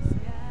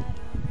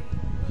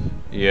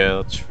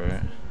 Yeah, that's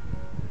right.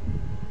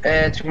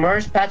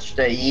 Tomorrow's patch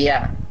day,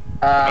 yeah.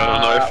 I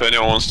don't know if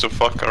anyone wants to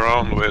fuck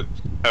around with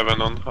Heaven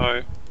on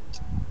High.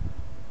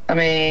 I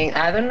mean,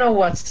 I don't know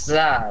what's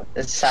that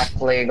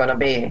exactly gonna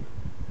be.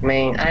 I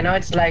mean, I know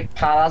it's like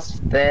Palace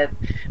of Death,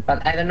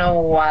 but I don't know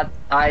what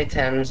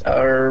items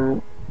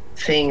or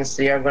things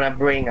they are gonna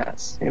bring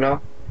us, you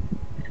know?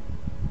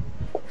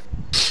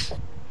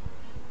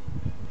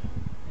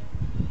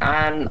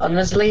 And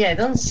honestly, I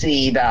don't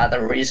see that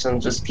a reason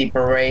to skip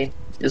a raid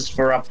just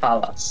for a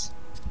palace.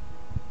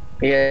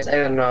 Because, I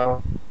don't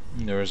know,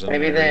 There isn't.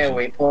 maybe the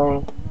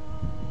weapon...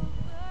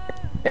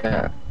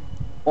 Yeah.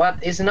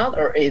 What is not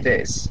or it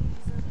is?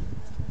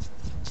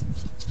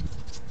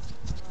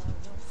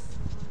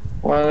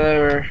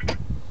 Whatever.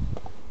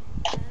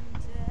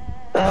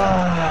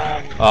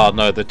 Oh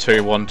no, the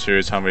 2-1-2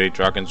 is how many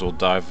dragons will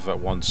dive at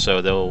once.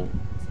 So they'll.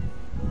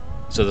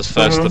 So the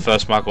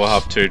first mark will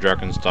have 2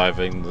 dragons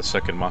diving. The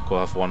second mark will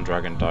have 1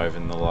 dragon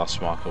diving. The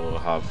last mark will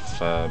have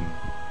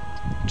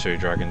 2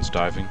 dragons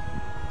diving.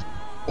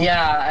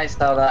 Yeah, I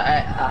saw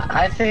that.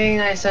 I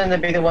think I saw in the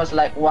video was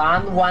like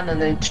 1, 1,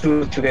 and then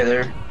 2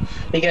 together,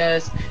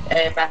 because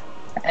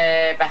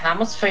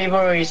Bahamut's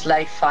favor is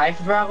like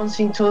 5 dragons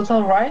in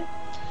total, right?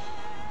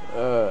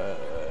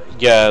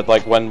 Yeah,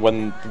 like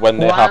when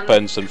it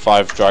happens, and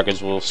 5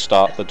 dragons will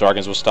start. The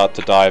dragons will start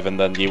to dive, and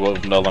then you will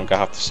no longer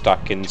have to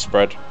stack in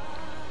spread.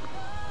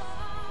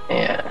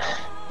 Yeah.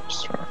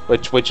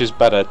 Which is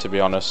better, to be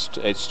honest.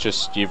 It's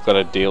just you've got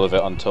to deal with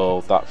it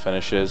until that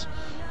finishes.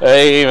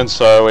 Even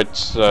so,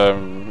 it's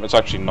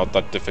actually not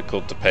that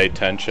difficult to pay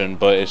attention,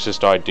 but it's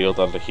just ideal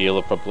that the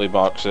healer probably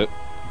marks it.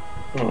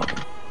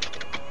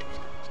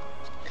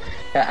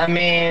 Yeah, I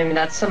mean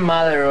that's a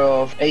matter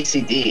of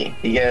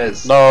ACT,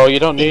 because no, you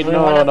don't need you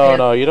don't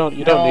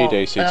need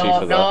ACT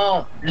for that.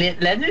 No,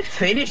 let me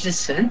finish the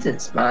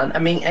sentence, man. I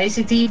mean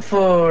ACT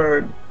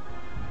for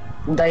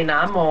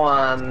Dynamo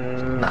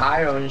and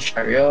Iron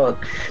Chariot,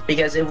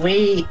 because if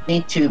we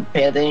need to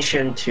pay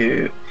attention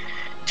to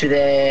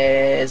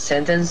the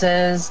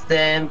sentences,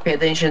 then pay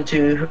attention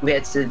to who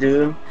gets the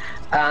doom,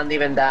 and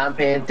even then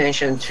pay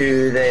attention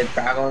to the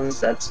dragons.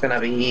 That's gonna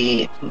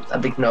be a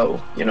big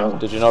no, you know.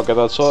 Did you not get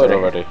that sorted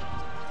already?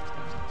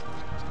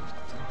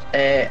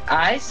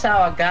 I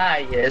saw a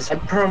guy, yes, I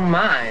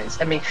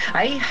promise. I mean,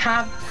 I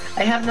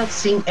have not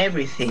seen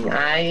everything.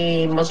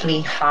 I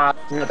mostly have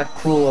not a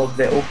clue of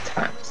the old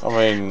times. I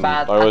mean,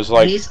 but I was at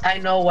like, least I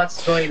know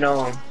what's going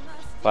on.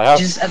 I have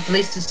just at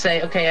least to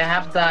say, okay, I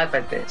have died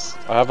by this.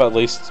 I have at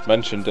least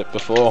mentioned it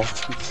before.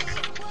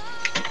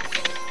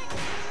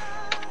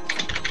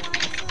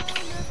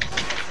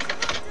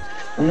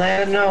 And I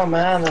don't know,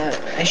 man.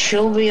 I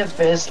should be at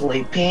best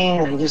sleeping.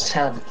 I just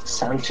had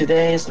some 2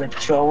 days, like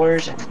 2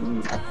 hours, and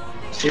I'm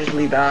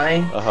seriously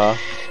dying.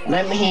 And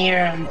I'm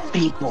here, and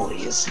people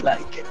is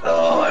like,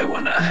 oh, I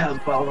wanna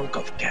have a look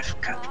of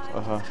Kefka.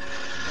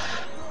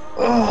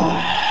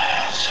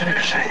 Oh,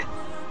 seriously.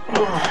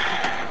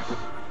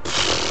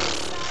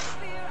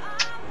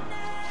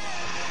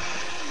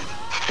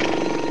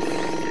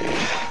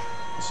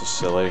 This is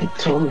silly. He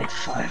told me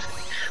 5.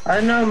 I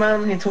don't know,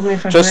 man. He told me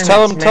 5 Just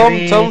minutes. tell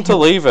him to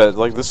leave it.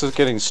 Like, this is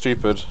getting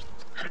stupid.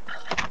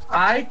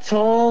 I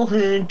told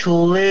him to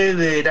leave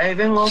it. I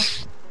even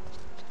lost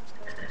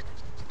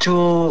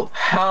to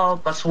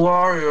help as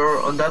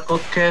warrior on that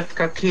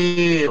Kefka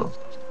kill.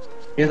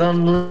 You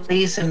don't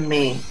listen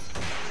me.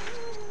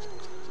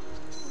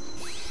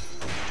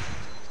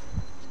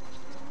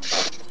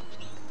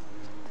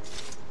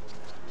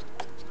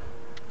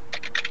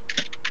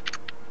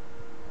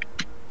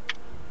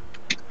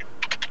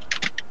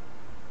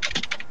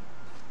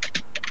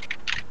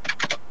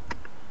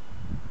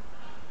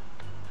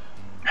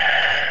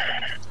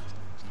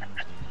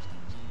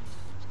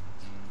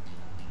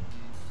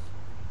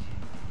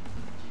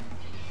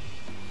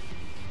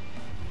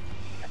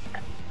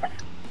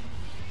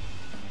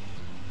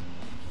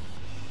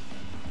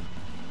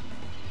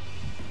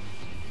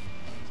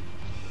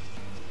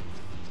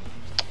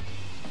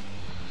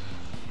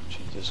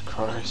 Jesus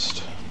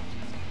Christ.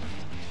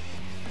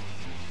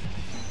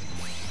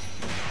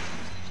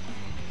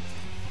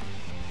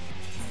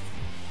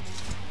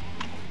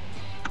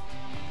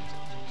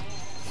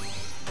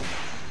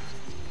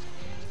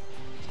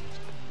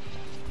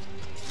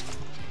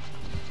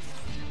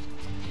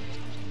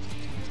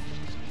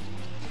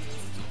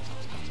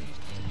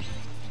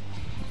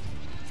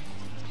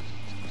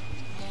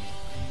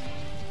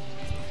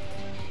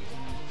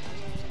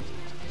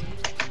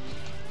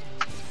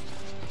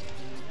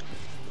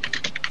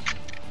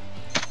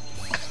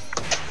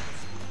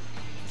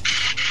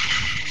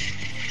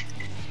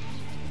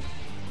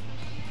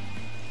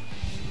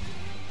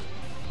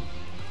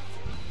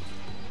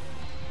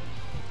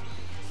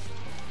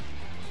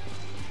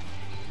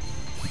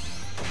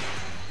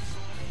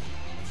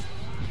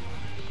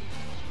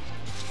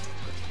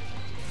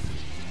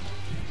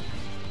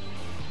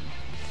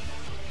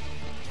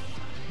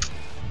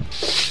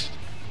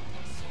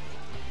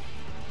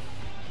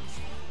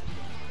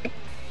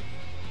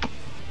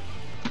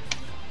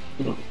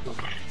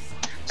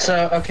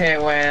 So okay,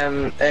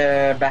 when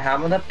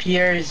Bahamut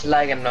appears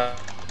like a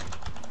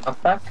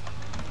knockback,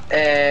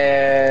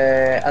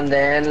 and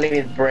then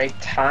limit break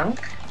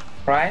tank,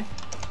 right?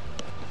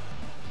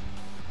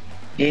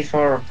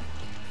 E4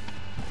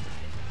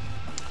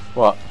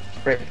 What?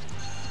 break.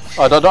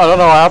 I don't know.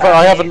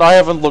 I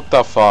haven't looked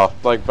that far.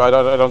 Like, I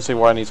don't see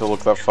why I need to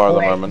look that far at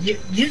the moment.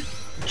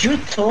 You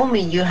told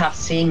me you have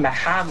seen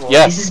Bahamut.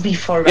 Yeah. This is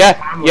before Yeah,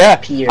 Bahamut yeah.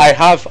 appeared.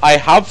 I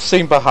have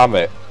seen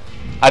Bahamut.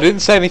 I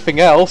didn't say anything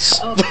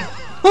else.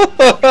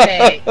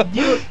 Okay,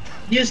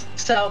 you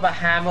saw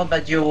Bahamut,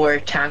 but you were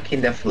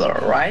tanking the floor,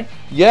 right?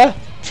 Yeah.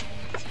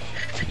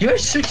 You're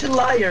such a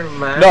liar,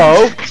 man.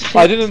 No,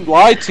 I didn't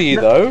lie to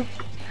you though.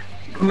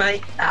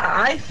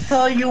 I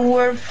thought you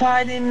were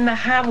fighting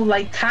Bahamut,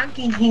 like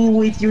tanking him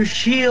with your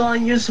shield,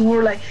 and you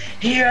were like,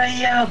 "Here I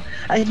am,"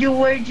 and you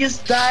were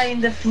just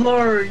dying the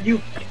floor. You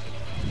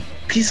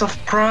piece of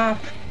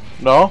crap.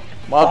 No,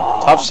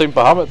 I have seen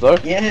Bahamut though.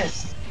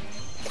 Yes,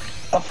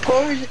 of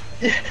course.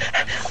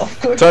 Of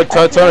course.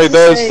 Tony,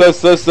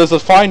 there's a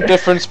fine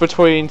difference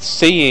between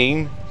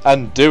seeing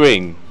and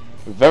doing.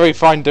 Very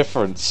fine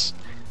difference.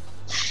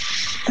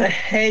 I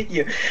hate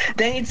you.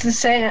 Then it's the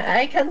same.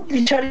 I can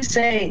literally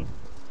say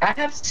I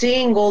have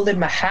seen Golden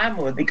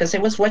Bahamut because I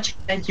was watching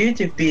a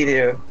YouTube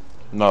video.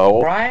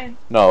 No. Right?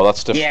 No,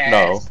 that's different. Yes,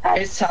 No.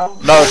 I saw.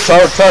 No,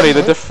 Tony.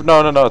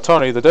 No,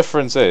 Tony. The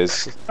difference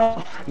is.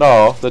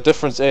 No, the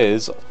difference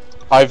is,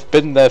 I've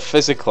been there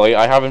physically.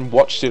 I haven't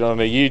watched it on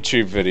a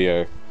YouTube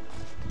video.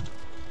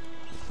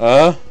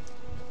 Huh?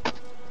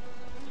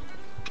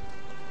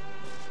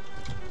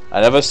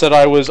 I never said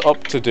I was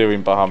up to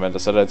doing Bahamut. I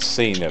said I'd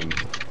seen him.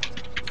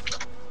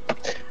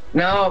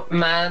 No,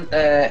 man.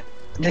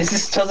 This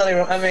is totally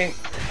wrong. I mean,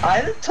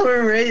 I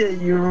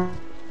tolerated you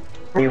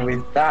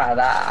with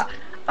that.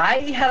 I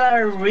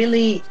had a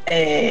really,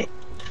 I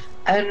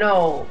don't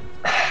know,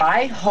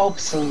 high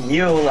hopes on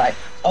you. Like,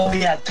 oh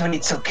yeah, Tony,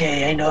 it's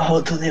okay. I know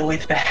how to deal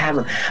with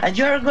Bahamut, and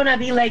you're gonna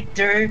be like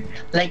there,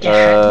 like a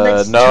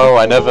headless no,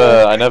 I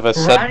turtle, never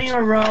said. running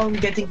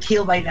around, getting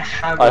killed by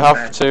Bahamut. I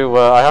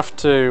have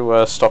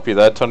to stop you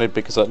there, Tony,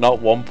 because at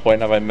not one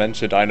point have I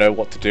mentioned I know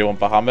what to do on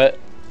Bahamut.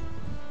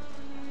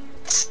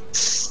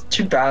 It's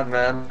too bad,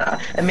 man.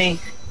 I mean,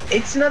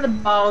 it's not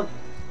about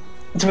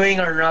doing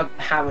or not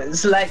Bahamut.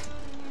 It's like,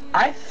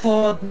 I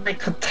thought my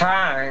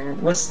Katang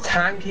was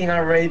tanking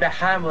already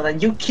Bahamut,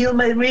 and you killed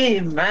my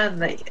dream, man.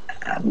 Like,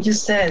 I'm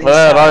just saying.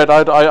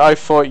 Well, I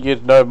thought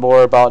you'd know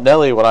more about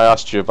Nelly when I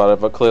asked you about it,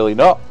 but clearly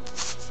not.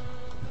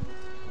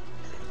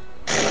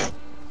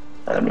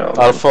 I don't know.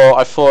 I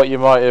thought you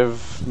might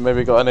have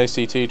maybe got an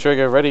ACT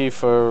trigger ready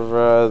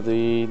for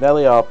the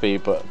Nelly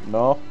RP, but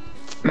no.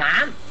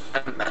 Man,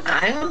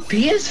 I'm on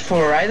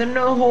PS4. I don't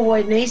know how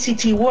an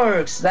ACT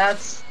works.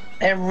 That's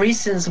a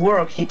recent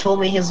work. He told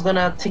me he's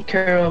gonna take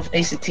care of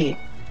ACT. There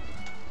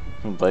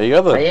you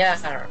go then. But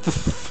yeah.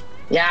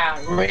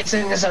 Yeah,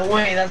 Reason is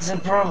away, that's the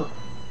problem.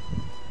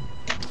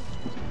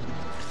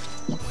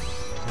 Oh,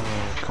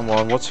 come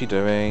on, what's he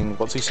doing?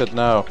 What's he said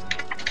now?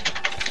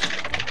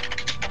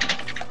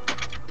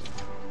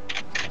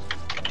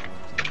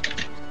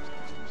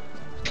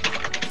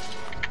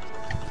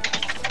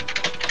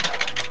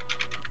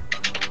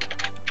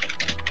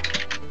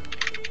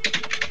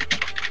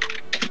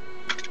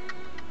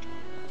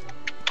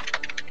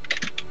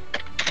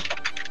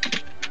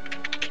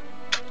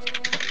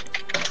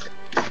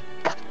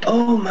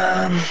 Oh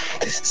man,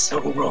 this is so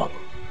wrong.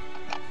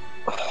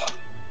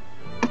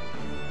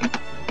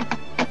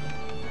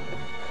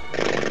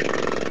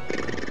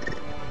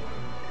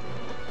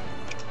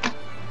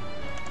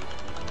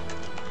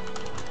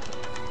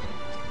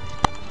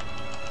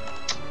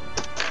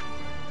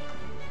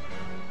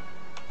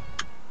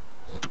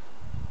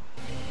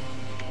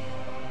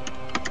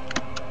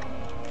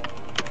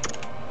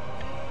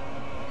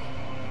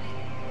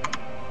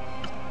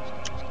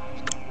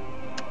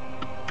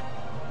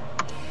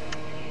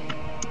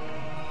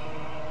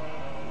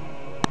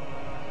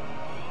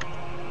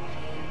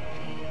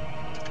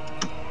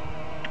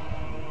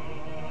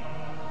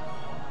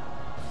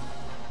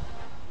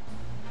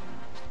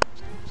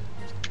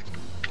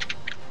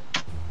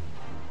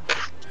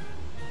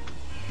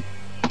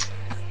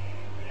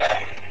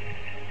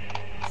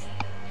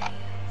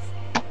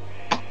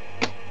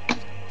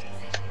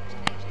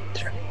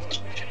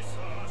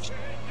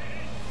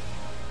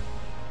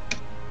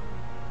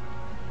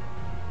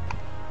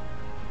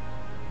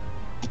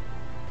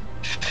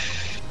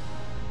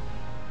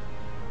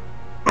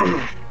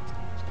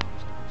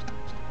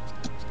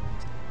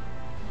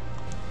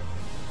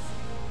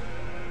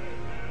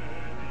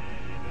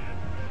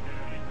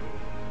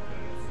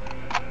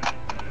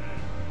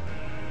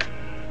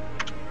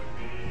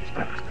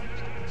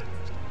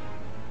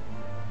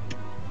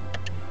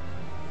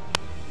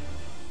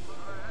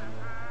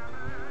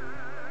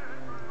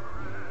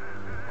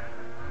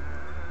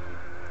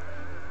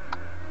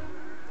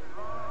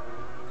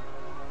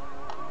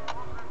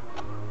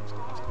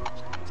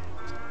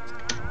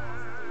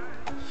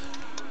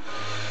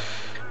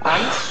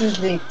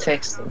 constantly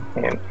texting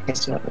him.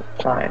 He's not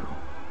replying.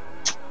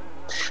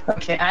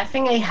 Okay, I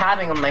think I have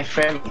him on my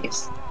friend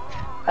list.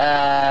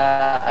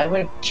 I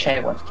will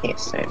check what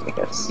he's saying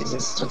because this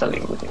is totally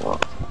really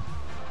wrong.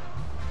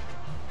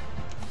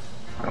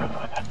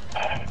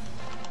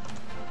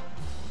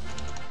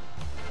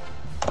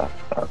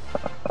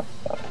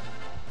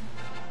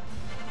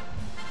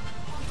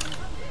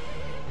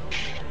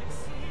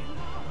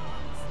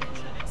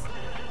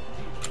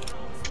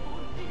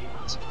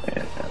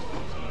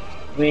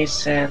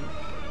 Recent.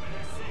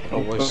 A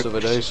waste of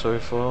a day so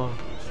far.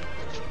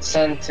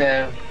 Sent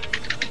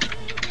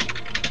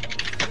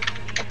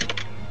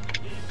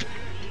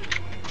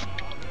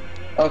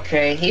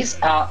okay,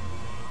 he's out.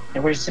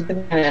 We're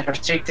sitting in a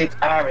restricted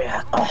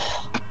area.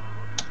 Oh.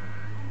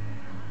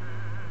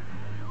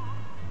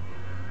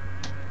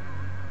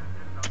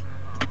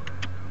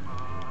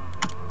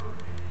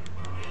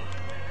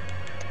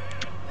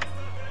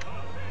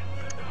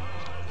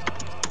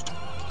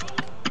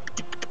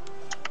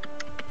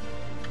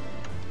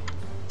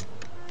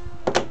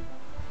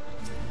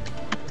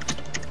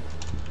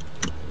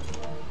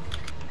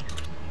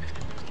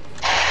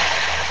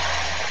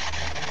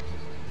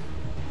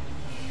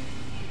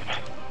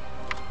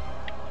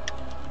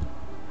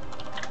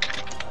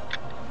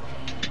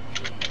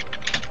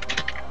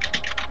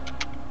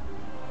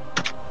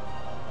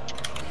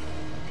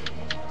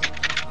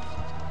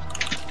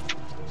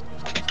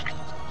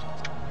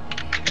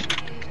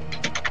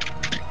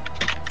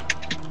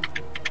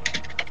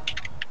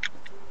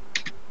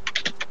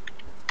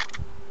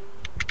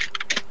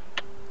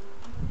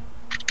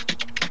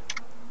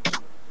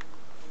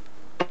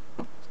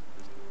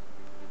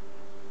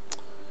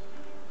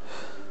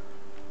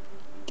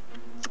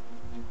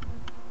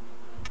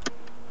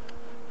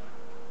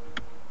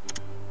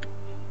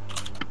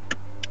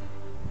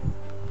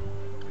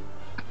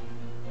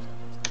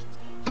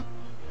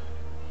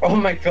 Oh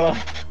my god.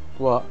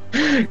 What?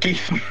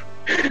 Gifford.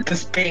 The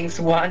spins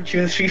 1,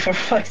 2, 3, 4,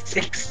 5,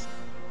 6.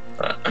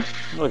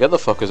 Well, get the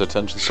fucker's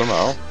attention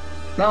somehow.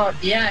 No,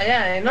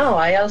 yeah, I know.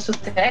 I also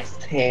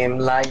text him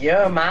like,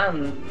 yo,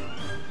 man.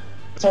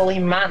 Told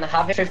him, man,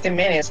 have 15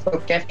 minutes,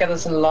 but Kefka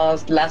doesn't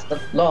last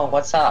that long.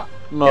 What's up?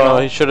 No, You know?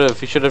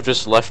 he should have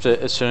just left it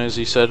as soon as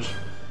he said.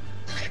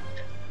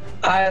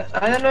 I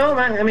don't know,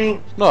 man. I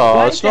mean, No,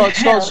 why it's the not. It's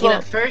hell not. It's in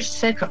not. the first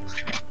second.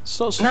 It's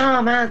not.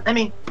 No, man. I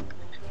mean,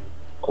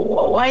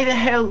 why the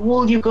hell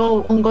would you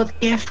go on God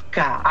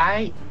Kefka?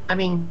 I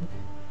mean,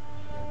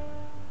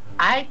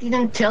 I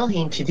didn't tell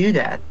him to do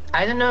that.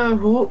 I don't know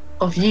who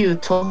of you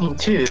told him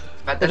to,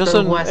 but It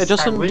doesn't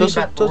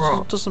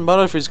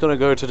matter if he's gonna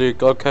go to do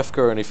God Kefka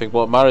or anything.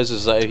 What matters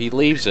is that if he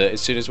leaves it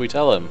as soon as we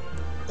tell him.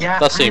 Yeah,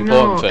 That's the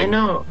important thing. I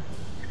know.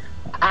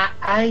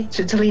 I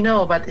totally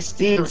know, but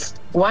still,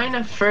 why in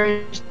the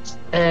first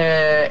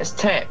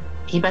step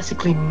he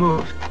basically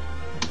moved?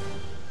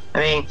 I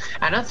mean,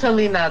 I'm not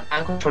telling that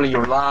I'm controlling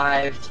your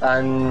life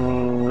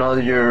and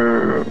not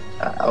your,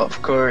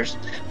 of course,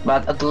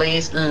 but at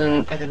least,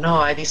 I don't know,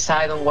 I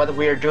decide on what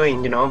we're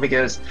doing, you know,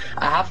 because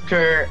I have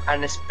cared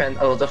and spent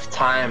a lot of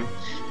time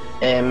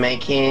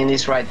making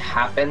this ride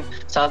happen.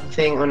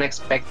 Something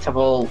unexpected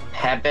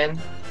happened,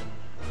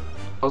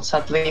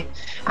 sadly,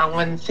 and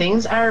when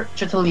things are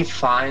totally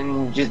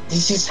fine,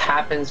 this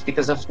happens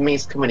because of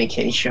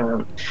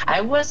miscommunication. I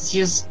was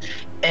just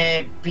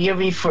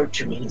BRB for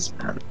 2 minutes,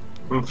 man.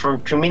 For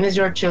 2 minutes,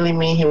 you're telling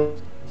me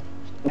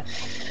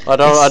I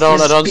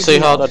don't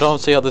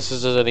see how this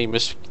is any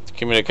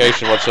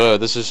miscommunication whatsoever.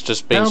 This is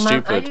just being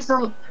stupid.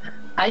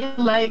 I just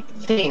like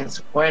things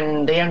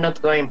when they are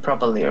not going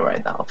properly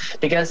right now.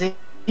 Because if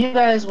you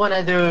guys want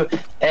to do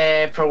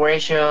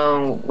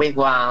progression with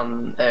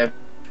one,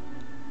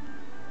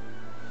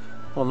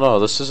 well, no,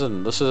 this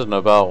isn't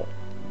about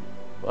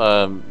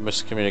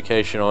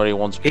miscommunication or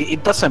anyone's.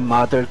 It doesn't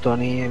matter,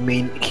 Tony. I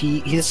mean,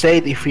 he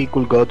said if he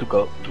could go to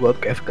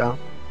FK.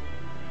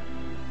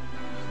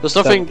 There's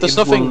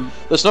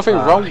nothing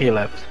wrong. He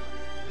left.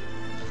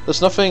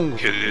 There's nothing.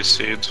 He did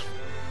see it.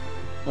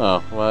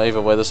 Oh, well,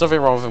 either way, there's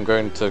nothing wrong with him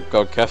going to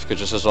God Kefka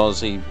just as long as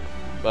he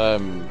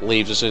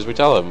leaves as soon as we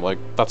tell him. Like,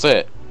 that's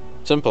it.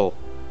 Simple.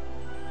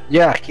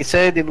 Yeah, he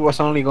said it was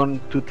only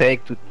going to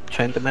take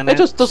 20 minutes. It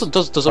just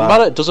doesn't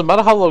matter. It doesn't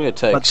matter how long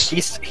it But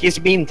takes. he's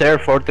been there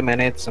 40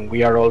 minutes and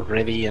we are all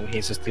ready and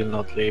he's still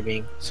not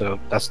leaving. So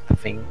that's the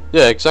thing.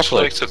 Yeah,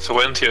 exactly. It's like the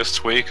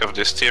 20th week of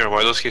this tier.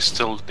 Why does he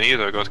still need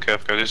a God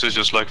Kefka? This is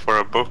just like for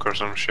a book or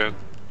some shit.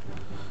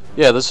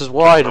 Yeah, this is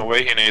why. No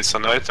way he needs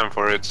an item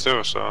for it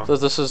too. So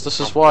This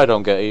is why I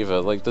don't get either.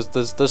 Like,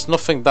 there's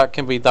nothing that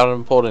can be that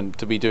important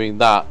to be doing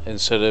that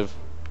instead of.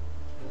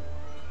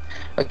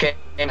 okay,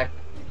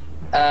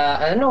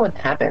 I don't know what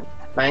happened.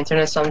 My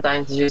internet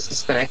sometimes just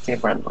disconnecting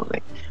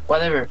randomly.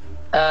 Whatever.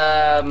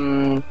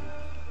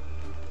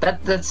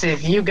 That's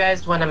if you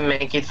guys want to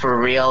make it for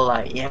real,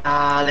 like,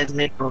 yeah, let's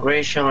make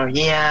progression, or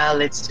yeah,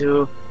 let's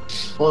do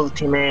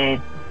ultimate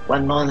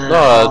 1 month. It's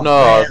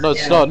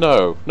not.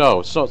 No,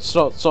 it's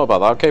not about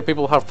that. Okay,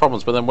 people have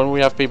problems, but then when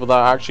we have people that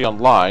are actually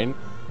online,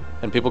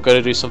 and people go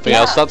to do something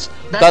Yeah, else,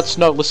 that's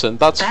no, listen,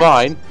 that's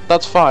fine,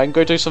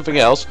 go do something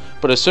else,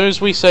 but as soon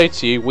as we say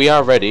to you, we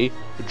are ready,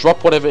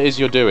 drop whatever it is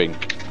you're doing.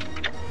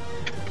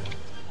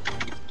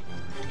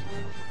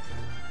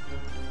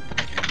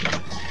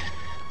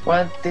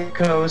 What did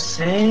Ko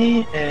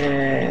say?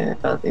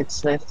 But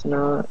it's nice to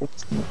know.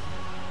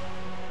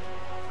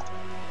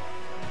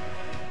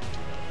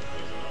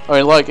 I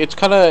mean, like, it's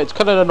kind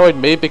of annoyed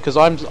me because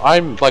I'm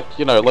like,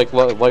 you know, like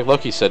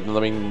Lucky said. I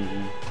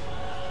mean,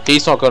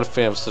 he's not got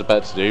anything else better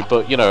to do.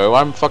 But you know,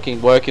 I'm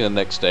fucking working the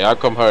next day. I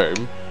come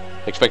home,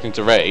 expecting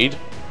to raid.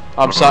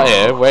 I'm sat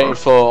here waiting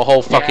for a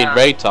whole fucking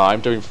raid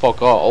time, doing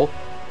fuck all.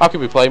 I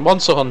could be playing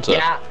Monster Hunter.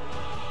 Yeah.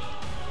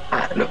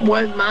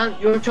 Well, man,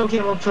 you're talking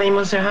about playing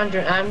Monster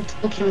Hunter. I'm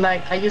talking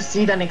like I just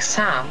did an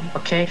exam.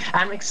 Okay,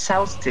 I'm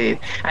exhausted.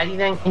 I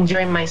didn't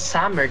enjoy my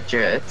summer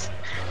yet.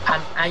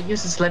 And I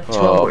just slept 2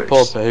 hours.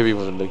 Poor baby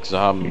with an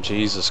exam.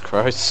 Jesus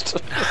Christ.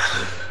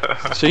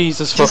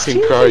 Jesus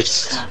fucking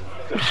Christ.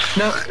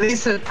 No,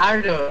 listen,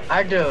 Ardo,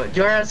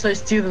 you're also a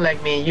student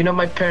like me. You know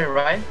my parent,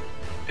 right?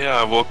 Yeah,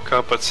 I woke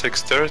up at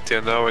 6:30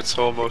 and now it's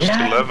almost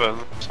Yeah. 11.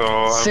 So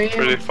I'm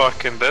pretty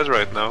fucking dead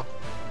right now.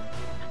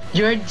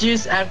 You're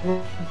just a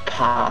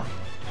grandpa,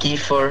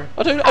 Gifford.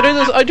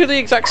 I do the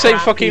exact same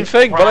fucking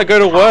thing, but I go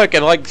to work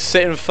and like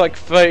sit in like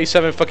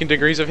 37 fucking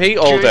degrees of heat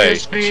all day.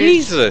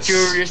 Jesus.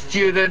 You're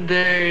student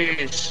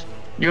days.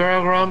 You're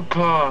a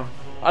grandpa.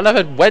 I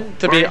never went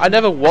to be. I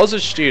never was a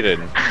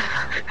student.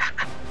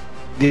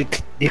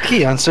 Did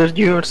he answer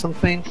you or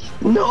something?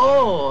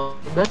 No,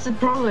 that's the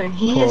problem.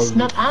 He is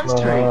not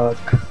answering.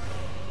 Fuck.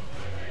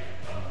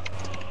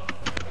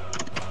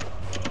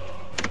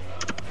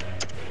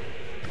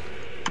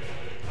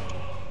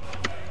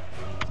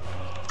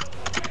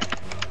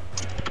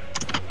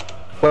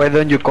 Why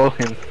don't you call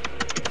him?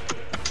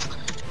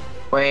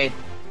 Wait.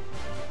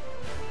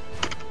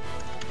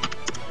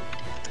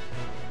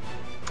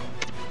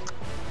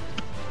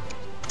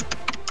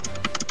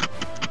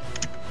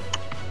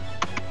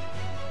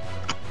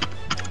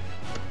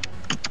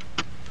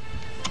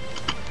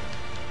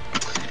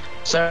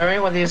 Sorry,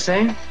 what do you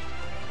say?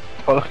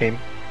 Call him.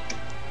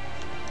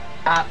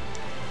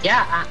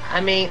 Yeah, I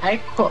mean,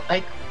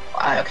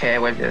 okay, I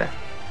will do that.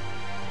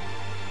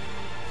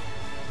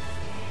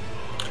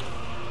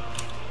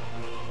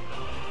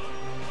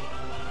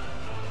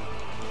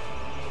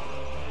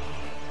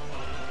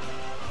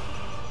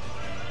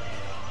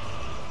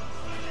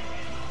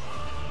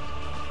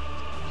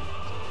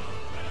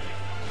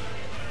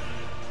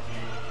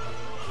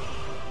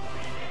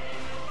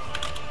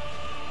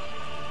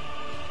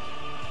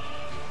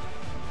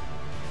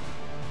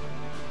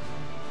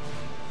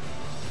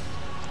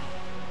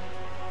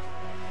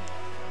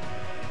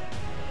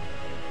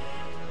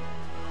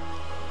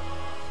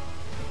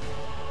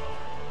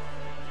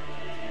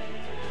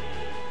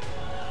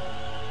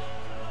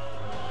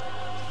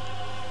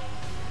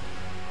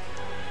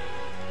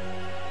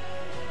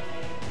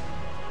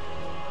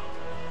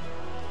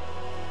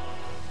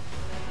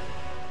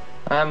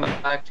 I'm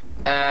back.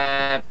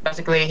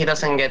 Basically, he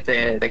doesn't get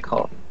the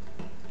call.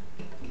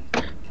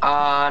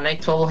 And I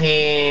told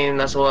him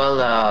as well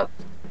that,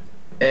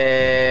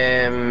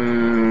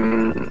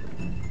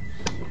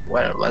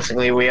 well,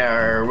 basically we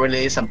are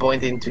really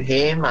disappointing to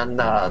him, and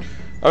that.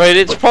 I mean,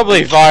 it's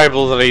probably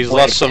viable that he's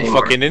lost some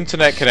fucking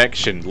internet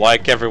connection,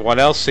 like everyone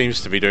else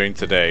seems to be doing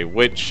today,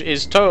 which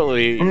is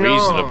totally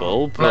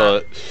reasonable,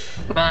 but...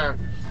 Man,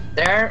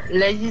 there are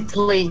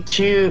legitimately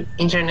two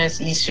internet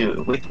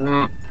issues with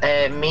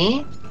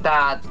me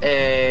that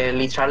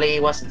literally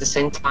was at the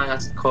same time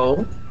as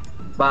Cole,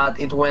 but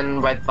it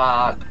went right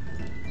back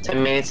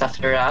 10 minutes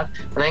after that,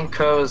 and then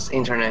Cole's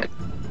internet.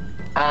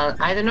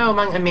 I don't know,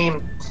 man, I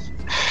mean,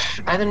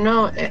 I don't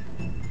know,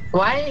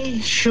 why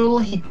should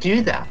he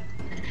do that?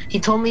 He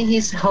told me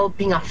he's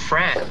helping a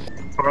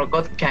friend for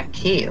got a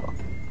kill.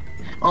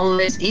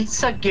 Unless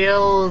it's a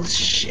girl,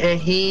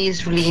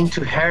 he's really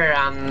into her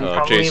and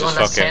probably Jesus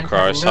gonna fucking send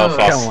Christ, her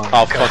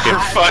how fucking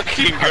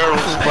Fucking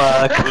girls,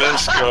 fuck.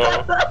 Let's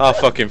go. how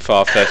fucking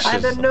far-fetched I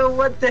is don't know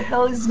what the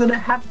hell is gonna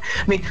happen.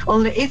 I mean,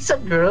 only it's a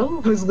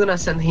girl who's gonna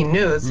send him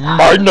news.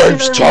 My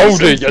name's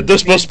Tony, and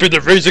this must be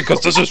the reason,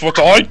 because this is what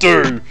I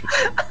do!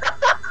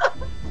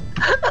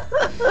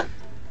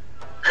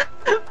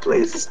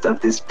 Please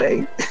stop this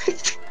pain.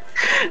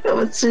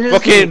 No,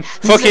 seriously,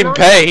 Fucking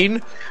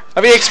pain?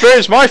 Have you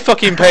experienced my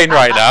fucking pain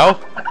right now?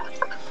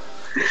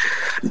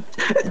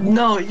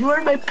 No, you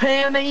are my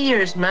pain in the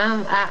ears,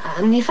 man.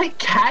 And if I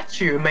catch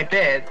you in my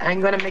bed,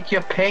 I'm gonna make you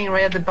a pain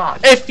right at the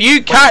back. If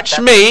you catch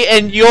me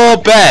in your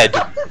bed,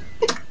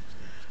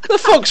 what the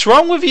fuck's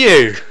wrong with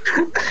you?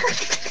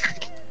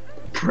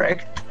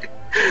 Prick.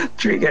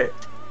 Trigger.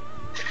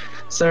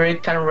 Sorry,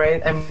 can't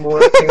wait. I'm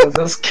working on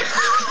this.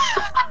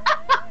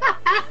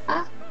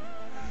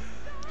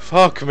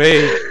 Fuck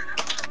me.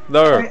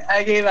 No.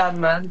 I gave up,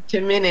 man.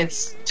 2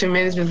 minutes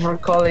before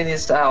calling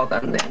this out,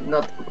 and I'm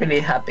not really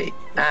happy.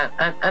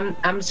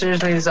 I'm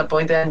seriously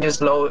disappointed and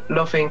just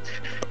laughing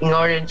in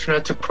order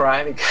not to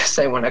cry, because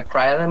I want to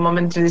cry at the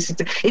moment.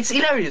 It's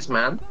hilarious,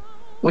 man.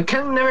 We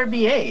can never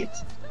be 8.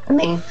 I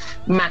mean,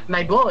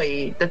 my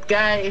boy, that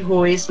guy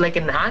who is like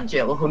an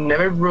angel who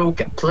never broke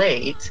a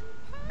plate,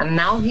 and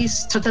now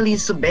he's totally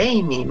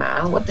disobeying me,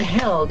 man. What the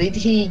hell? Did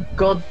he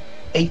got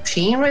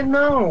 18 right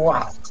now or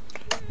what?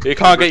 You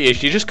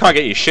just can't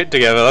get your shit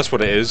together. That's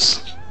what it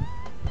is.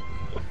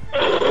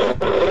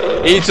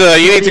 You need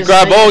to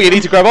grab all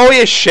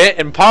your shit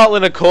and pile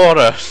in a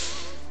corner.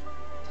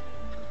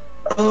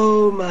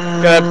 Oh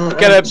man!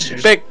 Get a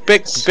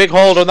big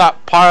hold on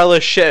that pile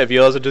of shit of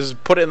yours and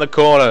just put it in the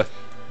corner.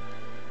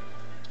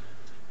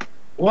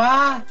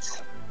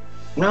 What?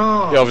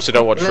 No. You obviously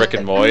don't watch Rick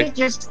and Morty.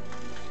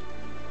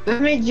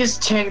 Let me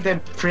just check the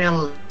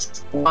print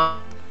list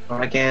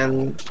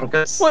again. What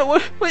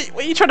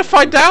are you trying to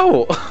find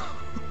out?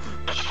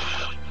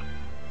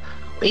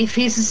 If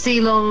he's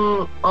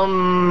still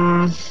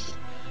on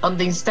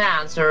the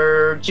instance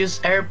or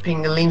just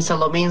erping Linsa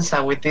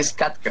Lominsa with this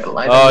cat girl.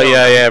 I don't know.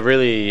 Yeah,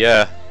 really,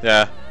 yeah.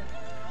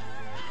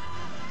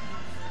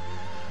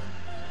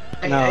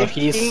 No,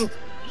 he's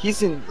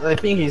in. I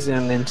think he's in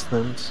an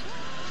instance.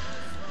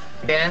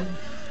 Again,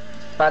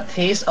 but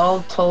he's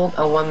all told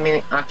a 1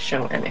 minute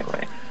action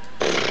anyway.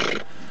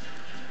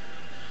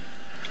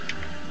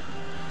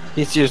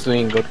 He's just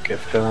doing good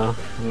Kefka.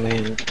 I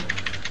mean,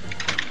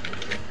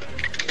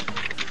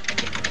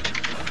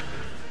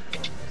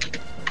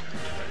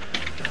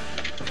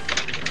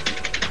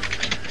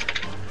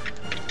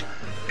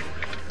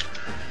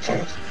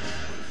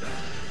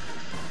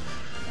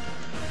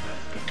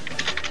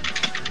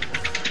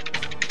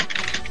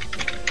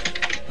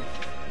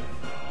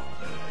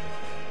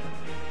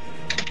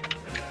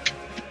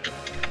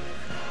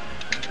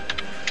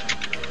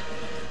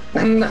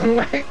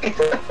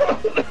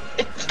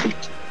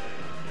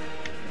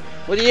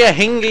 What are you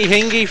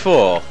hingy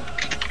for?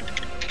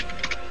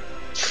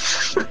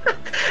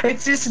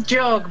 It's just a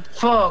joke,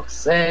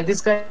 folks.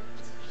 This guy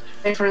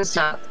different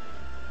chat.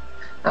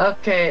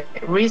 Okay,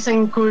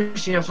 recent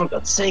Kurshia, for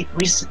God's sake,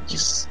 recent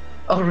just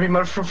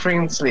remove for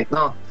free sleep.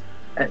 No,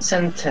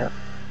 center.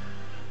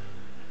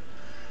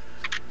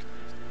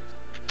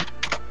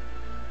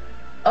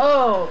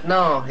 Oh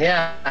no,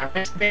 yeah.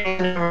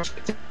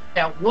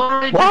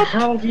 What the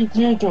hell did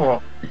you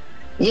do?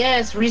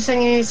 Yes,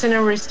 recent is in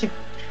a recipient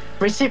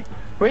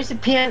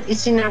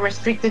is in a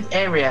restricted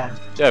area.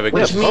 Yeah,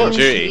 because Call of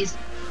Duty. He's,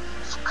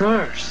 of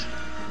course.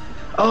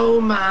 Oh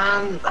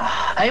man,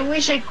 I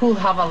wish I could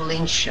have a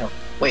link shop.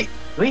 Wait,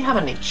 do we have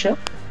a link shop?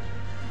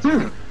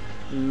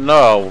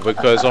 No,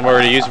 because I'm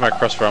already using my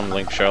cross-realm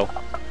link shell.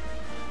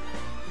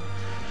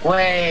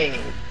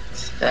 Wait,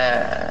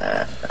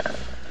 I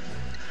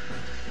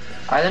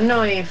don't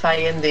know if I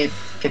ended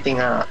getting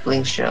a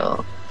link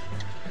shell.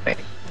 Wait.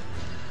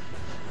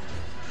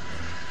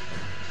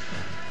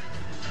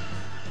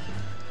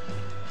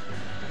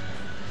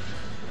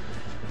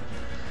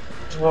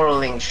 World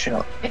link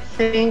shell. I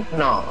think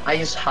no. I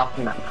just have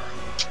none.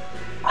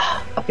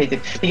 A pity,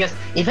 because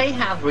if I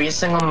have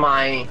reason on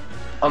my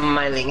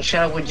link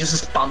shell, I would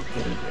just spam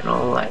him, you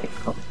know,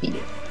 like on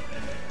here.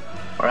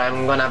 Or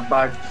I'm gonna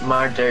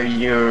murder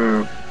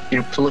your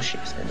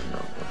plushies. I don't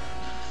know.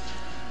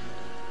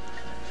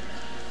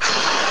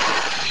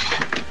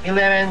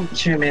 11,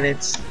 2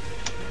 minutes.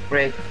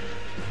 Great.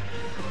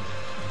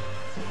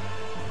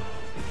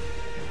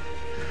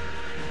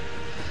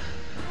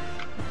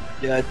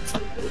 yeah, I'd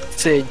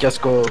say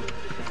just go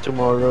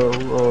tomorrow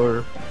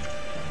or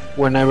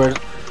whenever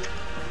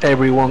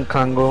everyone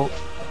can go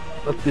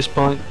at this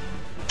point.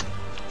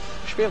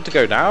 Should be able to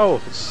go now.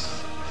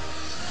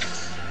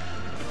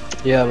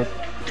 Yeah, but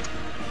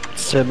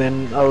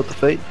 7 out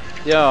of 8.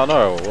 Yeah, I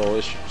know. Well,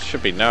 it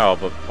should be now,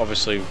 but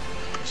obviously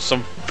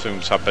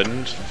something's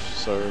happened,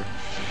 so...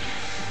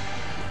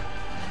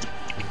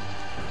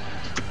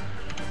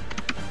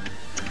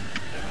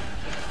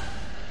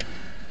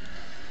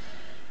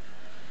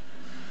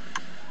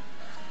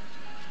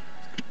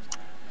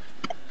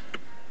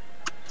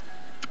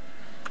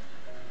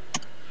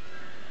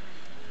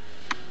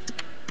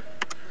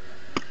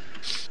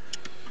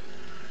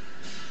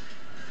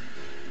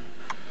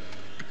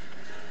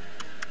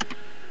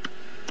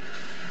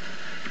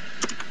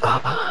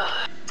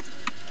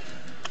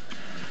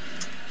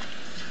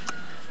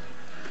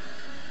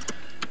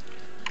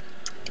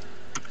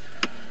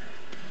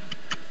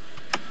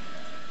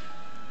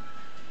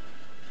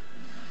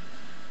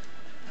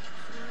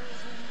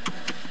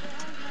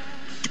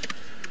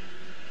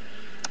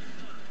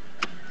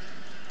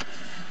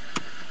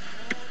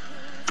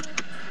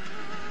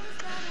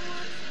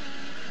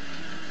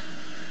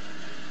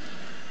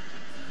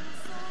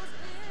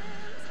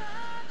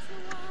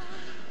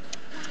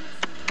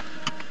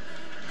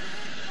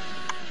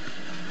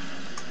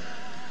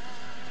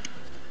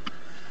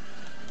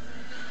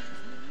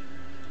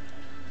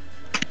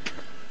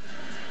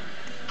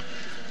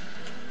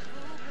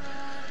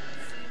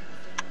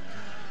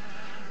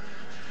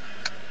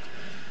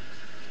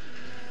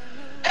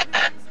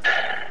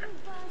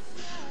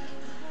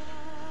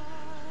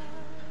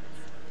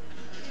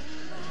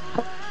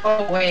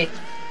 Oh wait.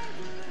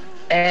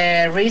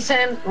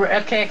 Recent.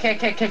 Okay.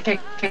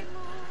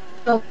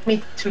 Tell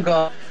me to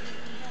go.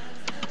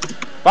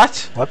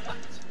 What? What?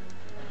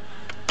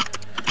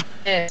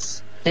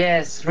 Yes,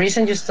 yes.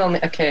 Reason just told me.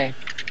 Okay.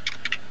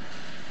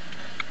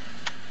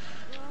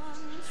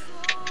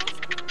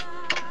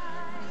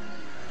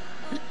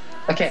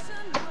 Okay,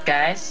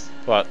 guys.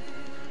 What?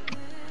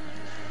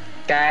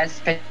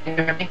 Guys, can you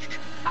hear me?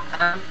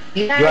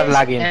 You are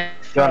lagging.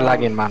 You are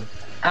lagging, man.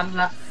 I'm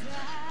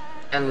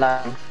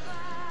lagging.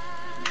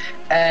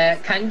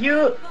 Can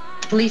you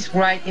please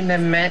write in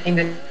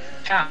the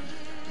chat?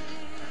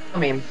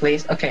 Come in,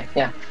 please. Okay,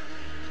 yeah.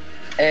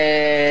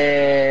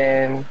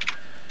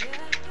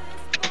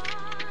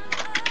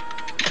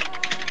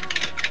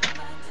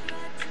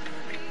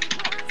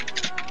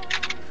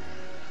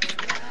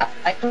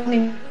 I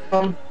only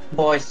want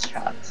voice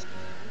chat.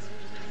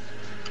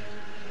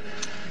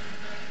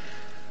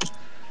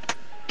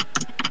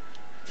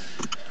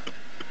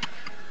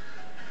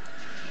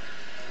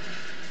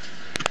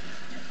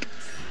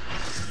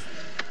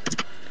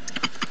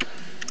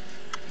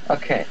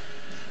 Okay.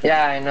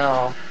 Yeah, I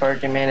know.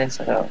 30 minutes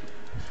ago.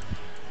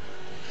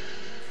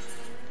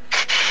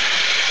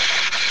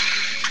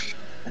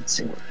 Let's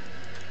see.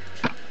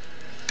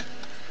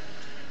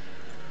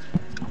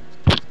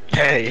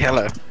 Hey,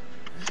 hello.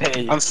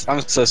 Hey, I'm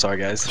so sorry,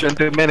 guys.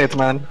 20 minutes,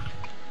 man.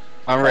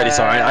 I'm really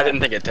sorry. I didn't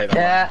think it'd take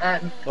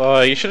that long. Yeah,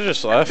 Oh, you should have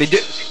just left. Did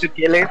you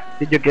kill it?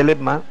 Did you kill it,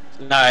 man?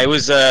 No, it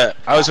was I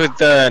was with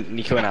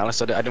Nico and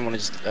Alice. I didn't want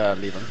to just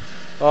leave them.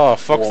 Oh,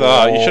 fuck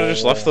that. You should have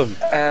just left them.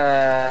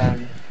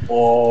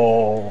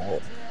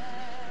 Oh.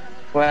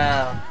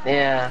 well,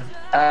 yeah.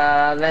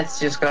 Let's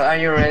just go. Are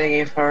you ready,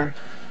 Gifford?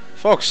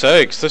 Fuck's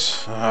sakes,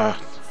 this.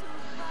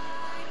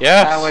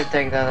 Yeah. I will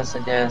take that as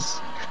a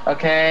yes.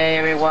 Okay,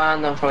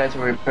 everyone, don't forget to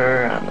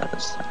repair another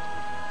stuff.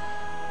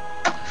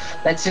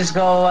 Let's just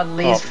go at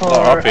least for.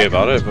 Not happy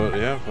about it, but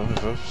yeah.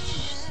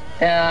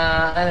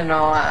 I don't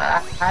know.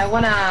 I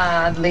wanna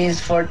at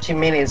least 40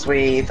 minutes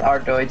with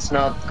Ardo. It's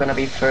not gonna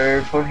be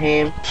fair for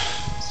him.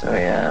 So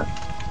yeah.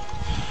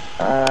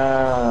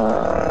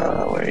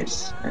 Where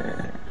is?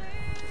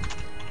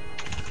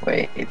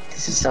 Wait,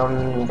 this is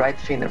on right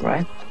finger,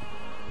 right?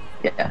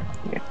 Yeah.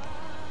 Here.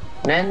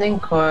 Landing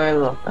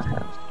coil of the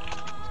hand.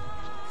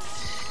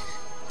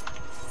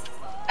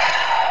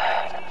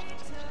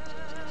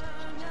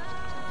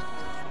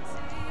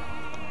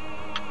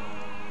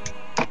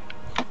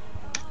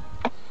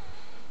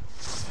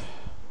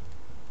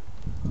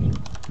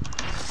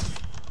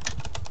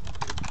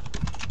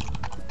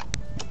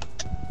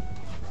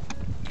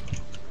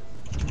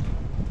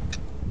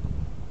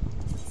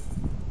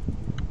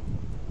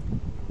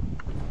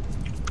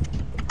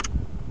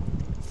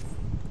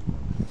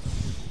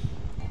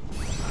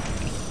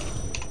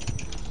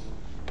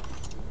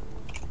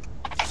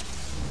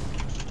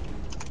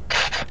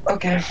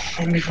 Okay,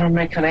 before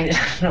my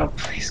connection. No,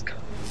 please go.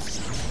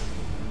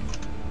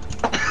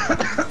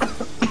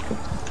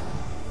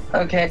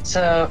 Okay,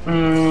 so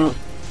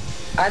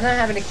I don't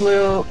have any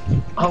clue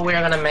how we're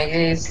gonna make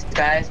this,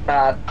 guys.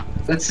 But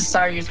let's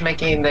start just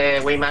making the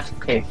Waymatch.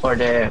 Okay, for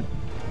the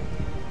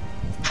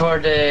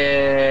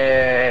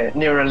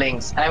neural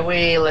links. I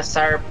will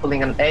start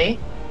pulling an A,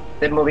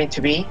 then moving to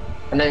B,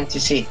 and then to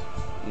C.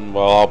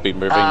 Well, I'll be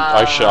moving.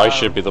 I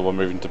should be the one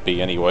moving to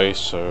B anyway,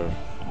 so.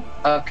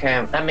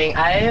 Okay, I mean,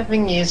 I have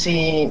been used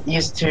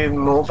to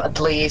move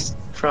at least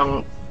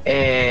from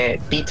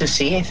B to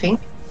C, I think.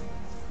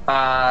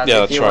 Yeah, if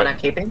that's you right. wanna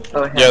keep it,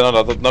 go ahead. Yeah,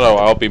 no,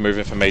 I'll be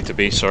moving from A to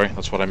B, sorry,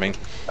 that's what I mean.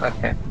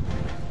 Okay.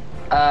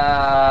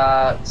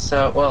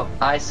 So, well,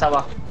 I saw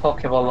a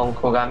Pokeball on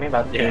Kogami,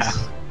 but Yeah.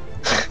 yes.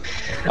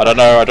 I don't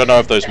know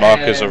if those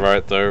markers are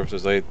right though,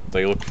 because they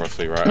look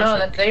roughly right.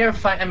 No, they are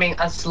fine. I mean,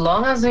 as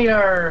long as they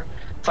are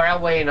far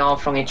away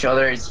enough from each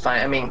other, it's fine.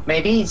 I mean,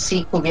 maybe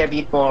C could be a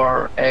bit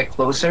more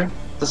closer.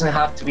 Doesn't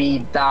have to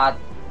be that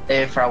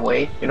far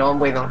away. You know,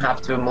 we don't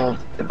have to move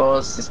the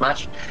balls this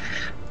much.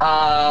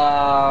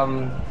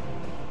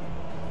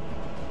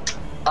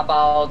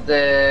 About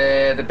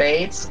the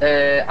baits,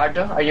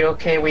 Ardo, are you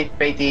okay with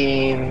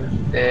baiting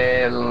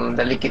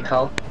the liquid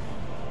hull?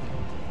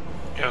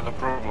 Yeah, no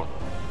problem.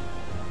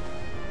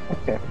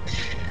 Okay.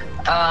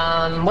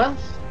 Well,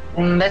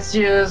 let's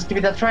just give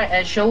it a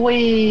try. Shall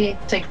we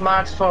take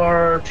marks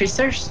for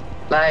twisters?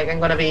 Like, I'm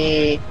gonna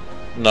be.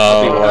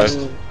 No,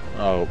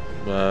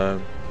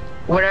 um,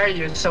 Where are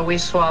you? So we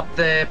swap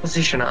the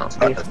position out.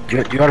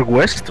 You are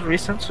west,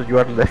 Reason, so you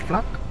are left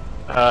flank?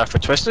 For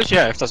twisters,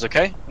 yeah, if that's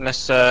okay.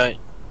 Unless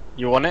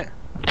you want it.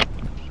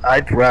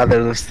 I'd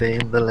rather stay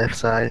in the left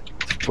side,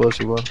 if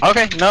possible.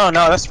 Okay, no,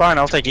 that's fine.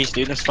 I'll take east,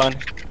 dude. That's fine.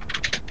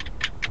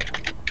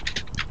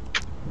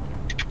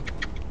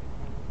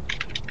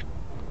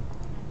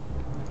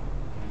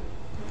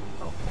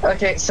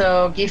 Okay,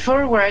 so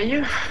Gifford, where are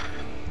you?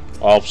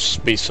 I'll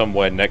be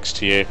somewhere next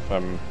to you.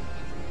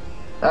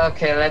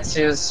 Okay, let's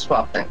just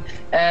swap then.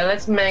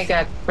 Let's make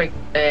a quick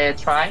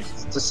try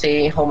to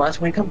see how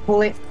much we can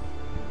pull it.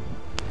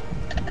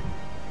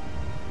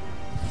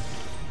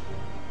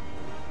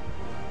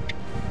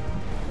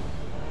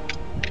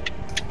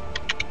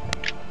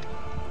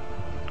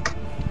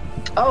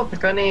 Oh,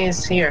 Piconi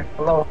is here.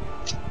 Hello.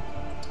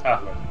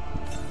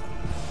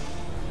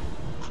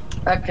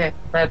 Okay,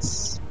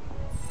 let's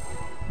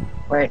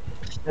wait.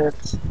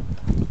 Let's...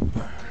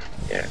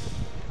 Yeah.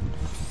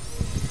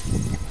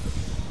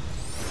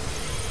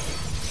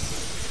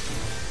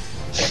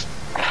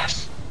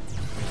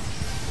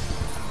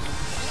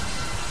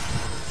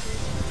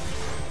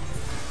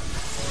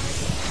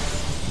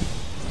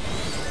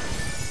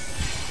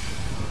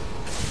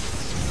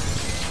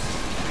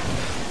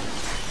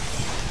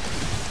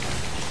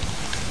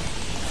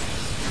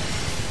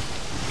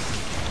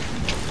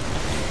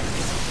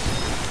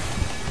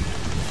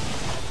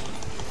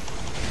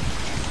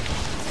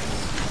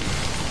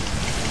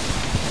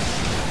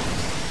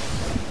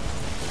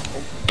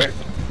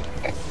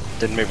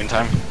 Didn't move in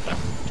time.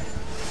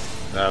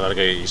 No, I gotta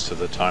get used to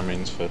the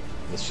timings for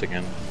this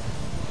again.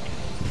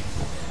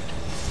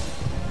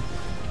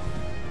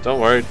 Don't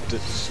worry,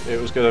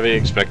 it was gonna be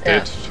expected.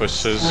 Yeah.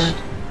 Twisters.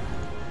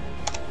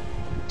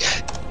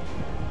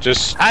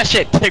 Just Ah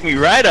shit, picked me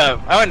right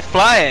up. I went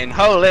flying.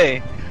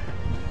 Holy.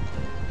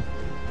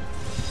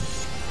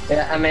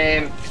 Yeah, I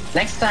mean,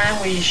 next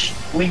time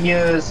we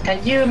use.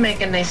 Can you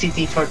make an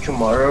ACT for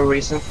tomorrow,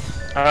 reason?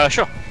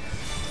 Sure.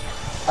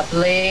 At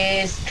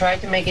least try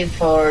to make it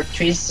for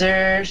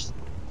twisters.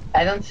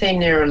 I don't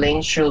think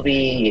Neuralink should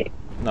be.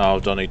 no,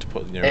 don't need to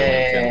put the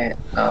Neuralink in.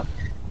 No.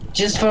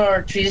 Just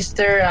for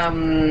twister,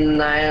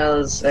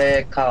 Niles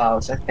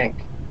callouts, I think.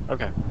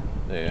 Okay.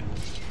 Yeah.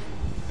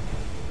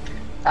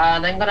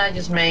 And I'm gonna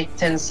just make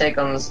 10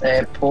 seconds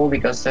pull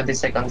because 30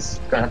 seconds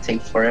gonna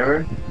take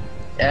forever.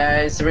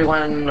 Is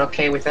everyone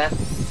okay with that?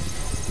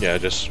 Yeah,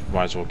 just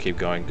might as well keep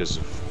going because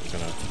we're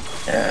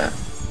gonna.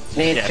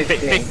 Need Yeah, 15.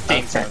 15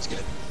 Okay. sounds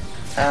good.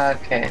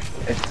 Okay,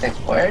 15.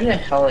 Where the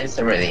hell is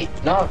it already?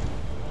 No,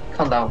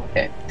 calm down.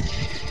 Okay.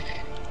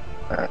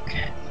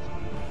 Okay.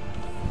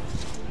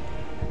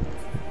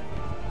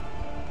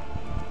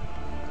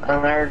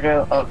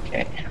 Another.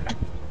 Okay.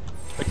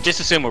 But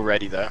just assume we're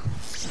ready though,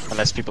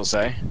 unless people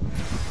say.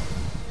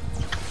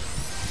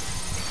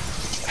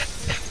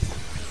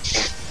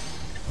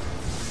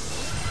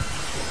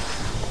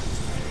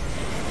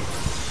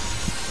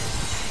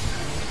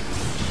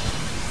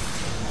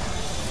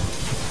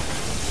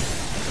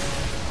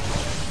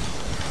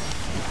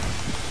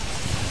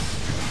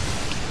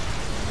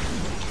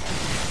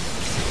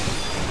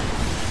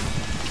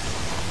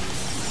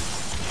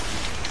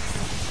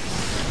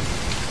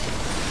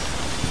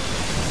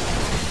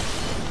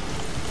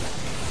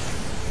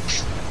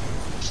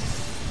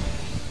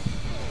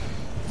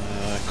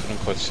 I couldn't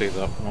quite see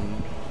that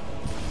one.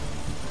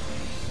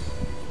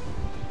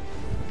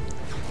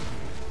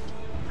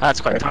 That's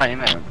quite tight,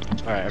 isn't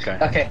it? Alright, okay.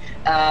 Okay.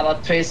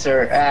 About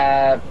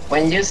Tracer.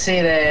 When you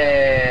see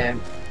the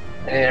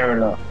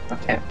reload.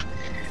 Okay.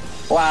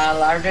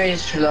 While Arthur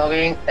is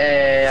logging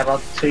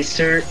about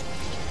Twister,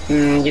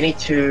 you need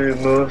to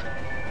move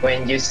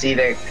when you see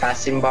the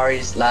casting bar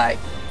is like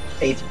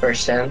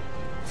 80%.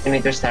 You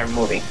need to start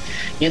moving.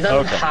 You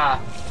don't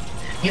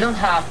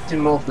have to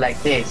move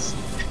like this.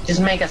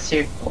 Just make a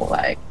circle.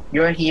 Like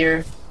you're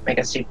here, make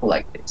a circle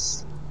like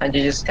this, and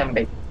you just come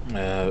back.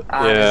 Yeah,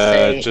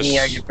 Stay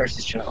near your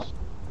positional.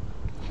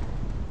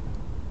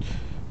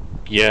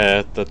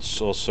 Yeah,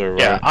 that's also right.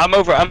 Yeah, I'm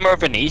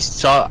over in east,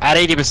 so at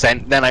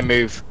 80%, then I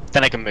move,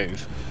 then I can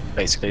move.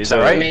 Basically, is that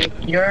So- I right? mean,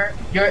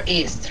 you're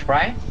east,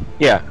 right?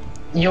 Yeah.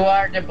 You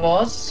are the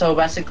boss, so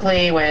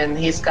basically when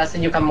he's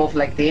casting, you can move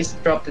like this,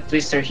 drop the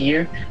twister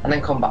here, and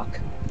then come back.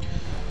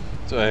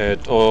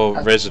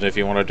 Or Risen, if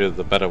you want to do it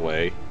the better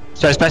way.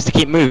 So it's best to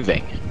keep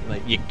moving.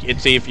 Like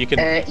it's if you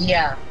can.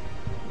 Yeah.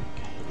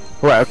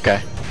 Right.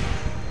 Okay.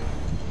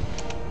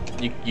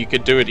 You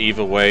could do it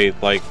either way.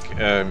 Like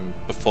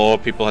before,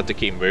 people had to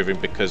keep moving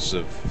because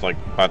of like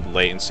bad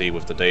latency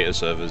with the data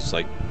servers,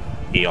 like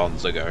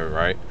eons ago,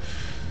 right?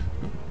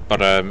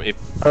 But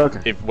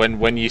if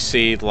when you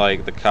see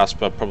like the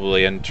Casper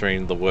probably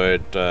entering the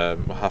word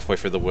halfway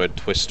through the word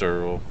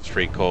twister or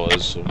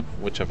 3/4 or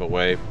whichever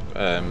way,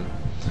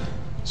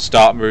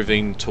 start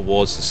moving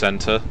towards the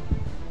center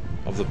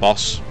of the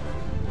boss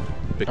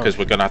because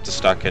we're gonna have to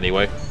stack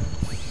anyway.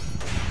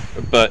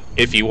 But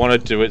if you want to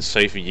do it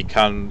safer, you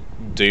can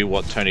do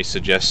what Tony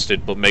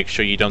suggested, but make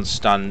sure you don't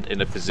stand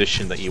in a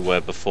position that you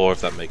were before,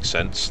 if that makes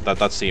sense.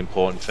 That's the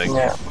important thing.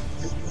 Yeah.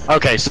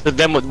 Okay, so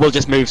then we'll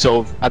just move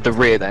sort of at the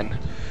rear then.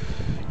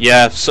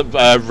 Yeah,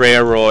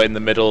 rear or in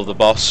the middle of the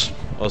boss,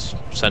 or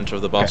center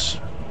of the boss.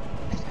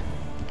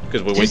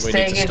 Because we Just need to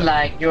take it stack.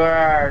 like you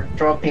are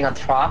dropping a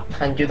trap,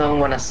 and you don't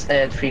want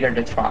to trigger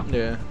the trap.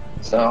 Yeah.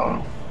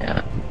 So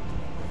yeah.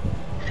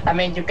 I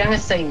mean, you can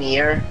stay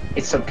near.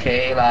 It's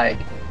okay. Like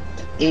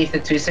if the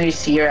twister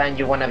is here and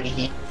you wanna be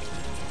here,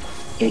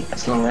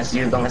 as long as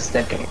you don't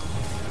step in.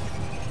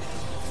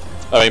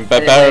 I mean,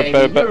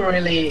 You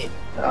really.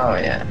 Oh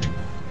yeah.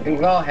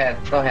 Go ahead.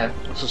 Go ahead.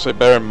 so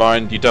bear in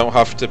mind, you don't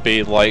have to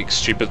be like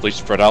stupidly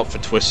spread out for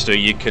Twister.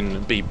 You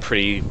can be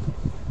pretty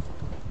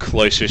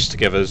closest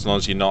together as long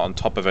as you're not on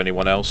top of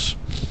anyone else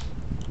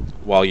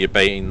while you're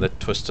baiting the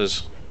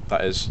Twisters.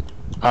 That is.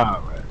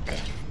 Oh, right. Okay.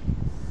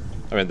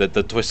 I mean,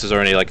 the Twisters are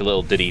only like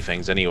little diddy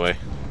things anyway.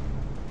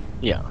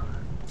 Yeah.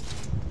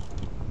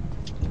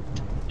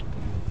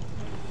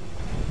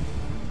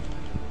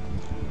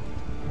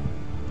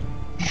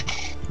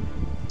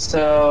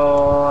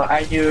 So,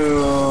 are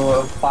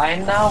you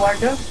fine now, are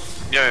you?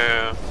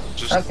 Yeah.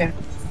 Just Okay.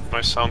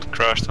 my sound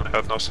crashed and I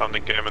had no sound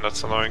in game, and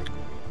that's annoying.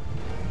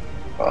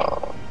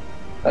 Oh,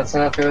 that's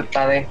not good,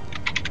 buddy.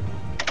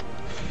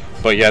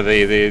 But yeah,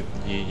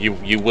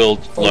 you will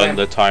learn Okay.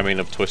 the timing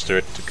of Twister.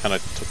 It kind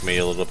of took me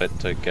a little bit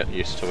to get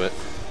used to it.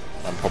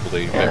 I'm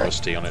probably a bit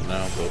rusty on it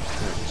now, but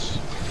it's...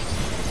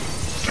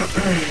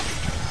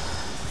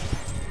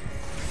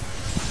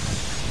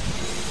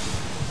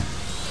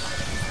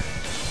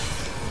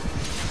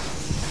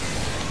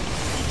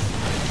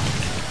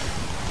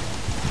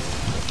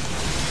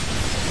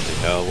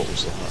 Hell, what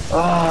was that?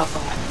 Oh,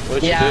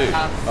 What did you do?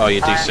 Oh,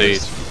 you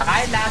DC'd.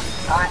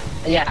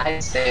 I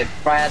said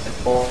right at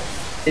the ball.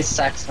 It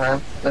sucks,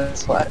 man.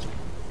 That's what.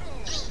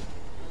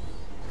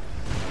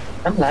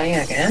 I'm lying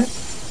again.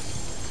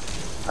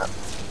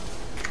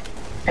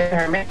 Can you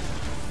hear me?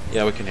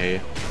 Yeah, we can hear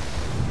you.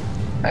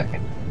 Okay.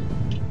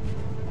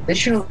 They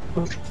should.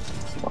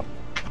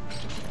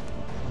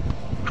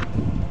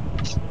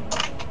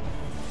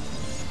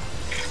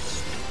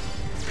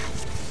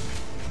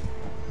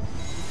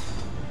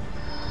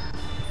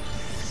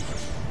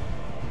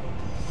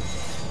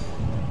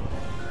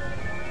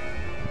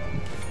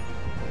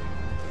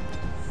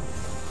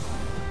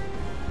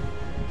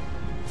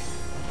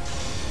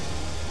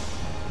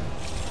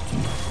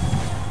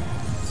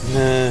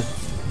 Nah.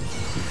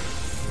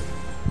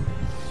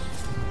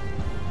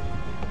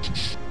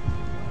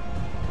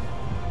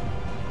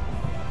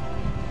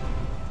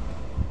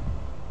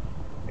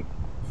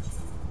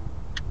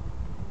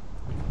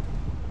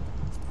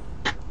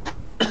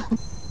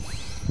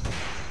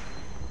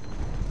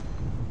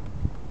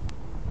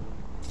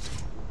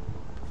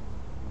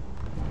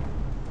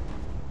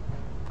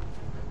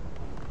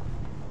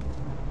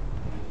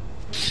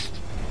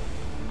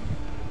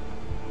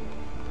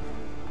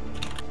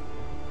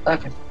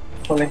 Okay.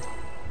 Fully.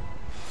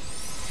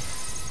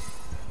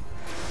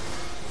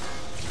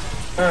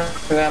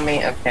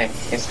 Kagami, okay,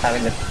 he's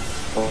having the.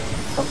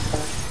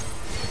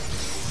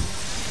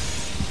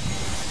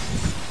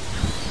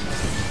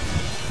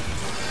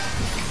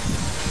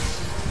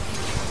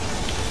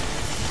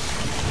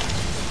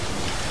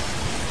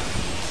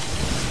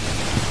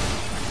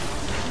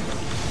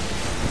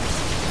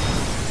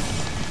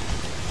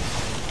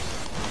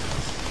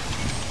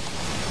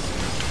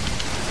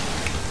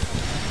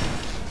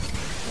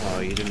 Oh,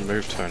 you didn't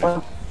move, Tony.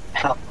 Oh,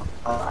 hell.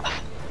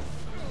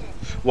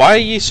 Why are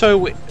you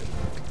so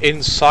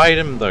inside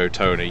him, though,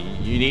 Tony?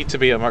 You need to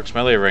be at max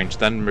melee range,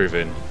 then move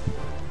in.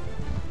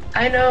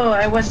 I know,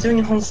 I was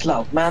doing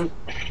onslaught, man.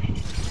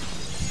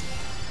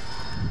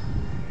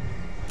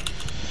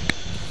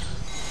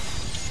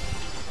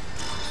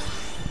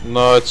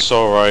 No, it's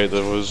alright.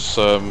 There was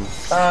Oh,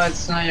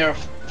 it's not your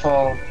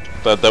fault.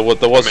 there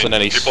wasn't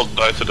any. People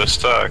died to the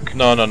stack.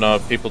 No.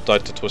 People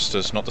died to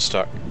Twisters, not the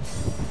stack.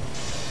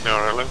 No,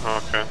 really?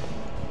 Okay.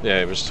 Yeah,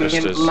 it was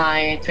Twisters.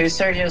 My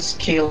Twister just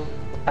killed.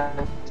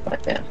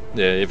 But yeah.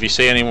 Yeah, if you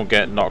see anyone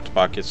get knocked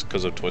back, it's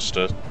because of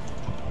Twister,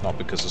 not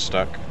because of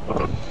stack.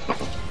 I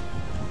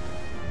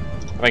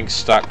think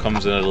stack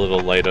comes in a little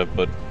later,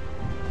 but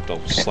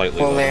slightly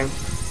Full later. name.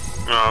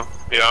 No.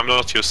 Yeah, I'm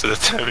not used to the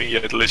timing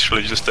yet.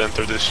 Literally just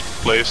entered this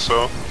place,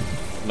 so.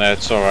 Nah,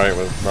 it's alright.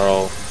 We're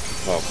all.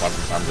 Well,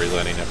 I'm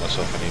relearning it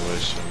myself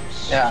anyways.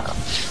 So Yeah.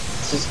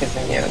 It's just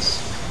continuous.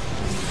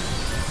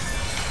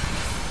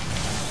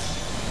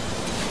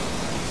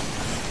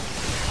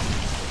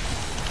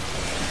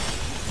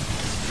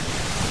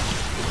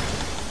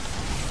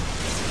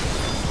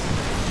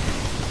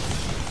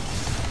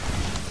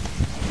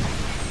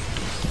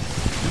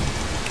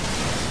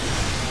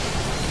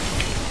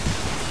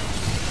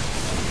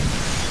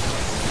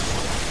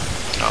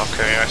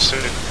 Okay, I see.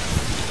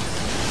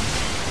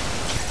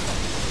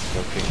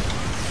 Okay.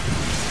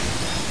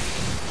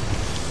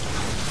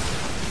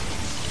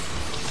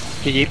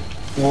 GG.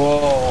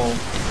 Whoa.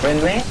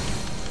 Really?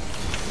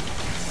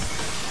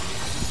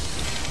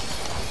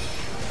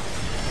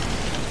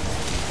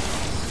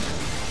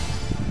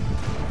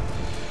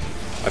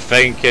 I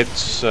think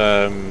it's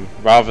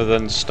rather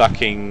than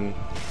stacking.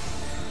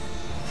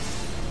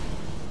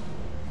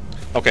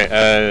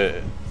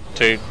 Okay,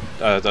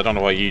 I don't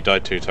know why you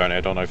died too, Tony.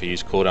 I don't know if you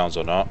use cooldowns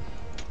or not.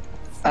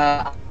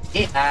 Yeah,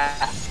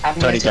 I'm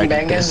Tony using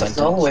died in bangers this as sentence.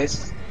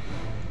 always.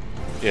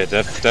 Yeah,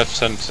 death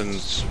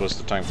sentence was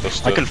the tank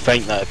buster. I can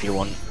feint that if you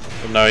want.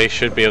 No, he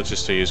should be able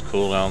just to use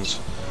cooldowns.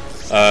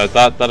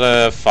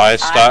 That fire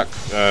stack,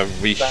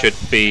 we should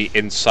be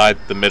inside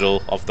the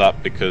middle of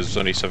that because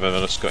only 7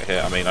 of us got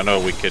hit. I mean, I know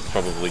we could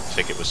probably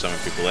take it with 7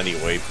 people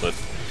anyway, but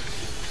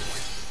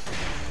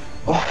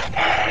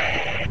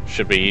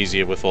should be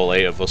easier with all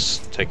 8 of us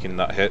taking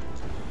that hit.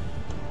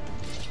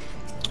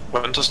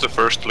 When does the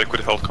first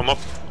liquid health come up?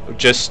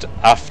 Just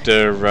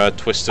after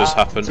Twisters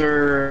happen.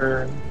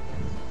 After...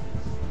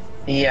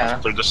 Yeah.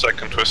 After the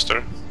second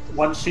twister.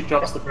 Once she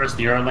drops the first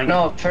Neuralink,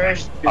 No,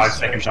 first... 5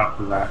 seconds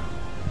after that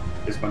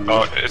is when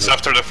Oh, it's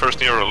after the first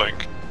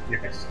Neuralink.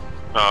 Yes.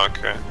 Oh,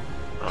 okay.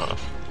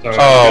 So,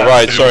 Oh,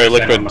 right, sorry, 2% on the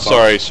Liquid.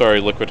 box. Sorry,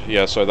 Liquid.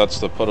 Yeah, so that's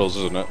the puddles,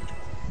 isn't it?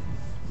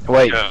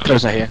 Wait, Yeah.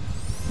 closer here.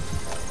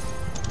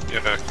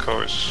 Yeah, of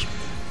course.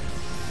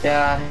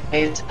 Yeah,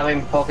 he's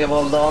having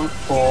Pokeball done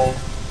for.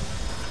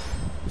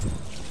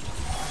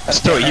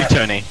 Sorry, you,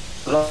 Tony.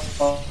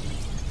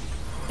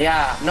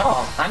 Yeah,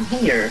 no, I'm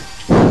here.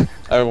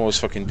 Everyone was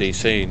fucking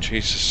DCing,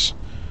 Jesus.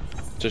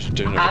 Just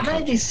doing Am I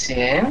everything.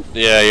 DCing?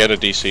 Yeah, he had a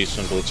DC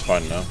symbol, it's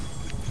fine now.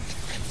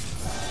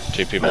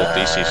 2 people with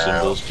DC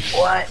symbols.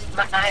 What?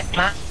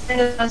 Mine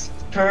is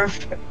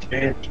perfect,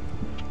 dude.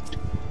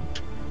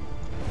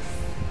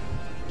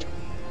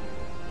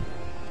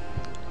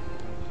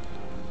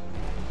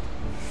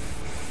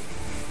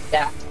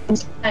 Yeah,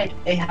 inside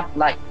they have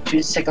like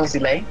 2 seconds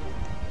delay.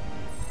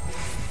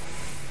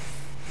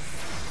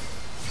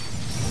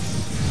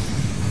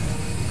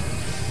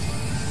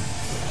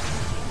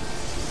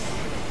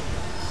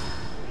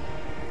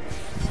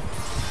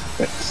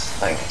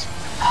 Thanks.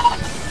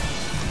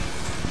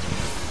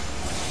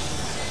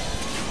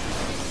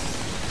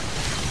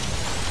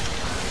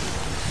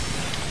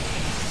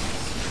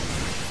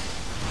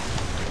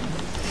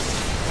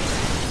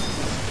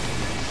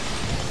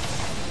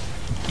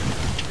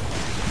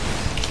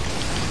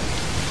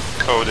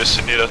 Code is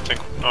in need, I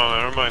think. Oh,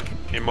 never mind.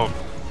 He moved.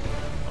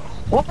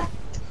 What?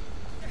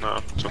 No,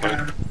 too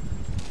late.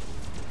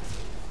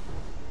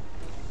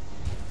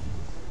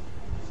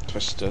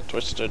 Twister,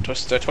 twister,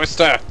 twister,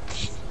 twister!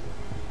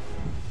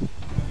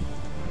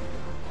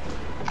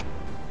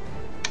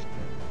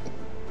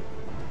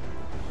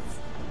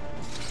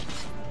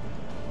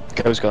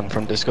 Go's gone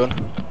from Discord.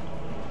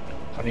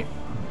 Funny.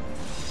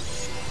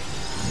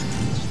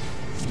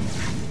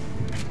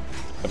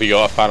 Have you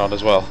got a fan on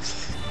as well?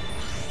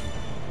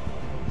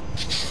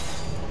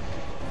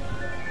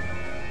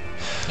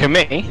 Who,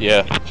 me?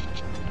 Yeah.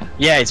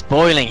 Yeah, it's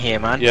boiling here,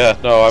 man. Yeah,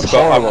 no, It's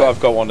horrible. I've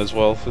got one as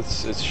well.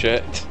 It's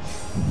shit.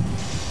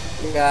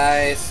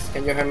 Guys,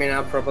 can you hear me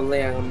now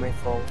properly? I'm on my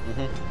phone.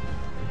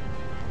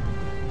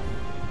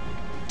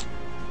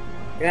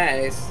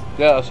 Guys,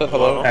 Yeah, I said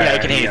hello. Yeah, I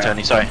can hear you,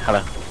 Tony. Sorry,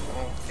 hello.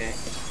 okay.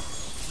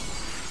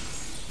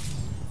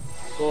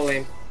 Cool.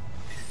 I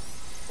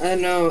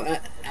don't know.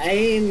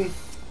 I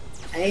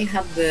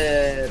have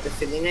the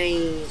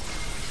feeling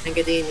I'm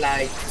getting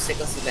like 2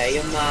 seconds delay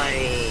on my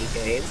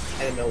game.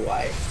 I don't know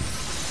why.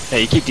 Yeah,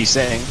 you keep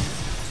DCing.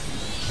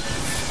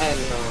 I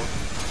don't know.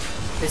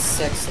 This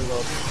sucks a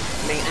lot.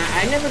 I mean,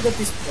 I never got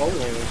this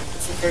problem.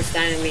 It's the first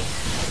time. I mean,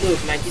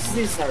 look, my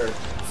GCDs are.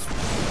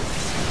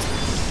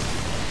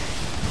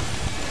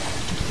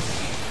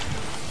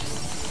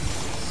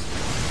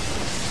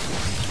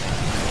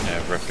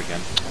 Yeah, rip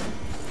again.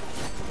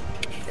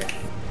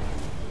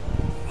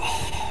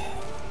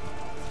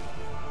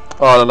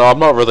 Oh, I don't know, I'm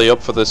not really up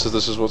for this if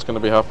this is what's going to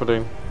be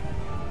happening.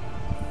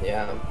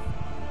 Yeah.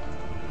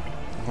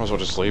 Might as well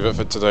just leave it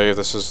for today if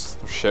this is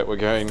the shit we're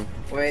getting.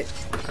 Wait,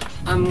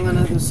 I'm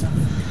gonna do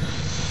something.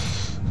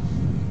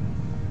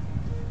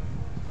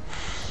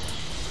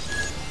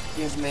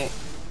 Give me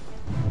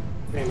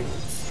 3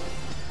 minutes.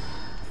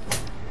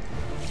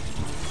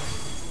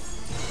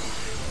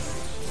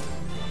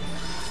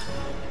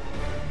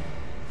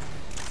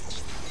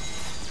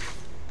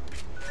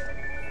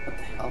 What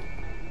the hell?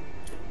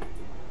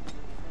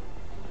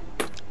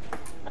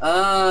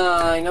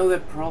 I know the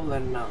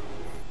problem now.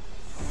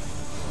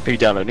 Are you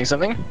downloading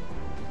something?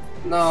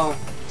 No,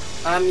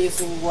 I'm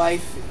using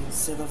Wi-Fi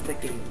instead of the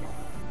game.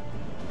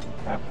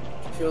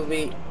 Should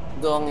be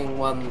done in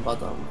one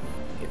button.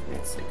 Give me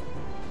a second.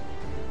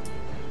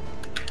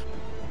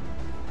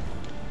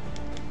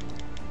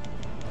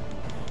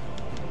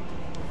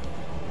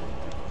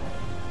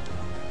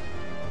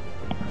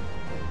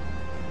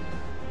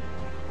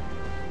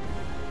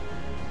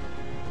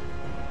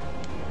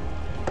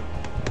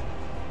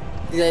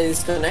 Did I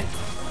disconnect?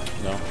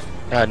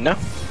 No. No.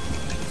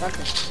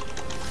 Okay.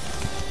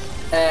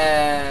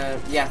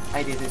 Yeah,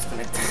 I did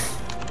disconnect.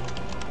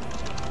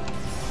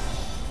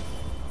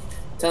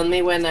 Tell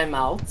me when I'm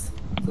out,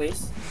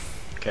 please.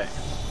 Okay.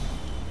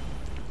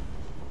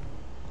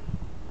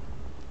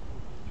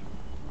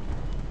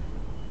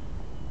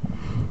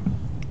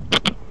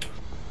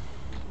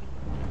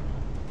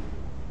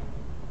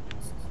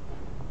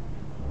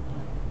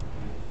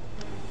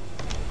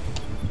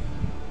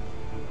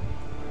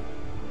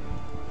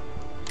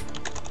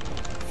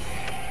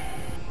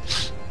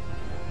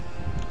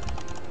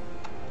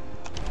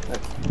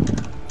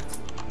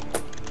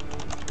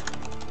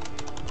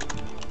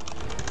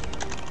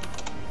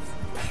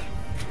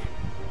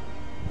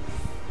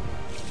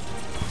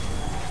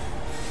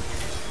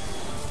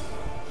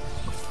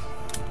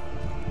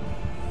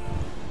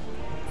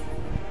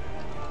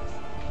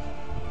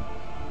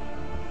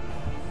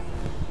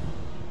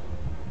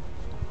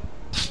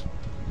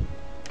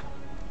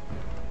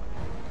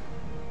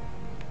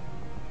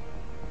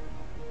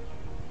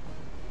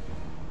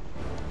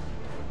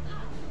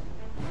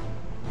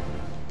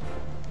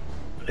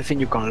 I think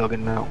you can log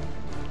in now.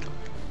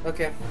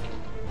 Okay.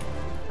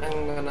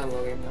 I'm gonna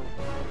log in now.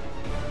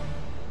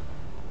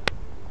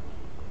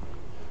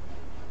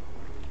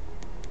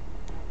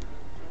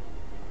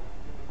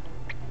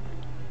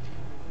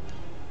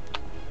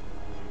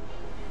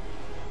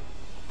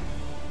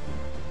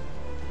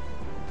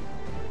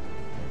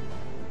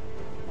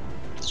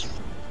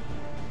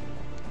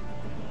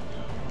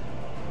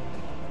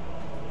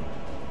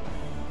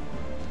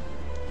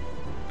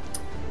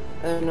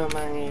 don't know,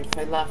 man. If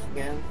I laugh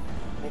again,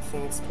 I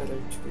think it's better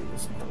to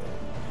use color.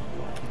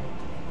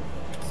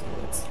 So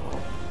let's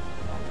hope.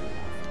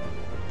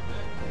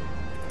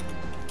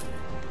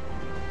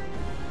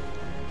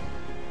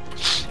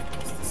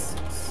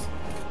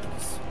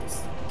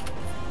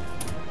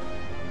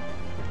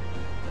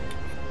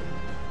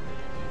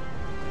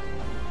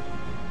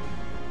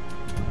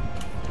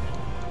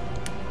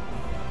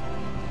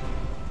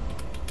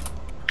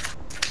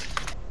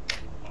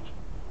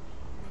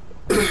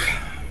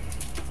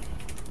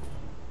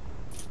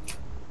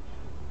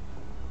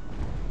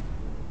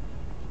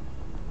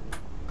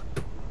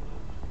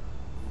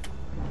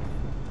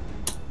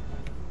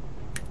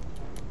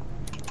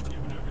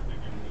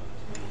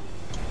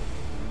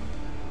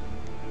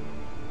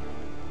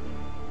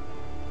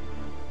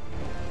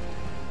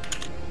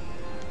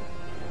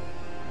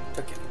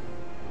 Okay.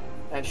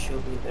 I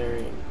should be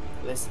there.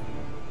 Listen.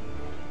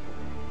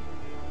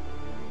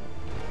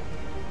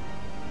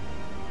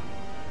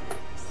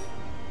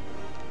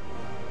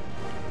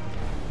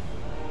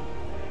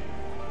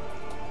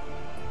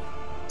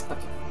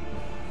 Okay.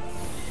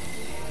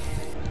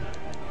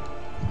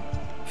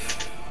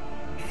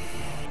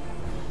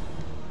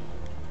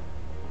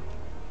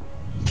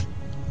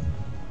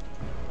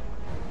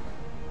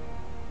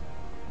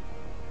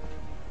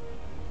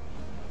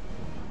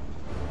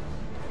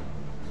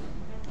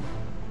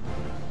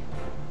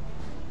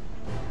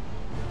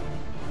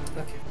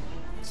 Okay.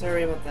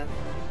 Sorry about that.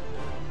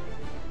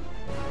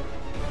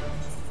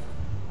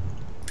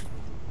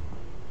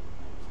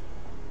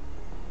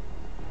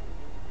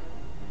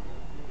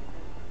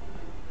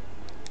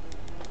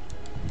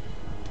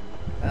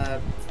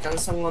 Can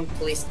someone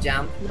please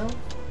jump now?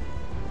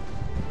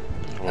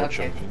 Watch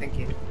Okay, out. thank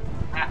you.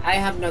 I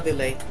have no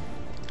delay.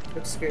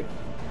 Looks good.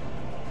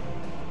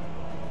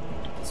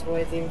 Just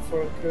waiting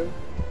for a crew.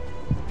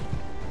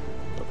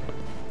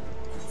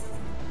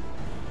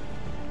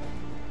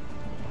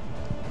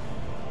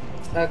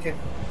 Okay,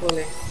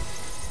 fully.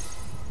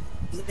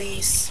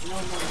 Please, no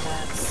more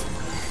lads.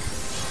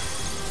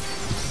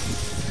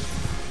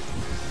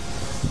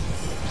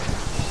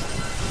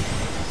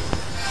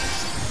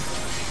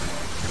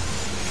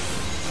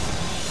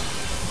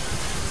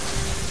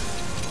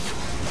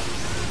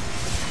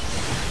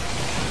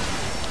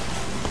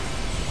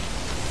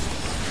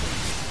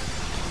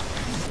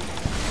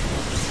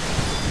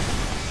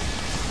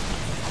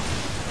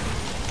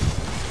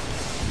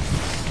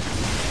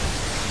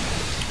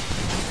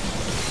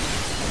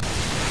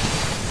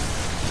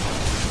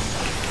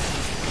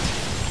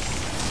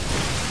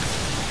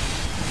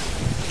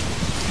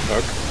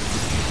 Fuck.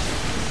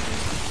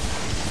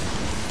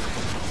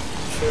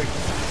 Sure.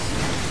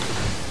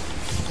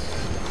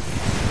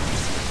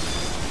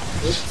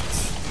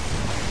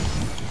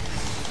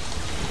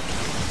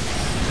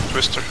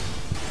 Twister.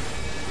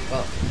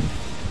 Well.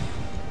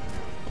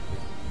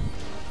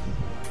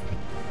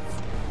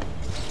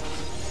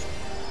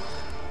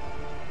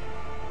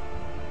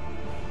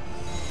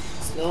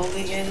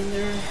 Slowly getting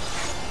there.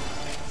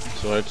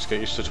 So I just get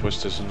used to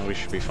twisters and we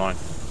should be fine.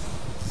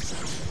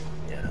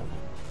 Yeah.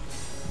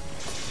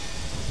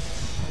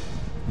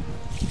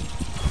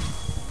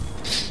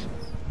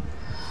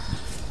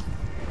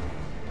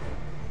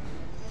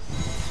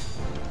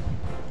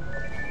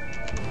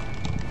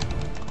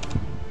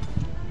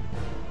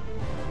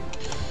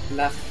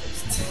 Left.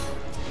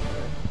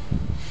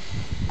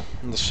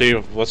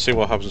 Let's see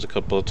what happens a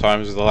couple of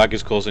times. If the lag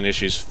is causing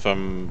issues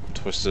from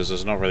twisters,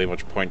 there's not really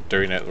much point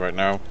doing it right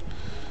now.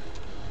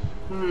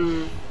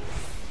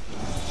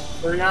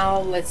 For now,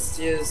 let's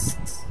just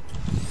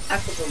a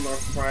couple more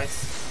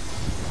fries.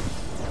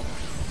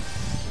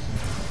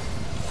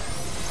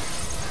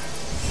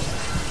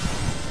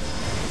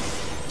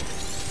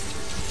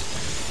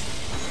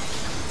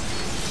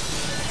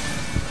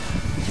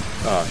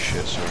 Oh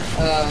shit, sorry.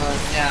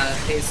 Yeah,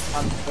 he's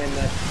handling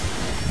the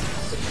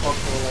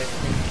portal, I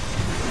think.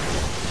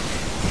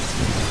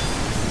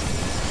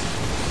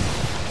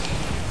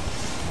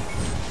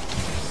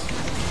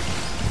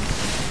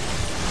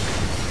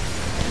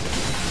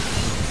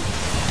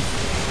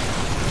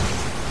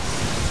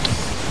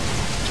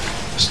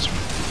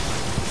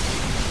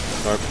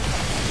 Fuck.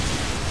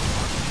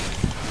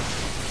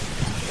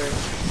 Sure.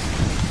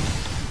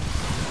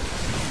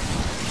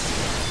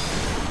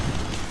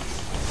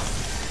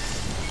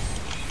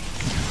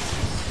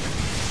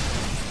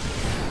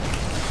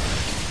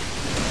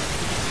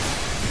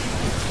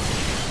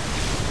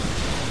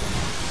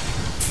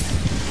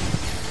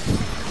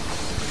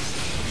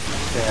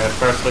 Yeah,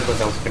 first liquid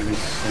health's gonna be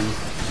soon.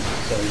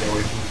 So get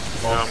away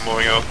from Yeah, I'm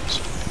moving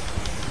out.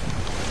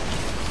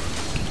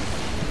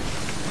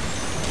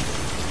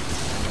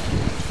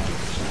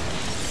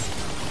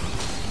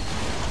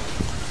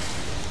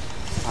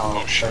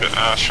 Oh shit,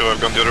 should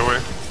have gone the other way.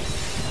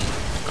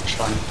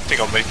 Fine. I think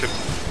I'll make it.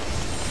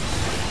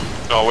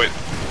 Oh wait,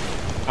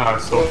 Oh,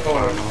 it's still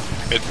far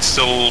enough. it's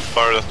still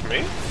fired at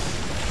me?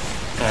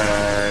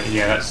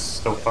 Yeah, that's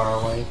still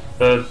far away.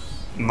 The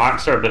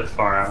marks are a bit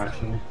far out,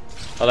 actually.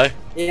 Are they?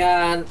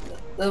 Yeah,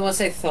 that was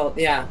I thought,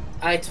 yeah.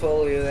 I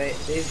told you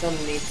they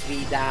don't need to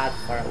be that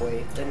far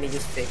away. Let me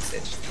just fix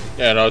it.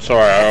 Yeah, no, it's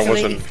alright. I Actually,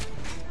 wasn't.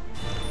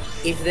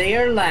 If they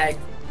are like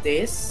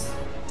this,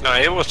 No,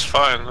 it was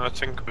fine. I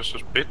think it was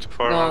just a bit too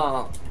far.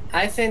 no,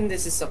 I think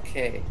this is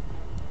okay.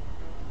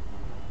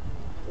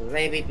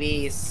 Maybe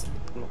B is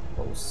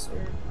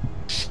closer.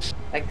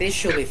 Like this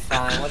should be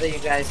fine. What do you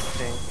guys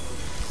think?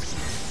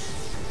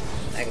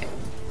 Okay,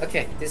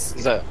 okay, this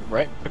Is that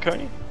right,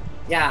 Baconi?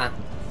 yeah,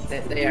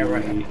 they are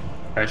right.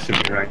 That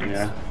should be right,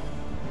 yeah.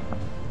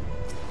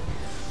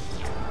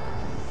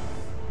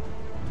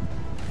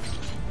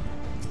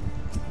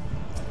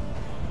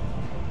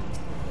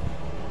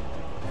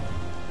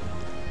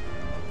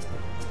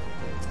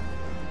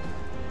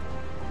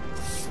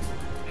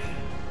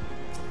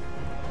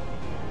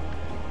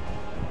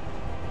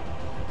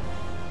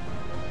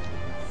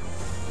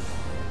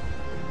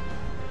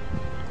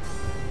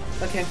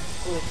 Okay,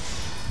 cool.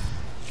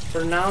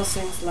 For now,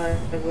 seems like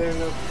we're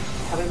not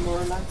having more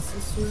lax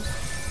issues.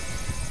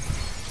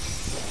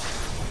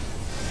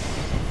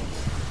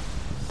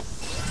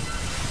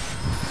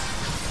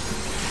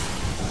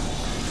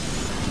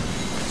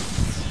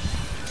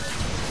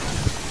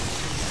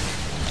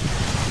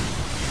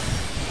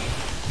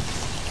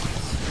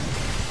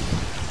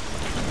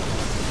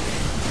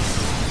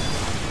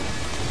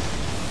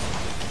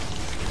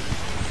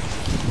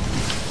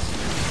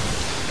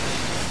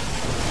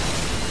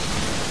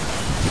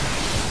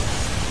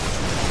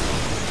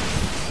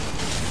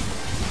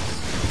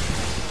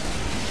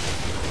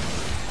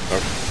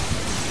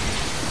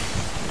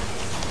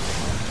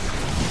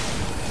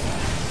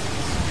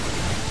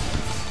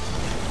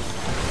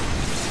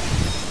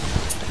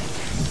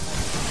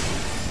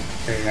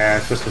 Yeah,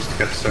 it's just supposed to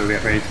get so we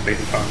get ready to beat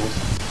the finals.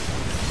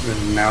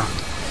 Now.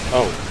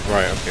 Oh,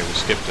 right, okay, we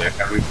skipped it.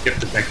 Yeah, we skipped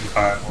the second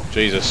final.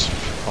 Jesus,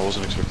 I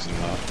wasn't expecting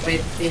that.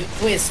 Wait, did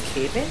we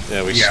skip it?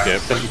 Yeah, we Yeah,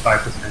 skipped.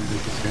 75% is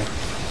the skip.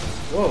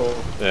 Whoa.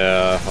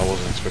 Yeah, I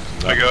wasn't expecting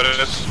that. I got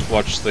it.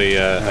 Watch the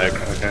egg.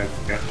 Okay,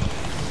 yeah.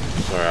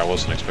 Sorry, I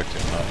wasn't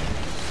expecting that.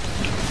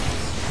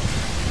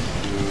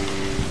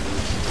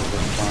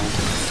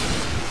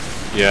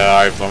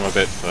 Yeah, I'm a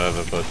bit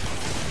further, but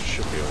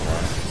should be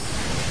alright.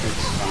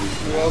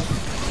 Well,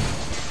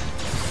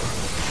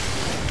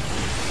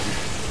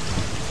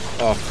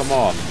 Oh, come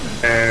on.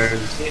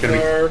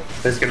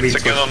 There's gonna be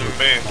Second on twist-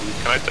 me.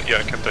 Can I? Yeah,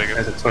 I can take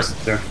There's it. a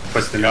twister.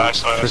 Twister Yeah, now. I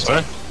saw it. I saw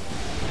it.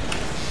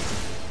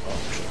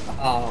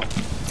 oh.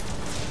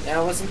 Yeah,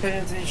 I wasn't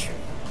paying attention.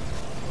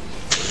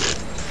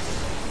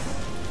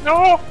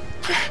 No.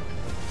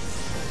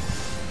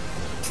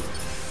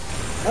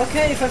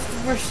 Okay,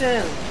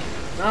 50%.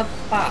 Not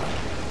bad.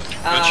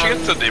 Did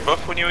you get the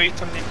debuff when you eat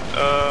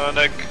an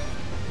egg?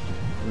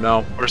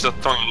 No. Or is that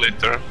only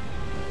later?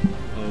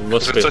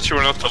 Must I be. thought you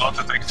were not allowed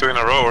to take 2 in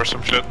a row or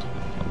some shit.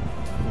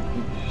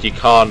 You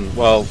can't,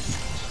 well,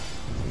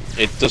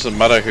 it doesn't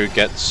matter who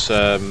gets,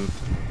 doesn't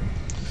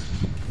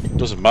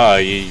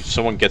matter,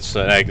 someone gets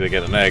an egg, they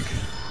get an egg.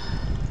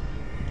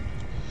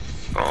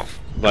 Oh.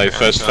 Like, Yeah,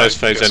 first I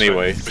phase guess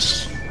anyway.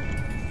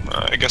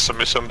 I guess I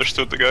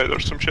misunderstood the guide or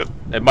some shit.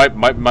 It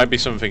might be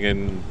something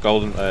in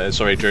Golden,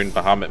 sorry, during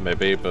Bahamut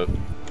maybe, but...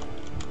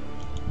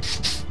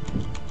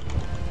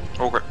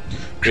 Okay.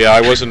 Yeah,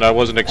 I wasn't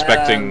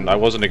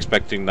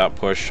expecting that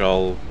push.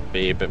 I'll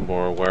be a bit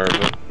more aware of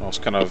it. I was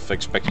kind of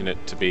expecting it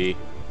to be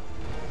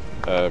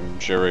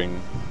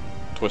during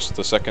the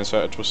second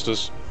set of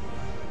twisters.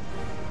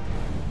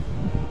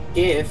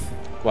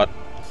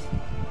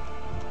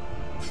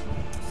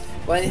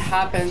 What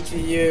happened to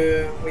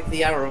you with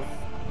the arrow?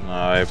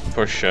 I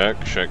pushed Shirk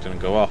didn't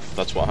go off.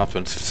 That's what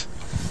happened.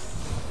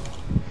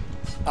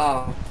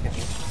 Oh, okay.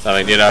 I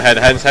mean, you know,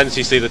 hence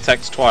you see the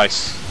text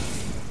twice.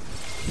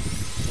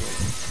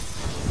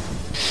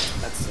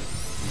 That's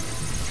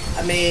it.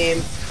 I mean,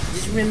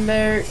 just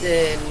remember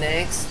the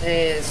next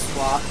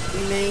swap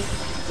we make,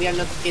 we are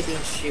not getting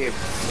shipped.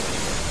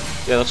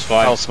 Yeah, that's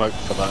fine. I'll smoke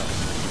for that.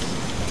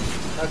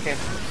 Okay.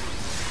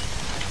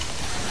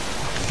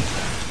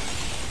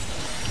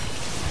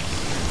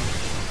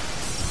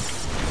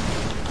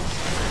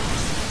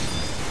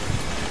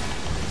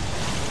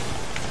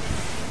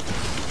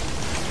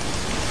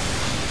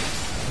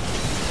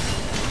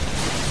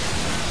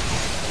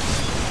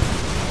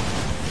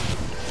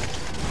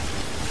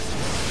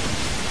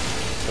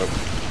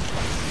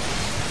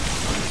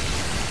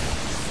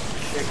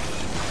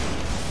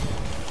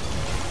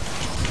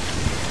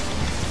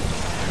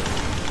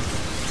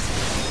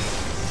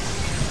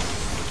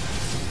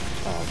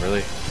 Oh,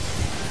 really?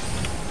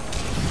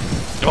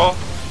 Oh.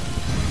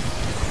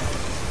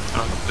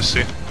 Oh, let's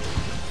see.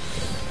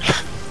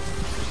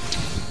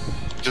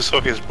 Just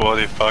saw his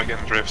body fucking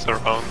drift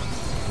around.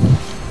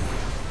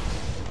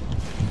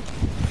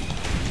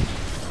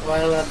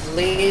 Well, at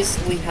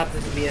least we have the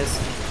DBS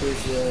to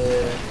push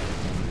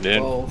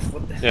oh,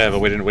 what the Yeah, but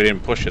we didn't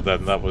push it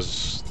then. That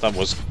was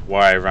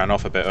why I ran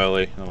off a bit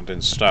early and I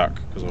didn't stack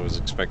because I was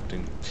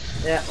expecting.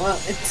 Yeah, well,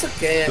 it's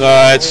okay.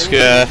 No, it's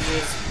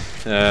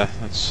yeah,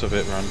 that's a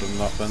bit random.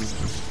 That then.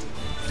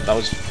 That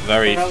was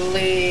very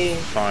probably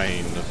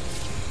fine.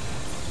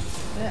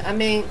 I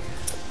mean,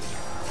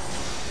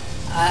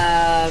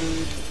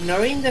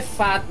 Ignoring the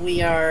fact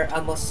we are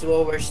almost 2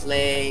 hours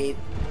late,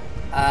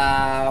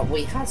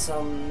 we had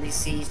some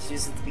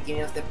issues at the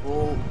beginning of the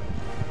pool.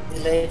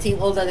 Letting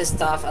all that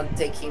stuff and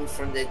taking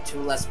from the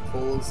 2 last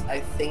pools, I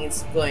think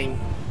it's going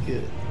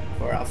good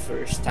for our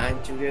first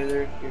time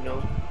together, you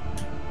know.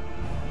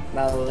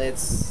 Now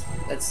let's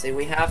see.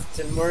 We have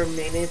 10 more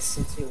minutes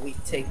until we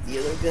take the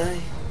other guy.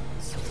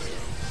 So, yeah.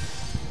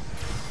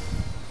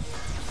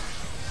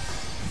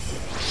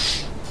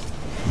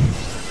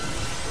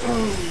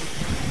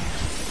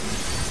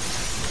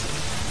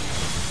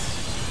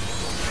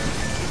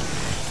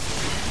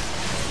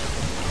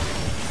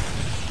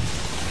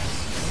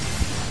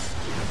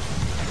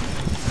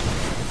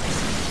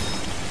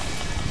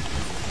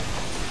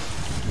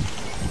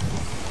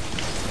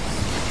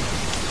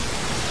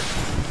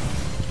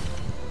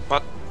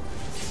 What?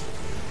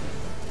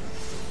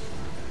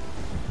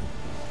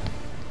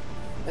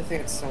 I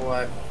think it's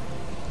somewhat.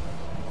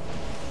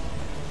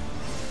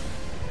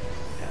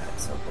 Yeah,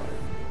 it's somewhat.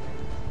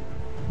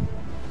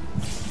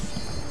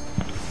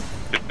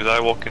 Did I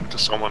walk into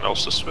someone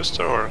else's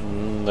twister or?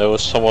 There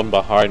was someone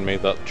behind me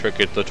that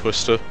triggered the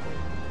twister.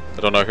 I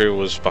don't know who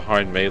was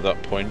behind me at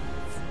that point.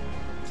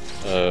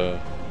 Who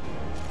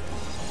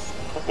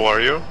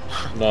are you?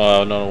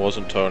 No, it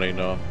wasn't Tony,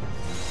 no.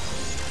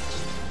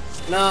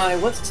 No, it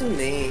wasn't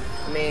me.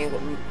 I mean,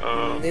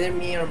 neither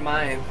me or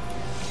mine.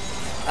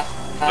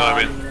 No,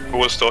 I mean, who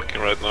was talking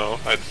right now?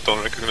 I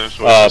don't recognize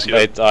voices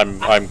yet.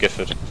 I'm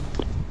Gifford.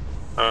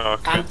 Oh,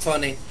 okay. I'm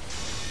Tony.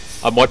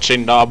 I'm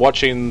watching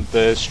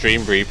the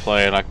stream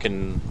replay and I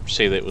can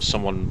see that it was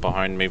someone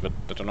behind me, but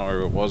I don't know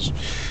who it was.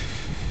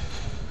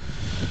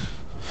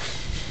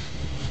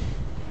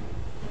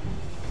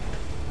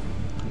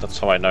 That's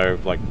how I know,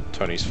 like,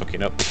 Tony's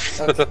fucking up.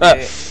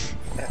 Okay.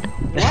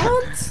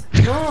 What?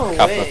 No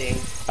way.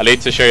 I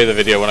need to show you the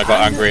video when I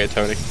got angry at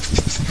Tony.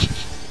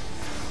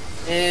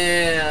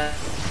 Yeah,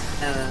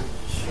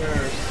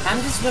 sure.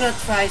 I'm just gonna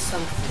try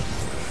something.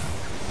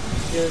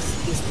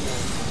 Just this one.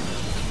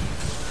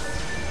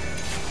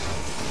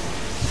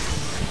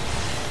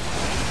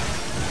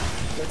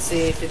 Let's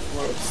see if it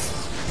works.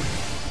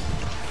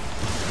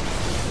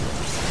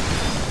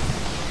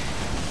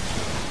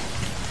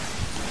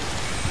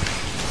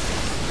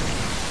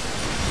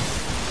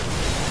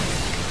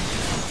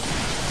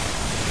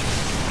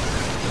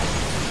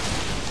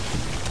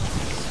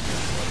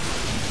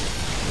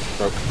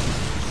 Broke.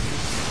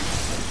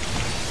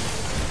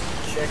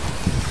 Check.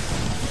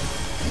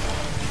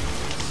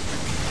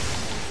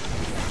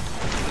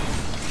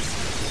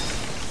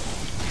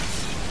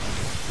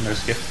 No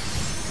skip.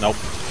 Nope.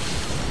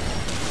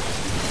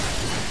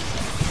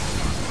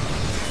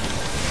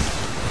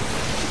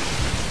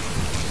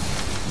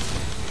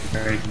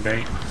 Very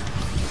bait.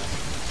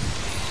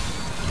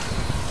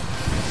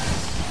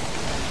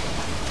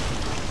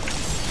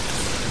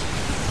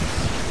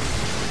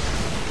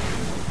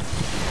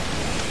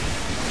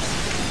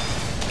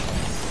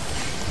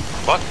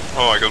 What?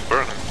 Oh, I got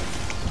burned.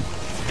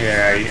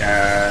 Yeah,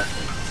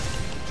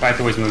 I try to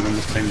always move in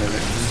the same direction.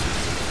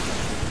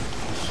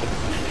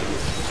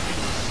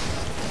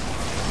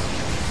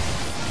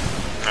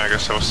 I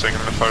guess I was staying in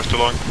the fire too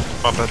long.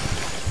 My bad.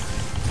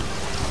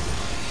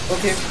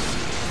 Okay.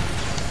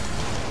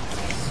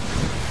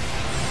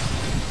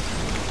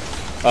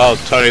 Oh,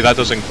 Tony, that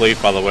doesn't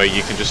cleave, by the way.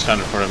 You can just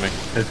stand in front of me.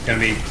 It's gonna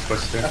be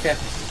twister. Okay.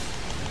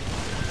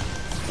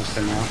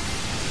 Twister now.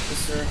 Yes,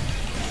 sir.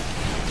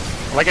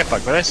 Will I get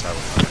fucked with this?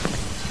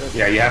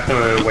 Yeah, you have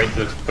to wait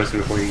for the twister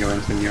before you go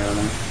into the other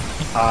one.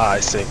 Ah, I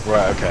see.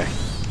 Right, okay.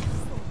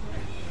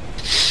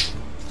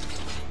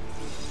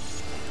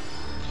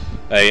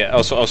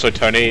 Also,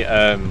 Tony,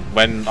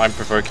 when I'm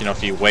provoking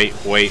off you, wait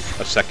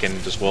a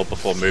second as well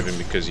before moving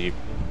because you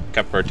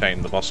kept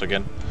rotating the boss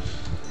again.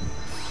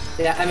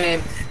 Yeah, I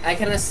mean, I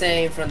cannot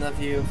stay in front of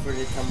you for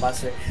the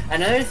combustor.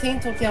 Another thing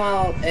talking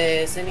about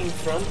staying in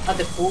front at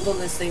the pool, don't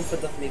stay in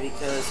front of me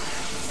because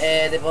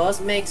the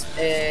boss makes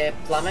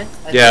plummet.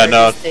 And Yeah,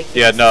 no,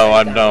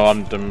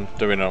 I'm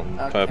doing it on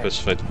Okay. purpose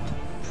for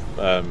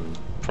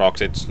procs.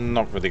 It's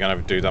not really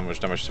gonna do that much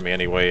damage to me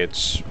anyway.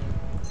 It's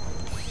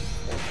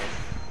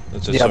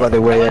a Yeah, by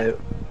the way,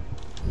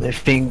 I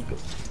think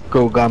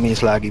Kogami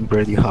is lagging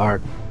pretty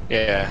hard.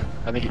 Yeah,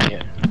 I think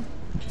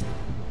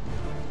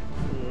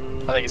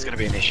it's gonna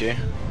be an issue.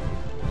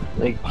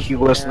 Like, he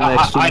was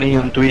next to me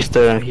on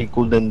Twister and he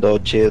couldn't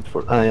dodge it.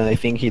 I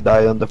think he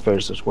died on the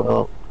first as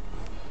well.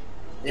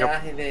 Yeah,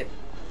 he did.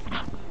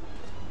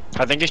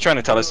 I think he's trying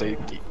to tell us that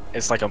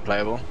it's like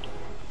unplayable.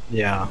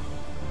 Yeah,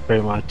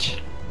 very much.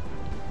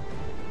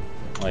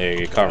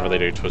 You can't really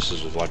do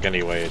twisters with luck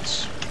anyway.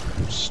 It's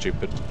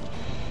stupid.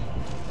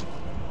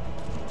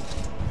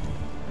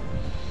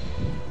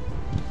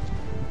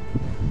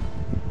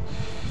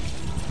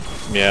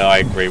 Yeah, I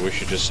agree. We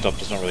should just stop.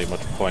 There's not really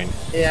much point.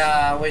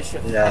 Yeah, we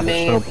should. Yeah, I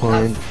mean, there's no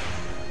point.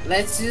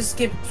 let's just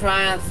keep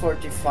trying at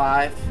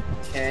 45,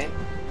 okay?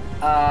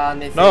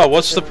 If No, it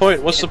what's the doesn't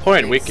point? What's the get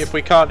point? fixed- If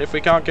we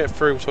can't get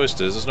through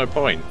twisters, there's no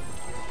point.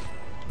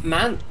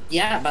 Man,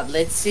 yeah, but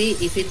let's see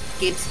if it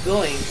keeps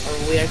going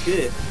or we are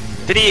good.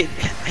 Did he?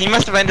 He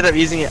must have ended up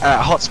using a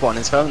hotspot on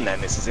his phone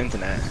then. It's his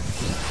internet.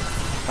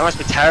 That must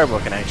be terrible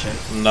connection.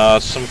 No,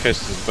 some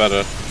cases it's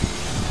better.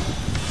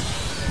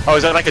 Oh,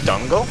 is that like a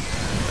dongle?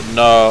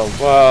 No,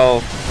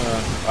 well,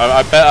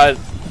 I bet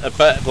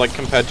like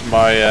compared to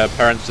my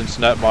parents'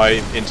 internet, my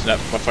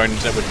phone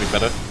internet would be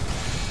better.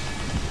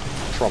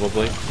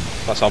 Probably.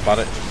 That's how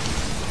bad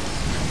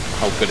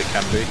how good it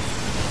can be.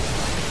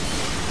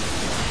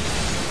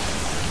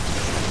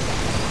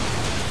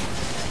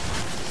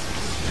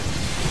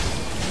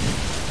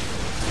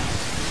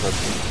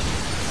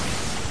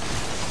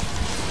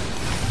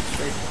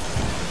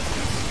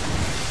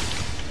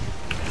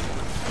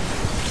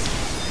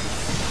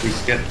 We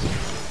skipped.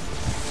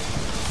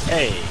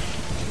 Hey.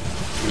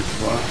 Which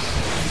was.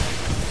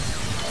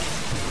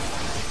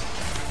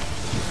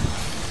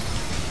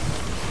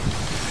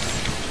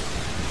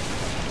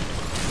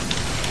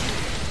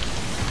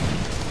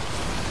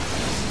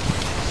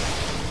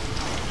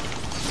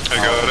 I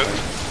got it.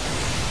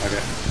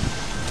 Okay.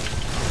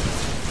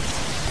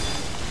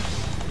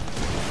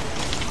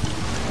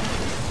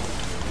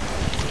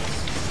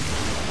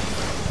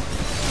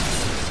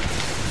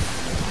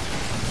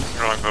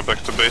 I'll go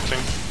back to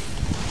baiting.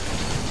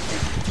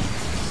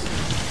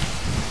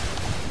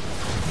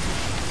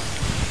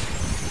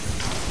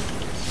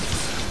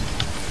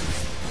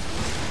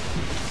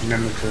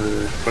 Remember to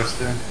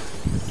twist it.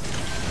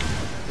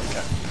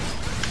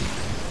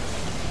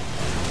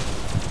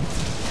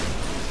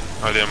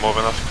 I didn't move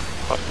enough.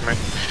 Fuck me.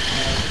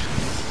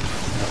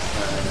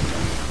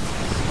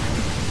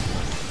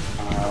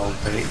 I'll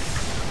bait.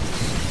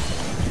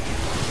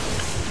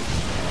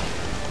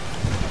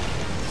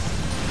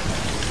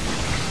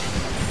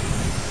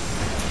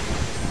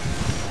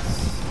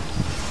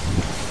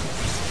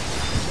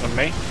 On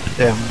me?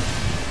 Yeah.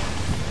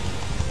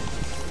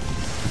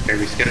 Okay,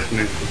 we skipped the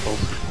neutral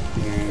pulse.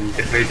 And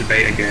get ready to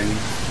bait again.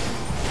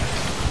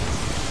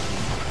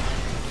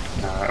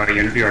 Oh,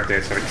 you're right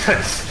there, sorry.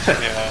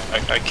 Yeah,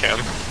 I can.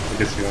 I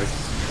just realized.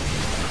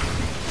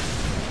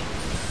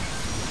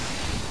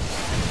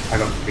 I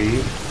got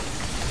B.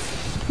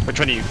 Which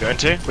one are you going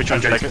to? Which one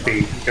I'm should I going go?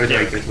 to B. Go to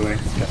A this way.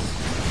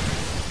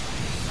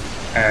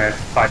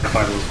 5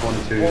 finals.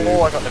 1, 2,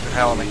 Oh, I got living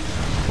hell on me.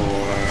 4,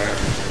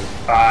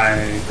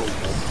 5.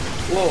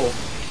 Whoa.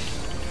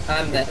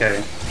 I'm dead.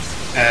 Okay.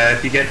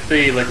 If you get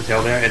the liquid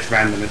tail there, it's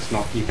random. It's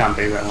not. You can't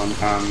bait that one.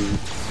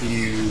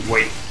 You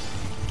wait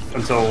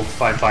until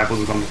 5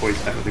 fireballs is on before you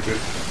step with the group.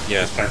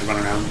 Yeah. Just try to run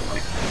around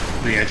like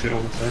the edge of it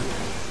all the time.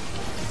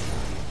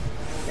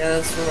 Yeah,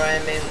 that's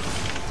right. I mean,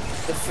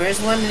 the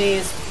first one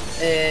is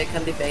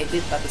can be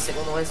baited, but the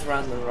second one is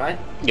random, right?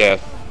 Yeah.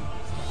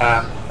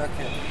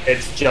 Okay.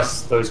 It's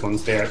just those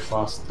ones there at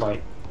last,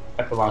 like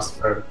at the last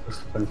third.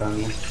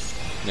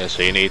 Yeah,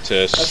 so you need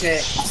to. Okay,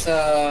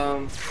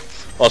 so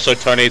Also,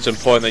 Tony, it's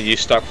important that you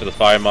stack for the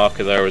fire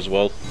marker there as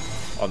well.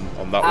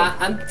 On that one.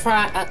 I'm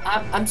trying.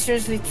 I'm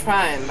seriously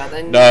trying, but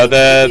I No,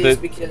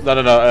 because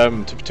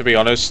no. To be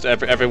honest,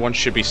 everyone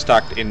should be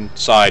stacked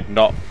inside,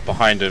 not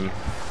behind him.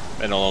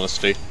 In all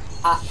honesty.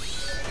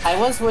 I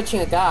was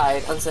watching a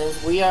guide, and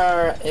since we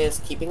are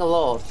skipping a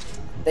lot,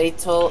 they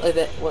told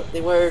that what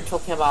they were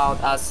talking about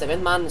a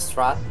 7-man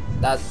strat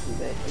that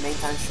the main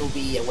time should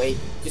be away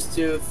just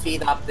to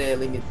feed up the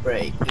limit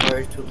break in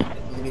order to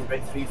limit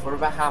break 3 for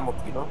Bahamut,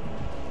 you know.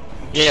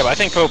 Yeah, but I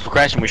think for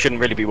progression we shouldn't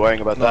really be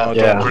worrying about that.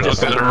 Yeah. We're not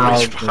gonna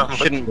reach Bahamut.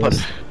 Shouldn't put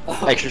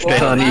extra strain.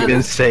 Don't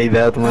even say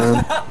that,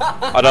 man.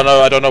 I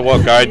don't know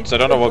what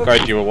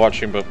guide you were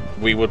watching, but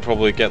we would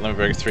probably get limit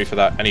break 3 for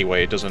that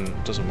anyway. It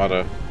doesn't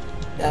matter.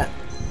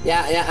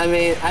 Yeah. I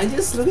mean, I'm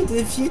just looking to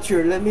the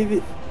future. Let me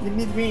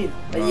read.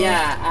 But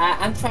yeah,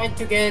 I'm trying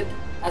to get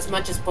as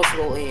much as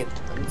possible in.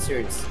 I'm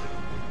serious.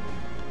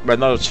 But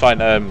no, it's fine.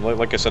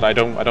 Like I said, I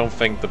don't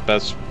think the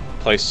best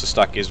place to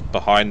stack is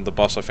behind the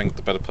boss. I think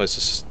the better place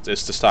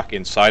is to stack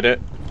inside it.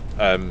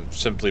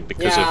 Simply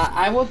because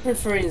I would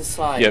prefer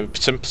inside. Yeah,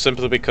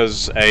 simply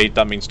because A,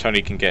 that means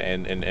Tony can get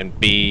in, and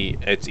B,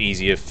 it's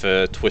easier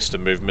for twister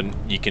movement.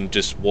 You can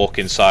just walk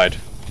inside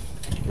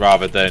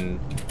rather than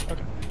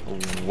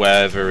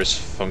wherever is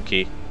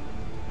funky.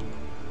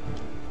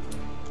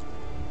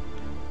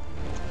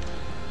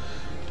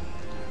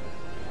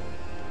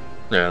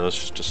 Yeah,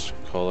 let's just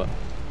call it.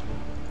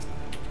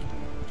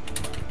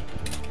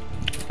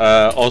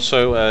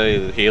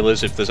 Also,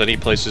 healers, if there's any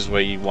places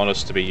where you want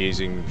us to be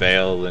using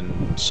Veil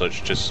and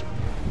such, just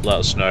let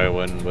us know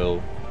and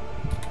we'll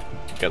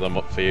get them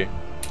up for you.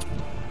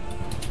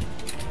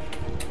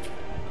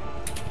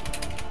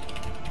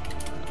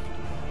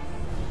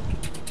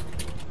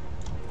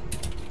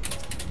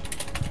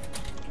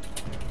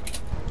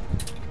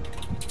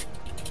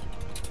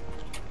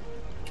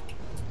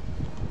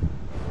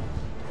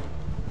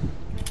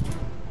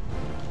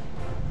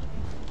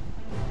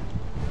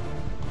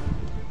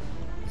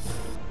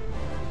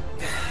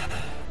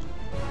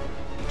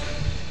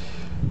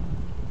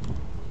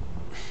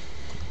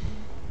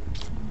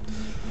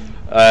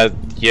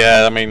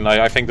 Yeah, I mean,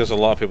 I think there's a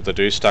lot of people that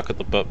do stack at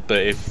the butt,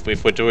 but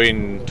if we're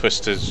doing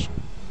twisters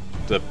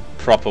the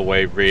proper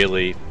way,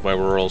 really, where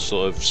we're all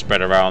sort of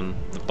spread around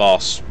the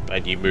boss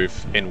and you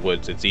move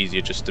inwards, it's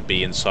easier just to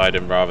be inside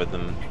him rather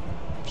than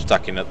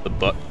stacking at the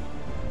butt.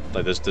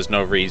 Like there's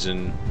no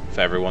reason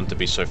for everyone to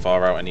be so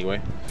far out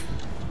anyway.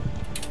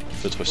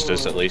 For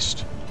twisters at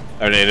least.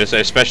 I mean, it's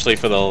especially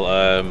for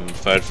the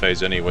third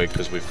phase anyway,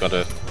 because we've got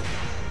to.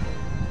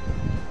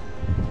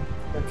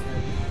 Okay.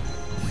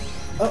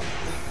 Oh.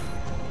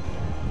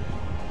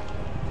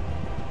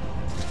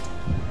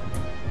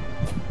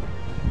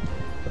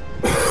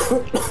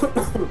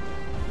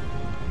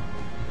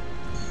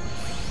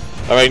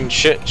 I mean,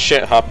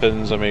 shit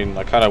happens. I mean,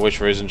 I kind of wish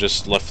Risen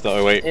just left the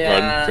 08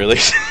 run, really.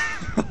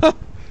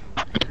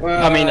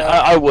 I mean,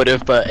 I would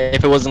have, but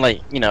if it wasn't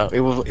like, you know,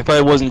 if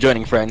I wasn't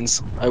joining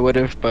friends, I would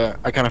have, but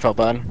I kind of felt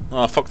bad.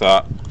 Oh, fuck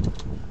that.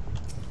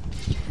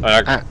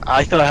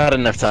 I thought I had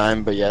enough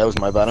time, but yeah, that was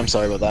my bad. I'm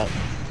sorry about that.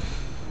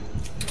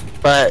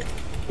 But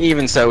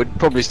even so, we'd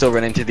probably still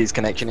run into these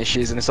connection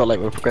issues, and it's not like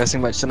we're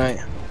progressing much tonight.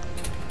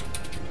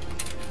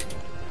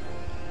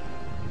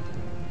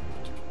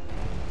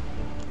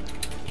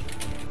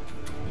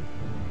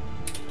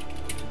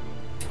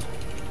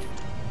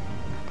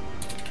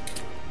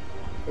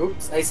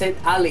 Oops, I said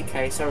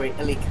Alikai, sorry,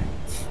 Alikai.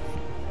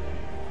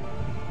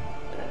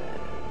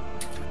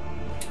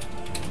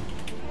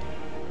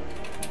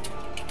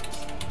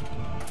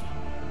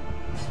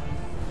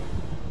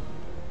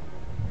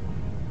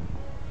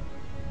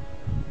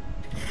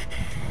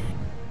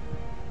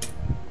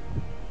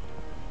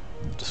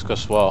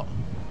 Discuss what?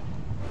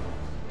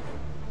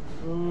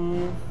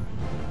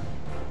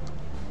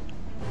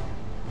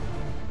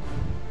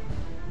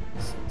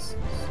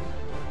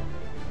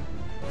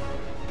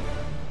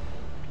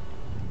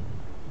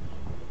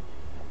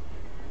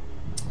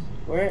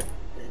 Where?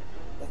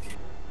 Okay.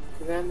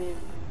 Programming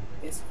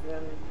is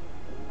programming.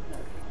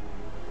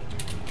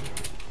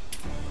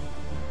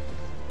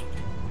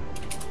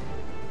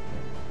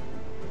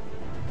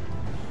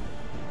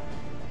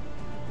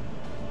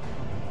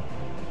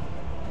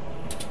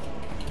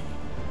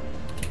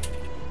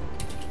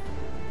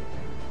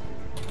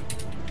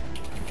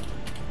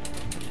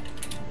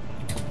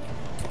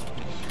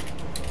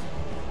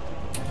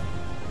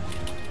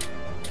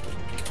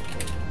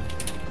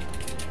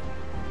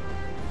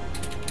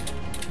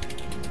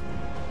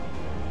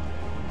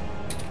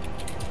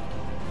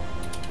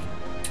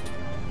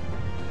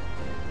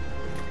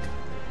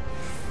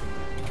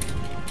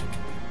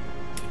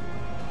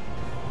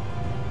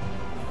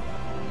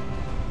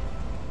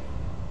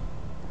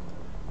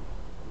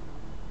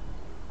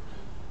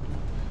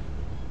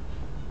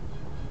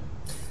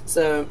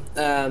 So,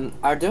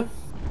 Ardo,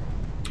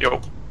 Yo.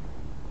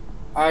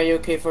 are you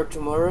okay for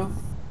tomorrow?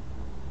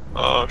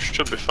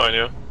 Should be fine,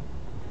 yeah.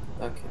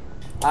 Okay.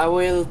 I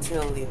will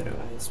tell the other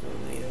guys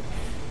later.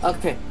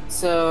 Okay,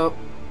 so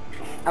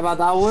about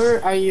hour,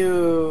 are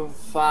you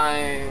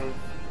fine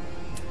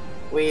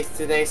with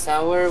today's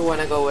hour?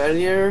 Wanna go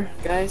earlier,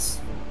 guys?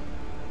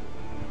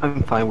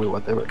 I'm fine with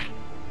whatever.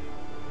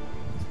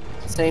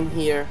 Same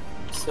here.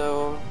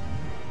 So,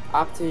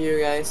 up to you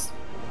guys.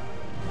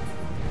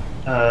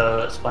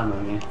 That's fine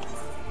with me.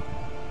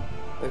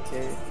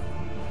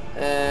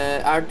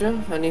 Okay. Ardo,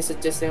 any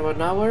suggestion about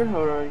an hour,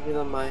 or you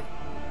don't mind?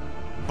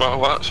 Well,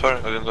 what? Sorry,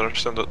 I didn't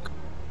understand that.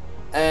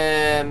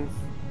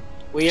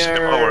 We Same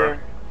are. hour.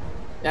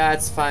 Yeah,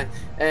 it's fine.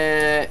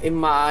 In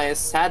my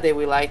Saturday,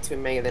 we like to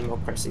make a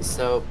democracy.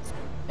 So,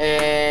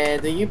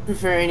 do you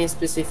prefer any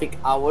specific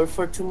hour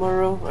for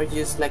tomorrow, or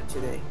just like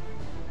today?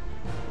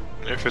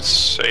 If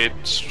it's 8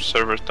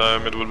 server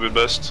time, it would be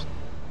best.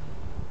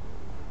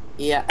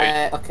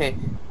 Yeah. Okay.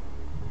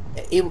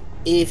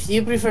 If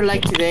you prefer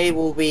like today, it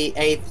will be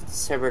 8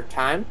 server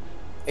time,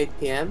 8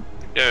 p.m.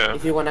 Yeah.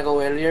 If you wanna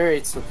go earlier,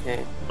 it's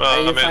okay. Well,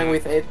 Are you I mean, fine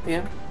with 8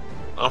 p.m.?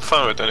 I'm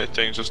fine with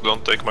anything, just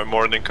don't take my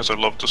morning because I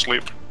love to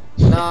sleep.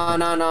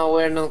 No,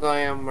 we're not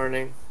going on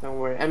morning. Don't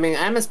worry. I mean,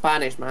 I'm a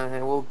Spanish man.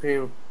 I will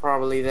be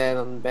probably dead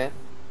on bed.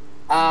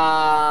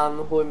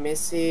 Who am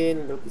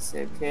missing? Luke is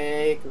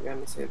okay.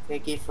 Kugami is okay.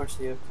 Gifford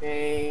is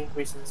okay.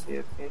 Reason is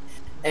okay.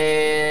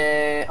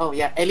 Oh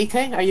yeah,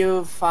 Elike, are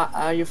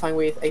you fine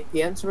with 8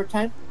 p.m. server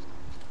time?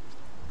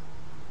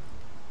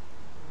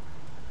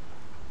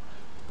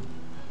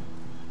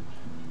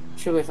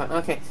 Should be fine.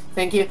 Okay,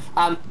 thank you.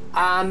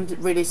 I'm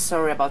really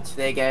sorry about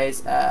today,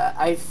 guys.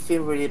 I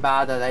feel really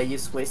bad that I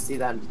just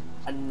wasted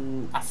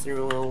an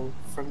afternoon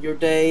from your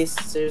days.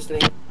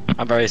 Seriously.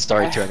 I'm very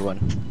sorry to everyone.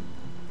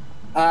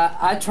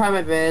 I tried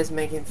my best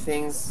making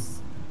things.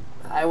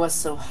 I was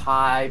so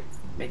hyped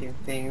making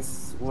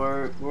things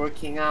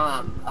working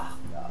out. Oh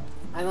God.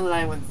 I don't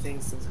like when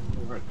things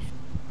doesn't work.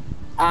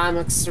 I'm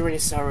extremely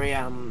sorry.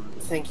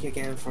 Thank you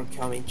again for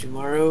coming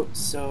tomorrow.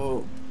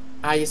 So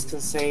I just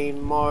can say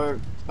more,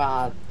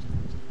 but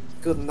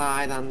good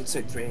night and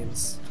sweet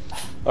dreams.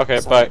 Okay,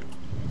 Sorry. bye.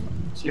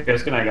 See you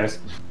guys. Good night, guys.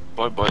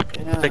 Bye bye.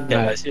 Yeah. Take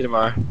care, guys. See you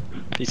tomorrow.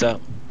 Peace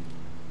out.